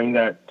try to bring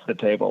that to the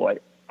table.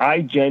 Like,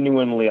 I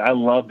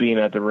love being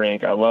at the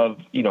rink. I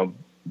love, you know,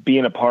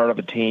 being a part of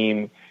a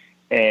team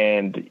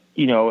and,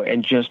 you know,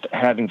 and just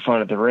having fun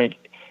at the rink.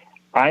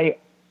 I'm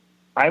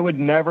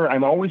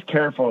always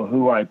careful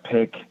who I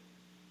pick.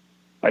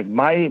 Like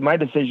my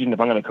decision,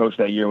 if I'm going to coach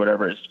that year,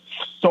 whatever, is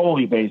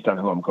solely based on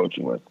who I'm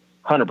coaching with.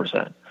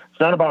 100%. It's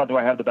not about, do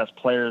I have the best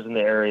players in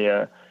the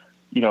area?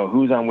 You know,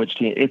 who's on which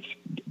team. It's,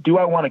 do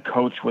I want to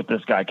coach with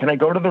this guy? Can I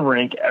go to the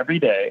rink every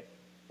day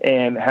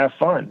and have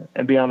fun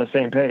and be on the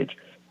same page?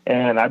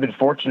 And I've been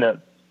fortunate,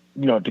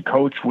 you know, to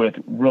coach with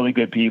really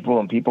good people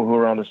and people who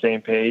are on the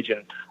same page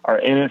and are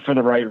in it for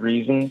the right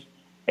reasons,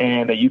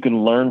 and that you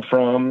can learn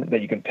from,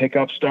 that you can pick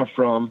up stuff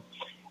from.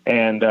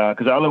 And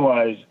because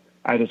otherwise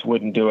I just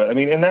wouldn't do it. I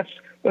mean, and that's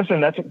what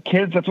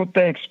kids, that's what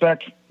they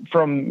expect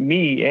from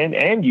me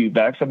and you,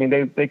 Bex. I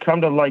mean, they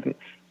come to like,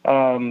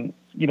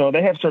 you know,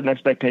 they have certain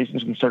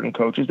expectations from certain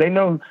coaches. They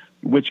know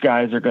which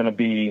guys are going to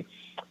be,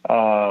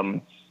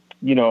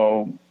 you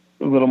know,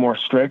 a little more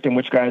strict, and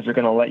which guys are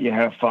going to let you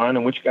have fun,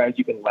 and which guys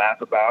you can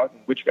laugh about,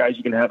 and which guys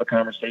you can have a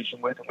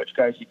conversation with, and which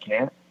guys you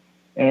can't.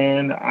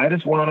 And I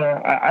just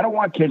I don't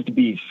want kids to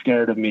be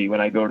scared of me when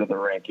I go to the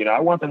rink. You know,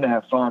 I want them to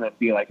have fun and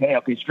be like, hey,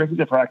 okay, strictly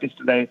to practice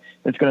today.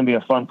 It's going to be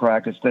a fun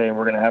practice day, and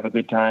we're going to have a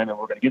good time, and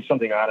we're going to get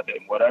something out of it,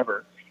 and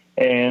whatever.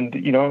 And,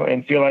 you know,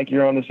 and feel like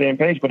you're on the same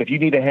page. But if you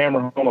need to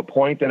hammer home a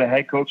point that a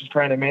head coach is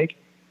trying to make,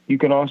 you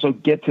can also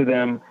get to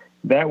them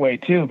that way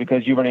too,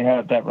 because you've already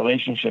had that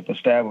relationship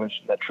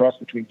established, that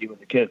trust between you and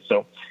the kids.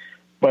 So,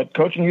 but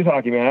coaching youth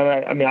hockey,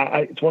 man,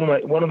 it's one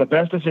of the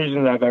best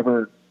decisions I've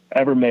ever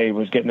made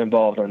was getting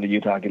involved on the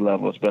youth hockey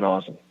level. It's been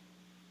awesome.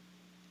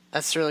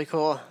 That's really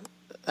cool.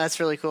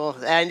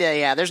 And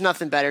yeah, there's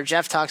nothing better.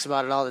 Jeff talks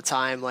about it all the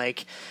time,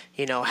 like,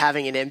 you know,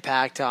 having an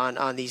impact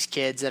on these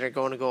kids that are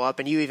going to go up.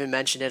 And you even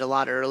mentioned it a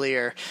lot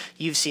earlier.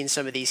 You've seen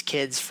some of these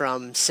kids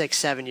from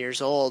 6-7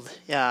 years old,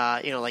 you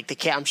know,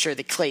 like I'm sure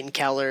the Clayton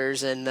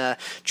Kellers and the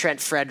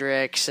Trent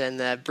Fredericks and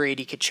the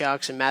Brady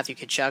Kachucks and Matthew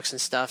Kachucks and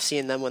stuff,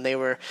 seeing them when they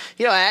were,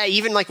 you know,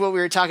 even like what we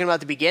were talking about at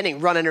the beginning,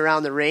 running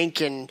around the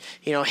rink and,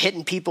 you know,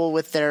 hitting people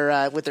with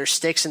their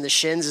sticks in the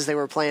shins as they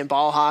were playing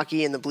ball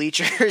hockey in the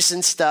bleachers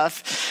and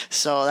stuff.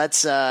 So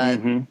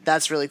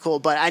that's really cool.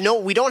 But I know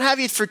we don't have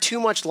you for too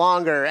much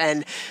longer,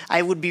 and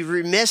I would be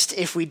remiss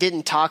if we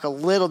didn't talk a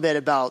little bit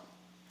about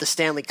the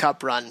Stanley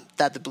Cup run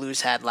that the Blues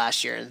had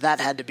last year, and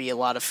that had to be a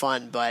lot of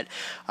fun. But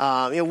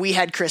you know, we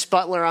had Chris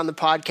Butler on the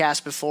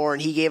podcast before,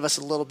 and he gave us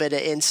a little bit of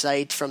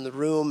insight from the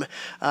room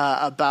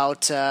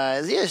about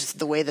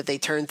the way that they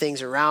turn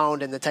things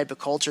around and the type of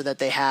culture that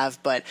they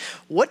have. But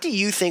what do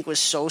you think was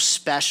so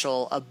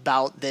special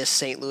about this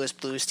St. Louis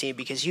Blues team?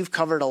 Because you've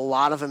covered a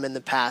lot of them in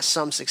the past,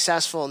 some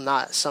successful,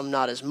 some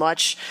not as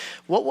much.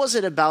 What was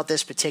it about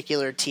this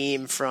particular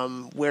team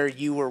from where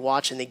you were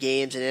watching the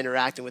games and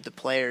interacting with the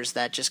players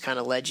that just kind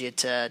of led you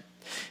to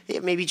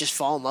maybe just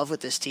fall in love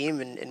with this team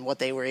and what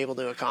they were able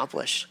to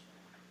accomplish?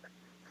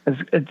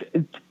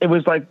 It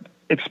was like,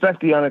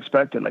 expect the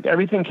unexpected. Like,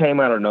 everything came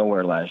out of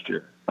nowhere last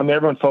year. I mean,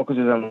 everyone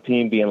focuses on the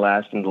team being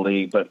last in the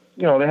league, but,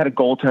 you know, they had a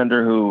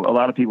goaltender who a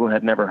lot of people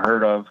had never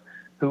heard of,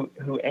 who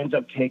ends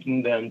up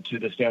taking them to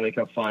the Stanley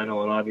Cup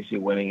final and obviously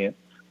winning it.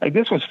 Like,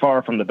 this was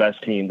far from the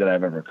best team that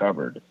I've ever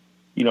covered.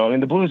 You know, I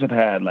mean, the Blues have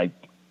had, like,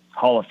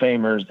 Hall of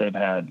Famers. They've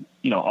had,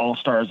 you know,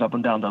 all-stars up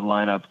and down the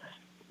lineup,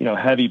 you know,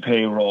 heavy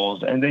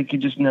payrolls, and they could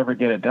just never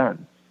get it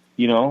done,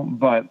 you know.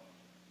 But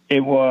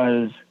it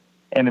was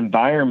an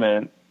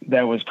environment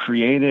that was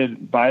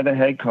created by the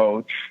head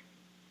coach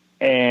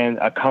and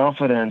a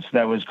confidence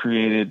that was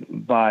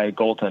created by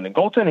goaltending.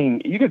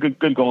 Goaltending, you get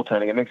good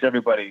goaltending, it makes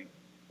everybody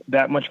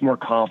that much more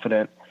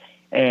confident.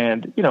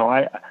 And, you know,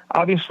 I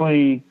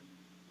obviously,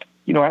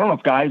 you know, I don't know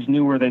if guys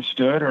knew where they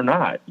stood or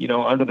not, you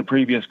know, under the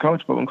previous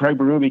coach, but when Craig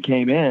Berube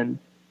came in,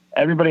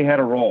 everybody had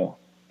a role.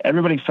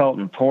 Everybody felt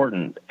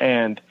important,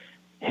 and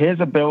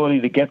his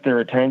ability to get their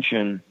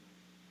attention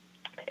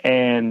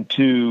and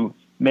to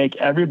make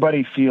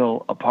everybody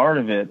feel a part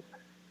of it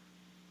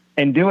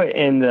and do it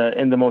in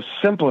the most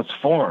simplest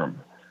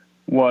form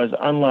was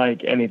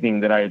unlike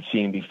anything that I had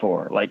seen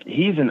before. Like,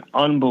 he's an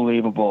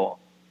unbelievable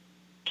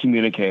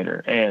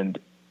communicator. And,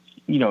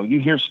 you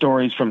hear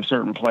stories from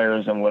certain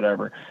players and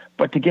whatever,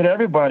 but to get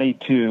everybody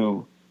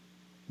to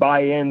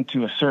buy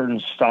into a certain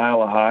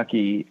style of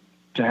hockey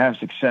to have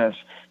success,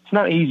 it's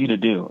not easy to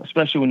do,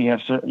 especially when you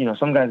have,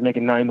 some guys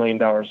making $9 million,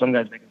 some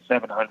guys making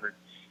 $700.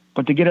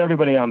 But to get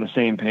everybody on the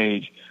same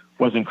page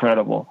was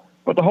incredible.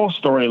 But the whole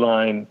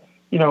storyline,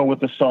 with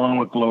the song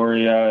with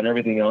Gloria and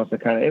everything else,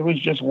 it was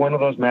just one of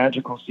those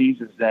magical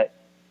seasons that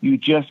you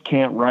just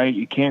can't write.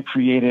 You can't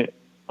create it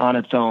on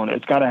its own.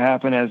 It's got to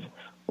happen as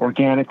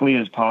organically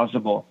as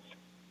possible.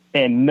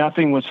 And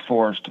nothing was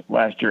forced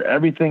last year.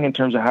 Everything in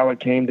terms of how it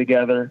came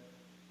together,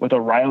 with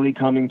O'Reilly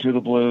coming to the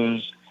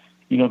Blues,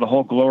 the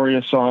whole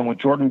Gloria song with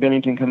Jordan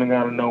Bennington coming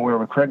out of nowhere,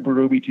 with Craig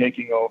Berube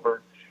taking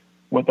over,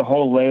 with the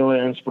whole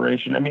Layla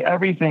inspiration. I mean,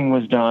 everything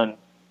was done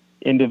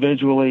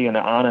individually and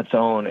on its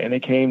own, and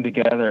it came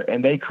together.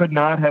 And they could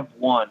not have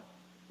won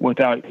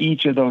without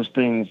each of those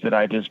things that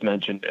I just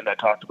mentioned and I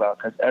talked about,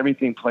 because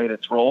everything played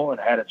its role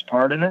and had its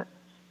part in it.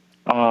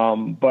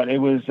 But it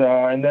was,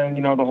 and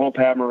then, the whole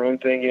Pat Maroon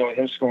thing,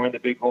 him scoring the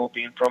big goal,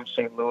 being from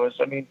St. Louis.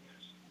 I mean,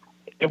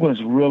 it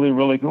was really,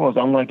 really cool. It's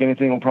unlike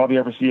anything we'll probably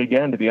ever see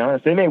again, to be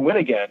honest. They may win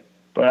again,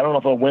 but I don't know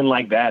if they'll win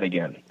like that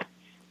again.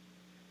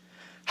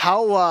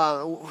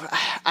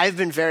 I've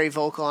been very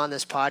vocal on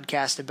this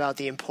podcast about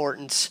the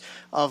importance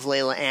of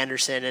Layla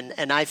Anderson,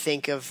 and I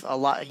think of a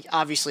lot.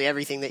 Obviously,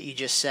 everything that you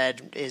just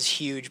said is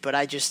huge, but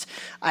I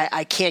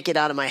can't get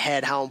out of my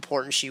head how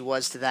important she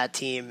was to that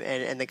team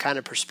and the kind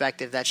of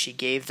perspective that she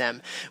gave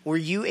them. Were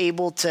you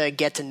able to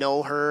get to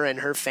know her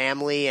and her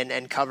family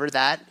and cover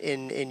that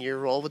in your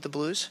role with the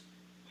Blues?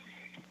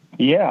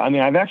 Yeah, I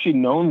mean, I've actually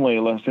known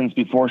Layla since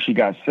before she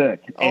got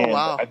sick. And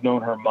wow. I've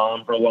known her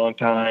mom for a long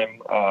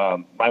time.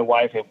 My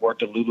wife had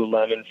worked at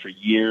Lululemon for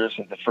years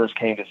since it first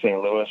came to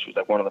St. Louis. She was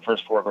like one of the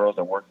first 4 girls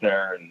that worked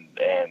there. And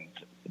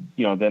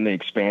then they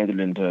expanded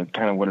into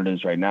kind of what it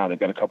is right now. They've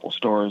got a couple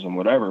stores and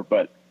whatever.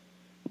 But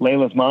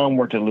Layla's mom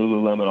worked at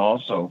Lululemon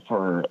also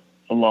for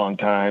a long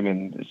time.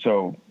 And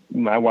so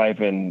my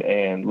wife and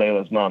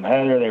Layla's mom,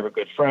 Heather, they were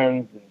good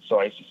friends. And so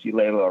I used to see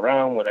Layla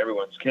around when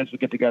everyone's kids would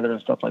get together and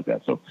stuff like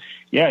that. So,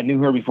 yeah, I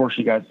knew her before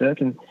she got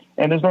sick. And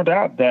there's no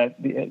doubt that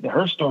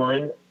her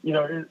story,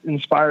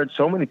 inspired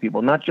so many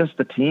people, not just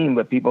the team,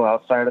 but people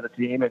outside of the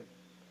team. And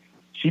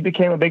she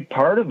became a big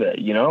part of it,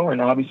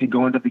 and obviously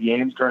going to the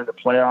games during the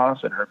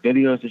playoffs and her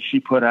videos that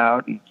she put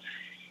out. And,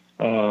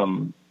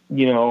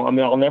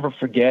 I'll never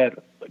forget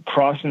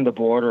crossing the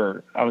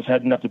border. I was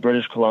heading up to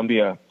British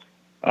Columbia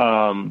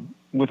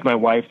with my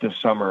wife this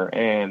summer,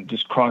 and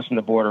just crossing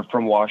the border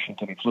from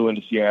Washington. We flew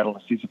into Seattle to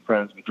see some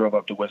friends. We drove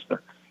up to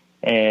Worcester,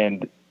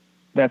 and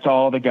that's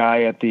all the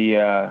guy at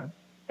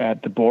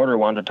the border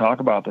wanted to talk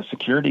about. The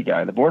security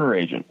guy, the border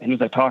agent, he was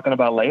like talking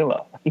about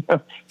Layla,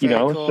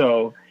 Cool.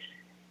 So,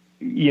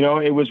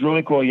 it was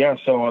really cool. Yeah.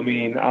 So, I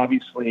mean,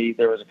 obviously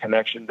there was a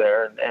connection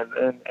there,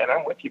 and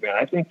I'm with you, man.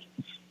 I think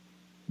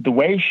the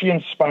way she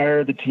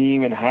inspired the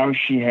team and how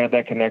she had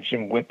that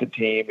connection with the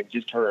team and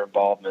just her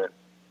involvement,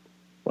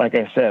 like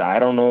I said, I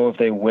don't know if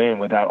they win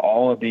without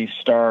all of these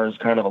stars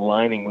kind of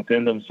aligning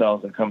within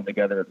themselves and coming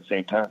together at the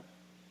same time.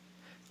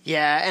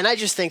 Yeah, and I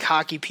just think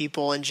hockey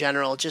people in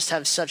general just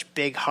have such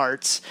big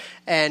hearts.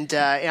 And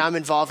I'm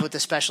involved with the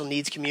special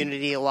needs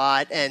community a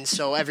lot, and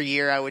so every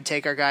year I would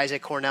take our guys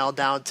at Cornell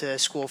down to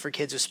school for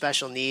kids with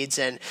special needs.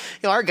 And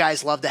our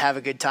guys love to have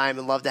a good time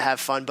and love to have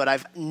fun, but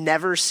I've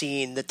never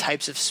seen the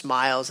types of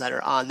smiles that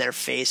are on their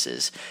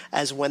faces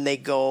as when they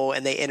go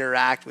and they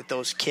interact with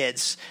those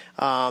kids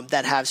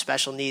that have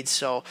special needs.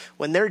 So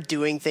when they're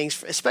doing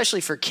things,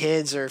 especially for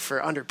kids or for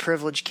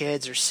underprivileged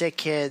kids or sick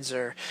kids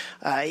or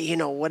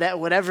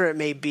whatever it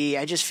may be,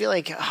 I just feel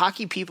like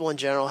hockey people in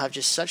general have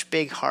just such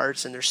big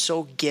hearts, and they're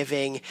so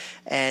giving.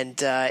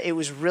 And it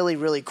was really,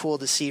 really cool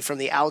to see from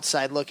the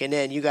outside looking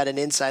in. You got an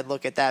inside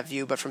look at that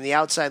view, but from the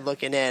outside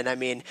looking in, I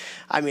mean,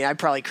 I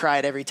probably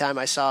cried every time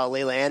I saw a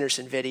Layla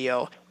Anderson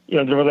video.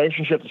 The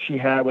relationship that she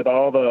had with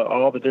all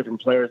the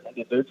different players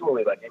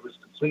individually, like, it was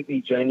completely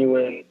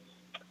genuine.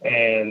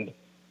 And,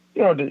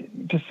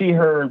 to see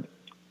her,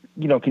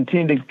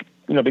 continue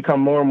to,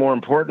 become more and more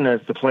important as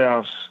the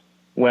playoffs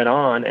went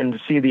on, and to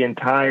see the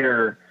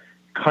entire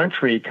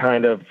country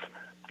kind of,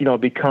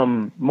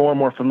 become more and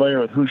more familiar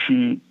with who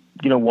she,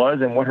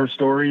 was and what her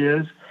story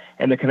is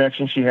and the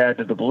connection she had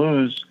to the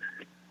Blues.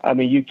 I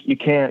mean, you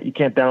can't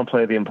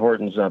downplay the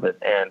importance of it.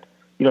 And,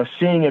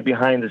 seeing it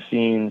behind the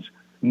scenes,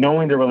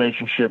 knowing the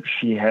relationship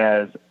she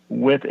has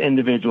with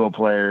individual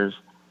players,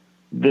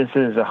 this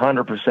is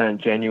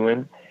 100%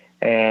 genuine.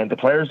 And the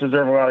players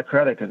deserve a lot of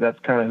credit because that's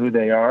kind of who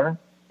they are.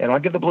 And I'll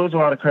give the Blues a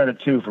lot of credit,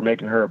 too, for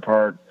making her a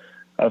part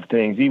of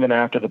things, even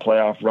after the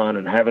playoff run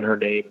and having her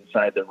name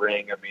inside the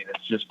ring. I mean,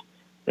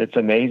 it's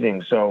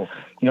amazing. So,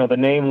 the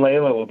name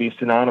Layla will be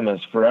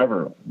synonymous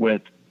forever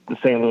with the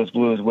St. Louis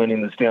Blues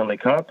winning the Stanley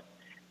Cup.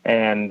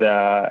 And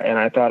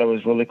I thought it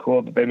was really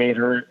cool that they made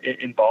her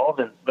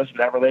involved. And listen,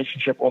 that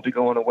relationship won't be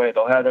going away.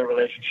 They'll have that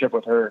relationship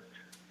with her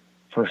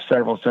for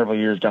several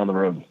years down the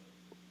road.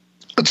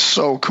 It's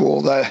so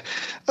cool. That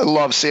I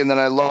love seeing that.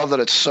 I love that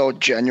it's so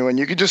genuine.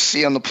 You could just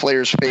see on the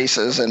players'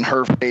 faces and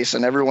her face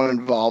and everyone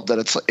involved that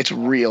it's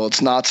real.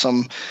 It's not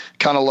some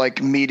kind of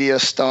like media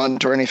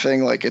stunt or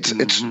anything. Like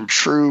it's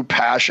true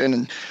passion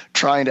and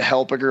trying to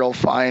help a girl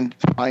find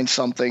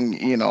something,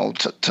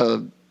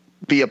 to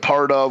be a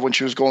part of when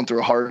she was going through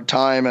a hard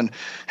time, and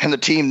the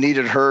team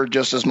needed her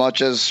just as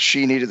much as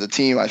she needed the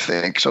team, I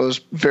think. So it was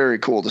very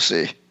cool to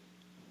see.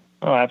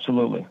 Oh,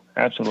 absolutely.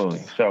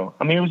 Absolutely. So,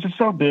 I mean, it was just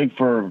so big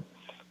for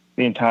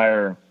the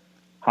entire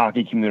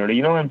hockey community,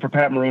 and for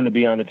Pat Maroon to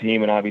be on the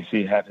team and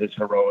obviously have his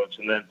heroics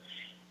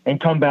and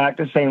come back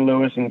to St.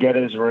 Louis and get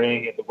his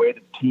ring and the way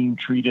the team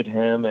treated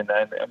him. And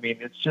I mean,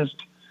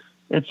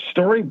 it's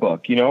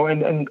storybook,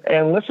 and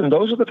listen,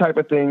 those are the type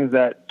of things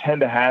that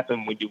tend to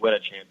happen when you win a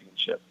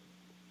championship.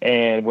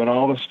 And when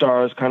all the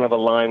stars kind of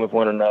align with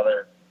one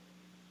another,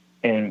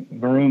 and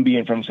Maroon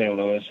being from St.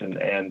 Louis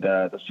and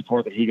the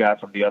support that he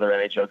got from the other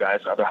NHL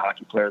guys, other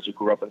hockey players who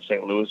grew up in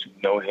St. Louis, who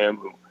know him,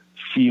 who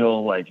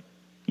feel like,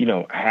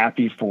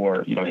 happy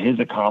for, his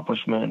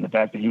accomplishment and the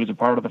fact that he was a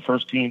part of the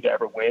first team to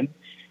ever win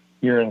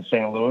here in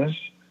St. Louis.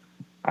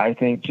 I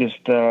think just,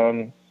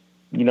 it's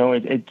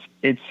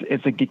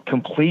a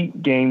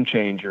complete game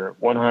changer,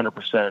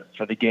 100%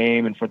 for the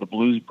game and for the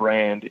Blues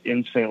brand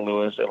in St.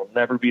 Louis. It'll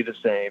never be the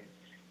same.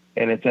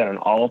 And it's at an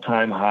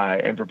all-time high.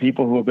 And for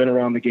people who have been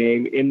around the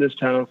game in this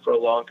town for a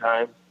long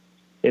time,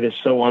 it is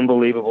so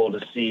unbelievable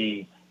to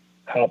see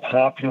how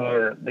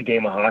popular the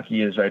game of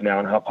hockey is right now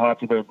and how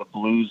popular the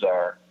Blues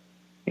are.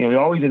 We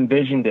always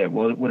envisioned it.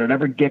 Would it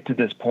ever get to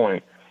this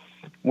point?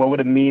 What would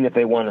it mean if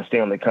they won the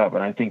Stanley Cup?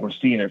 And I think we're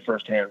seeing it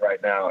firsthand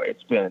right now.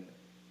 It's been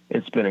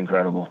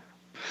incredible.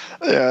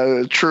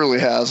 Yeah, it truly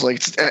has.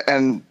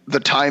 And the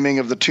timing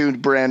of the two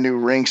brand new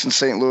rinks in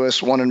St.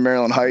 Louis, one in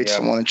Maryland Heights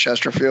and one in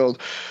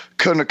Chesterfield,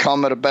 couldn't have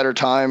come at a better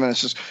time. And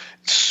it's just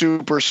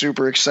super,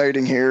 super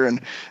exciting here.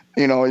 And,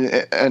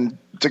 and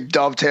to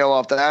dovetail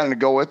off that and to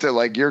go with it,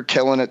 like, you're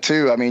killing it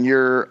too. I mean,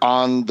 you're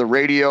on the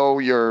radio,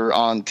 you're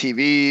on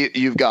TV,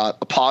 you've got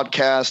a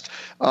podcast.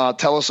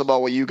 Tell us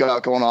about what you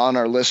got going on,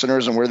 our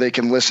listeners, and where they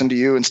can listen to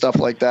you and stuff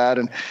like that.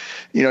 And,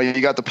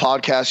 you got the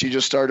podcast you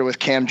just started with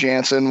Cam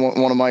Jansen,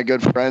 one of my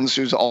good friends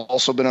who's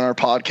also been on our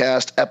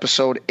podcast,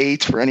 episode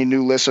 8, for any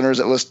new listeners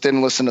that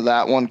didn't listen to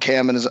that one.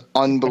 Cam is an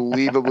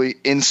unbelievably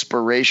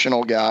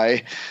inspirational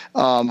guy.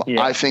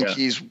 I think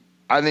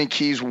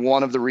he's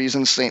one of the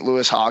reasons St.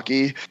 Louis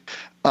hockey,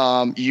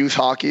 youth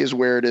hockey, is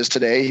where it is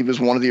today. He was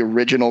one of the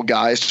original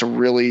guys to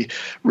really,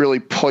 really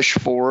push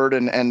forward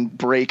and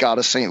break out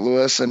of St.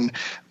 Louis. And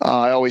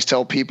I always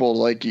tell people,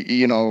 like,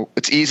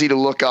 it's easy to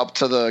look up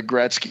to the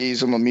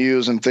Gretzkys and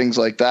Lemieux and things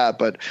like that.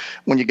 But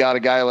when you got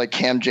a guy like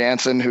Cam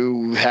Jansen,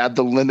 who had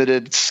the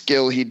limited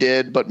skill he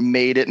did, but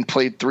made it and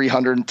played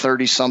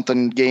 330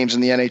 something games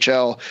in the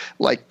NHL,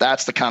 like,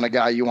 that's the kind of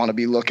guy you want to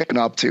be looking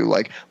up to.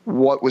 Like,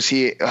 what was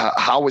he,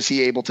 how was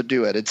he able to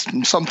do it?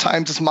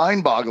 Sometimes it's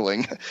mind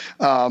boggling.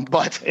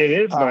 But it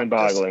is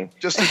mind-boggling,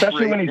 just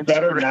especially when he's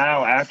better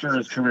now after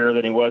his career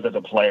than he was as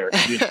a player.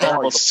 He's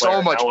terrible as a player.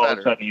 So much now all better. of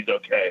a sudden he's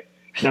okay.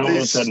 Now all of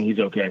a sudden he's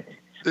okay.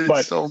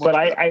 But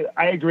I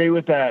agree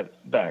with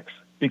that, Bex,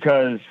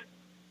 because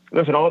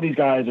listen, all these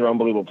guys are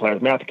unbelievable players.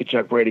 Matthew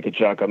Tkachuk, Brady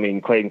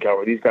Tkachuk, Clayton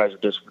Keller. These guys are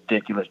just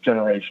ridiculous,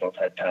 generational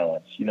type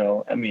talents.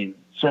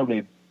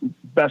 Certainly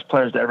best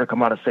players to ever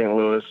come out of St.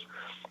 Louis.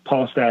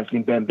 Paul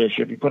Stastny, Ben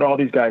Bishop. You put all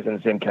these guys in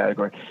the same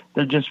category.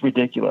 They're just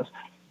ridiculous.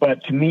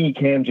 But to me,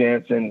 Cam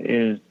Jansen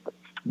is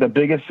the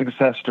biggest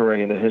success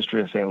story in the history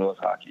of St. Louis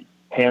hockey.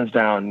 Hands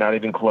down, not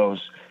even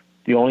close.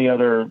 The only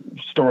other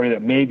story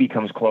that maybe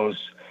comes close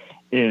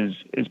is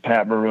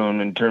Pat Maroon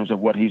in terms of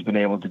what he's been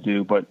able to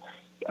do. But,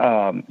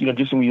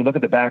 just when you look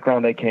at the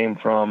background they came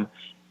from,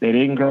 they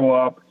didn't grow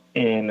up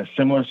in a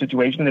similar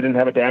situation. They didn't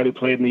have a dad who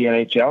played in the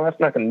NHL. That's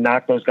not going to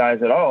knock those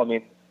guys at all.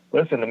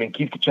 Listen,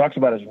 Keith Tkachuk's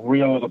about as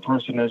real of a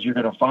person as you're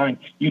going to find.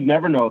 You'd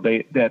never know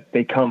that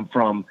they come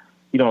from,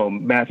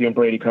 Matthew and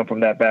Brady come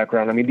from that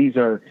background. These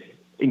are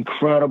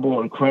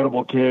incredible,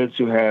 incredible kids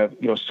who have,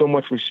 so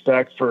much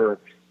respect for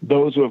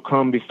those who have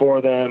come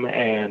before them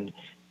and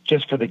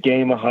just for the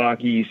game of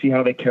hockey. You see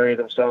how they carry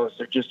themselves.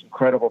 They're just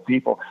incredible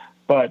people.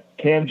 But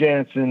Cam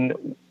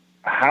Jansen,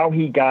 how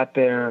he got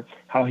there,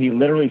 how he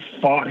literally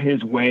fought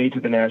his way to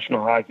the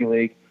National Hockey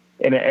League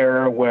in an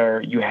era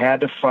where you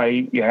had to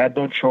fight, you had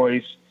no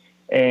choice,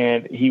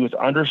 and he was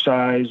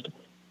undersized,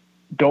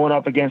 going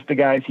up against the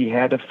guys he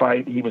had to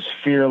fight. He was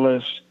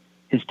fearless.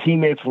 His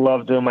teammates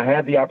loved him. I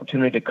had the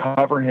opportunity to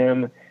cover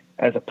him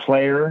as a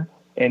player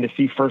and to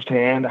see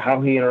firsthand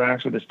how he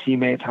interacts with his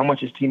teammates, how much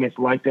his teammates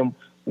liked him,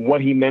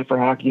 what he meant for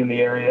hockey in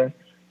the area.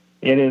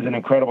 It is an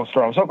incredible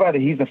story. I'm so glad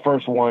that he's the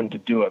first one to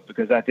do it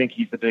because I think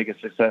he's the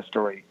biggest success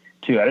story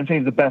too. I didn't say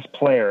he's the best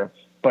player,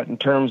 but in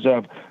terms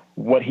of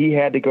what he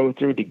had to go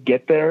through to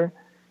get there,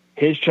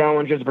 his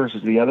challenges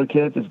versus the other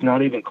kids is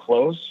not even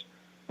close.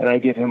 And I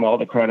give him all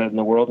the credit in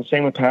the world. The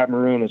same with Pat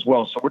Maroon as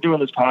well. So we're doing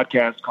this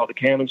podcast called the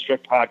Cam and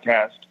Strick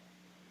Podcast.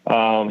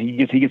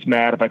 He gets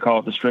mad if I call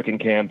it the Strick and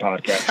Cam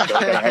Podcast. So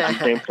I have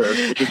his name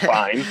first,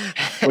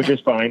 which is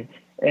fine.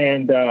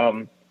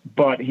 And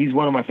but he's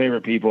one of my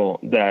favorite people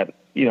that,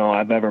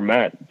 I've ever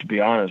met, to be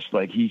honest.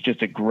 Like, he's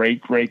just a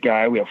great, great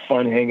guy. We have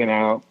fun hanging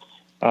out.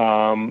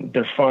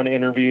 They're fun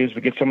interviews.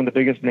 We get some of the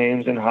biggest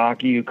names in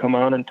hockey who come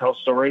on and tell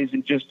stories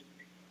and just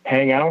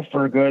hang out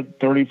for a good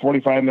 30,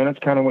 45 minutes,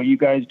 kind of what you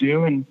guys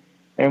do.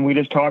 And we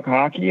just talk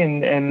hockey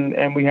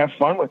and we have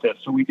fun with it.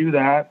 So we do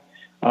that.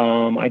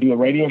 I do a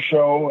radio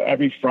show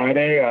every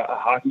Friday, a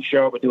hockey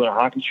show. I've been doing a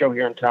hockey show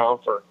here in town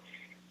for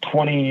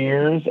 20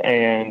 years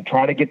and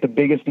try to get the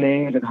biggest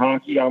names in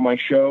hockey on my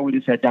show. We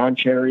just had Don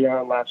Cherry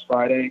on last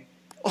Friday.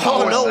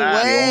 Oh, no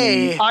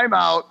way. Time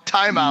out.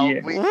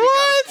 Yeah.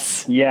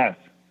 What? Yes.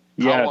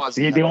 Was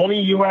The only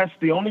U.S.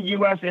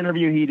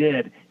 interview he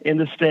did in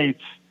the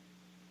States,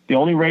 the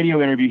only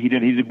radio interview he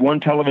did one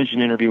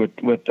television interview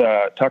with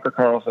Tucker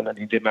Carlson, and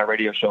he did my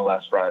radio show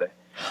last Friday.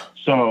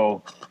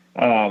 So,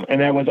 and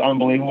that was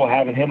unbelievable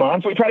having him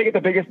on. So we try to get the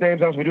biggest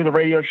names on. So we do the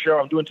radio show.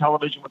 I'm doing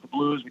television with the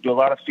Blues. We do a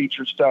lot of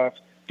feature stuff,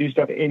 do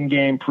stuff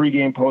in-game,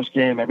 pre-game,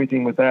 post-game,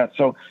 everything with that.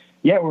 So,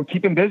 yeah, we're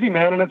keeping busy,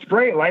 man, and it's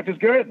great. Life is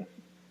good.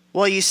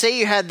 Well, you say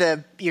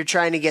you're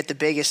trying to get the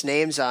biggest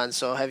names on.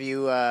 So have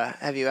you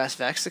asked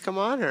Vex to come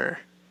on, or?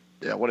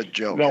 Yeah, what a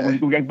joke. No,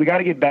 we got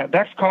to get back.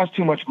 Vex costs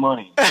too much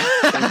money.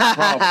 That's the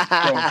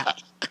problem.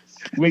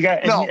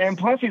 So and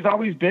plus he's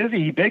always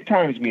busy. He big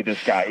times me,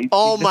 this guy.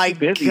 Oh my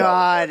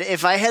God!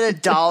 If I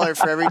had $1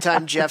 for every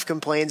time Jeff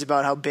complains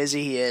about how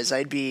busy he is,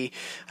 I'd be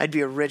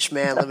a rich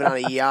man living on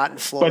a yacht in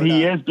Florida. But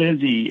he is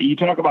busy. You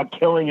talk about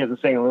killing it in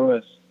St.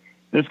 Louis.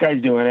 This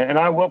guy's doing it, and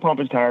I will pump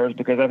his tires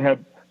because I've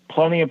had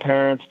plenty of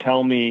parents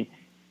tell me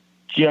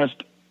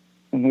just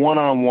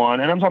one-on-one,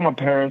 and I'm talking about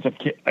parents of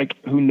kids,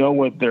 who know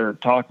what they're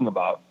talking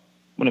about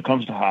when it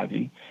comes to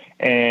hockey,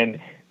 and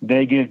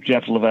they give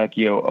Jeff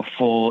Lavecchio a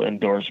full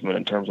endorsement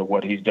in terms of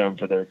what he's done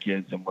for their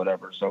kids and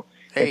whatever. So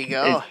there you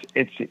go.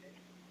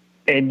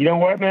 And you know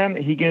what, man?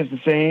 He gives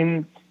the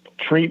same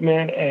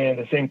treatment and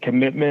the same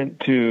commitment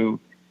to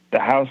the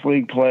house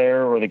league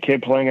player or the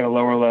kid playing at a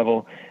lower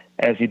level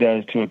as he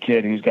does to a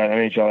kid who's got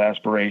NHL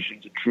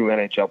aspirations and true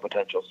NHL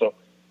potential. So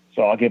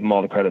I'll give him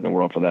all the credit in the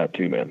world for that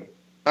too, man.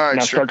 All right,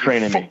 now start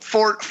training me.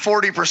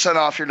 40%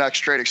 off your next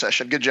training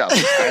session. Good job.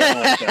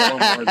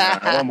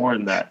 I want more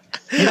than that.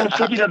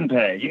 Stricky doesn't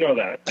pay. You know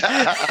that.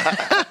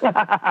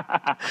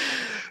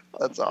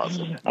 That's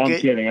awesome. I'm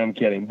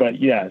kidding.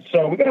 But yeah,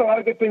 so we got a lot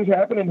of good things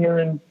happening here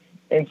in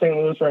St.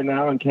 Louis right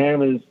now, and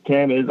Cam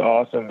is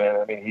awesome,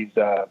 man. I mean,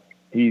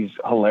 he's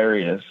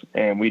hilarious,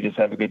 and we just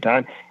have a good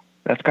time.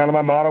 That's kind of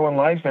my motto in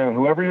life, man.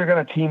 Whoever you're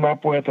going to team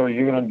up with or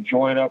you're going to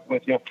join up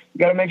with, you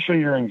got to make sure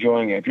you're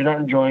enjoying it. If you're not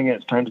enjoying it,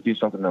 it's time to do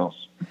something else.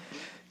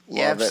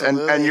 Yeah,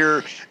 absolutely. And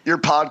your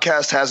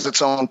podcast has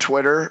its own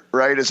Twitter,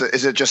 right? Is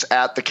it just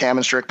at the Cam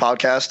and Strick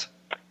podcast?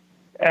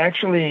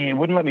 Actually, it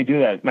wouldn't let me do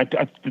that.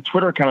 The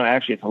Twitter account,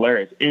 actually, it's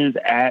hilarious, is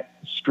at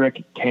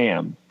Strick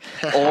Cam.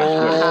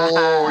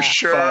 Oh,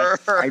 sure.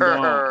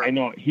 I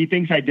know. He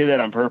thinks I did that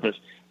on purpose.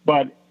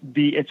 But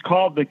it's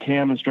called the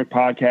Cam and Strick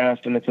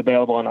podcast, and it's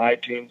available on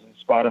iTunes and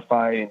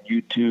Spotify and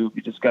YouTube.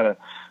 You just got to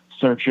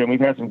search it. And we've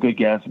had some good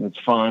guests, and it's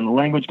fun. The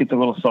language gets a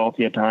little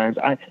salty at times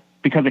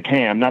because of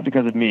Cam, not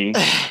because of me.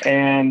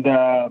 And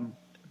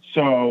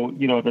so,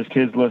 if there's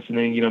kids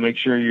listening, make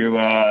sure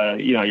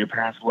your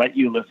parents let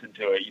you listen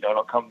to it.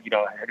 Don't come,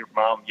 have your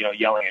mom,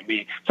 yelling at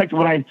me. It's like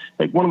one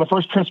of the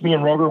first trips me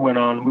and Roger went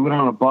on, we went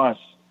on a bus,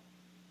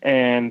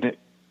 and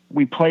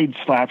we played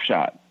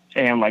Slapshot.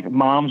 And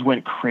moms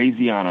went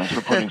crazy on us for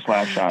putting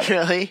Slapshot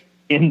really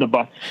in the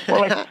bus. We're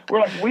like,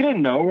 we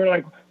didn't know. We're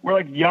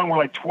young.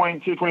 We're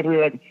 22,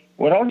 23.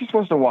 What else are you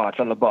supposed to watch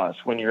on the bus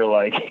when you're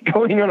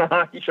going on a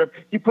hockey trip?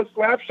 You put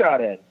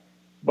Slapshot in.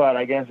 But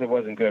I guess it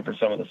wasn't good for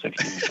some of the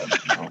 16.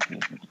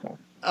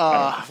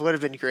 Would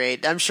have been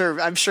great. I'm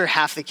sure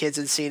half the kids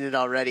had seen it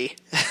already.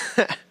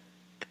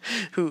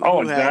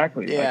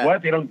 Exactly. Yeah.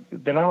 What?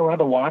 They're not allowed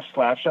to watch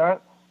Slapshot?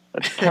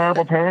 That's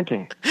terrible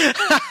parenting.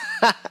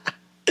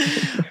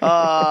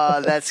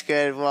 Oh, that's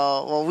good.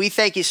 Well, we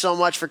thank you so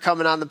much for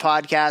coming on the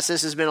podcast.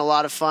 This has been a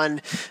lot of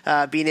fun,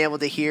 being able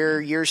to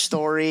hear your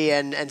story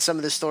and some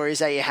of the stories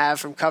that you have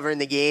from covering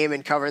the game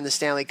and covering the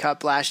Stanley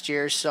Cup last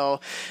year. So,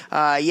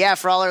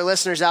 for all our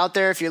listeners out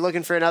there, if you're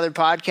looking for another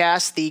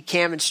podcast, the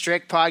Cam and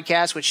Strick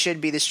podcast, which should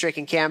be the Strick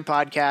and Cam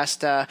podcast,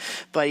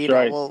 but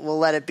right. we'll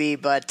let it be.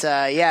 But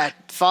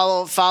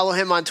follow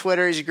him on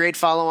Twitter. He's a great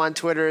follow on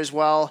Twitter as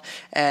well.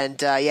 And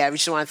we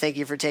just want to thank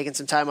you for taking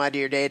some time out of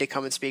your day to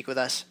come and speak with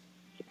us.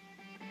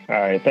 All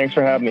right. Thanks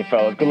for having me,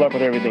 fellas. Good luck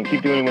with everything.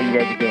 Keep doing what you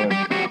guys are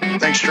doing.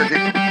 Thanks, Tricky. All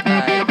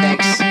right.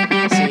 Thanks.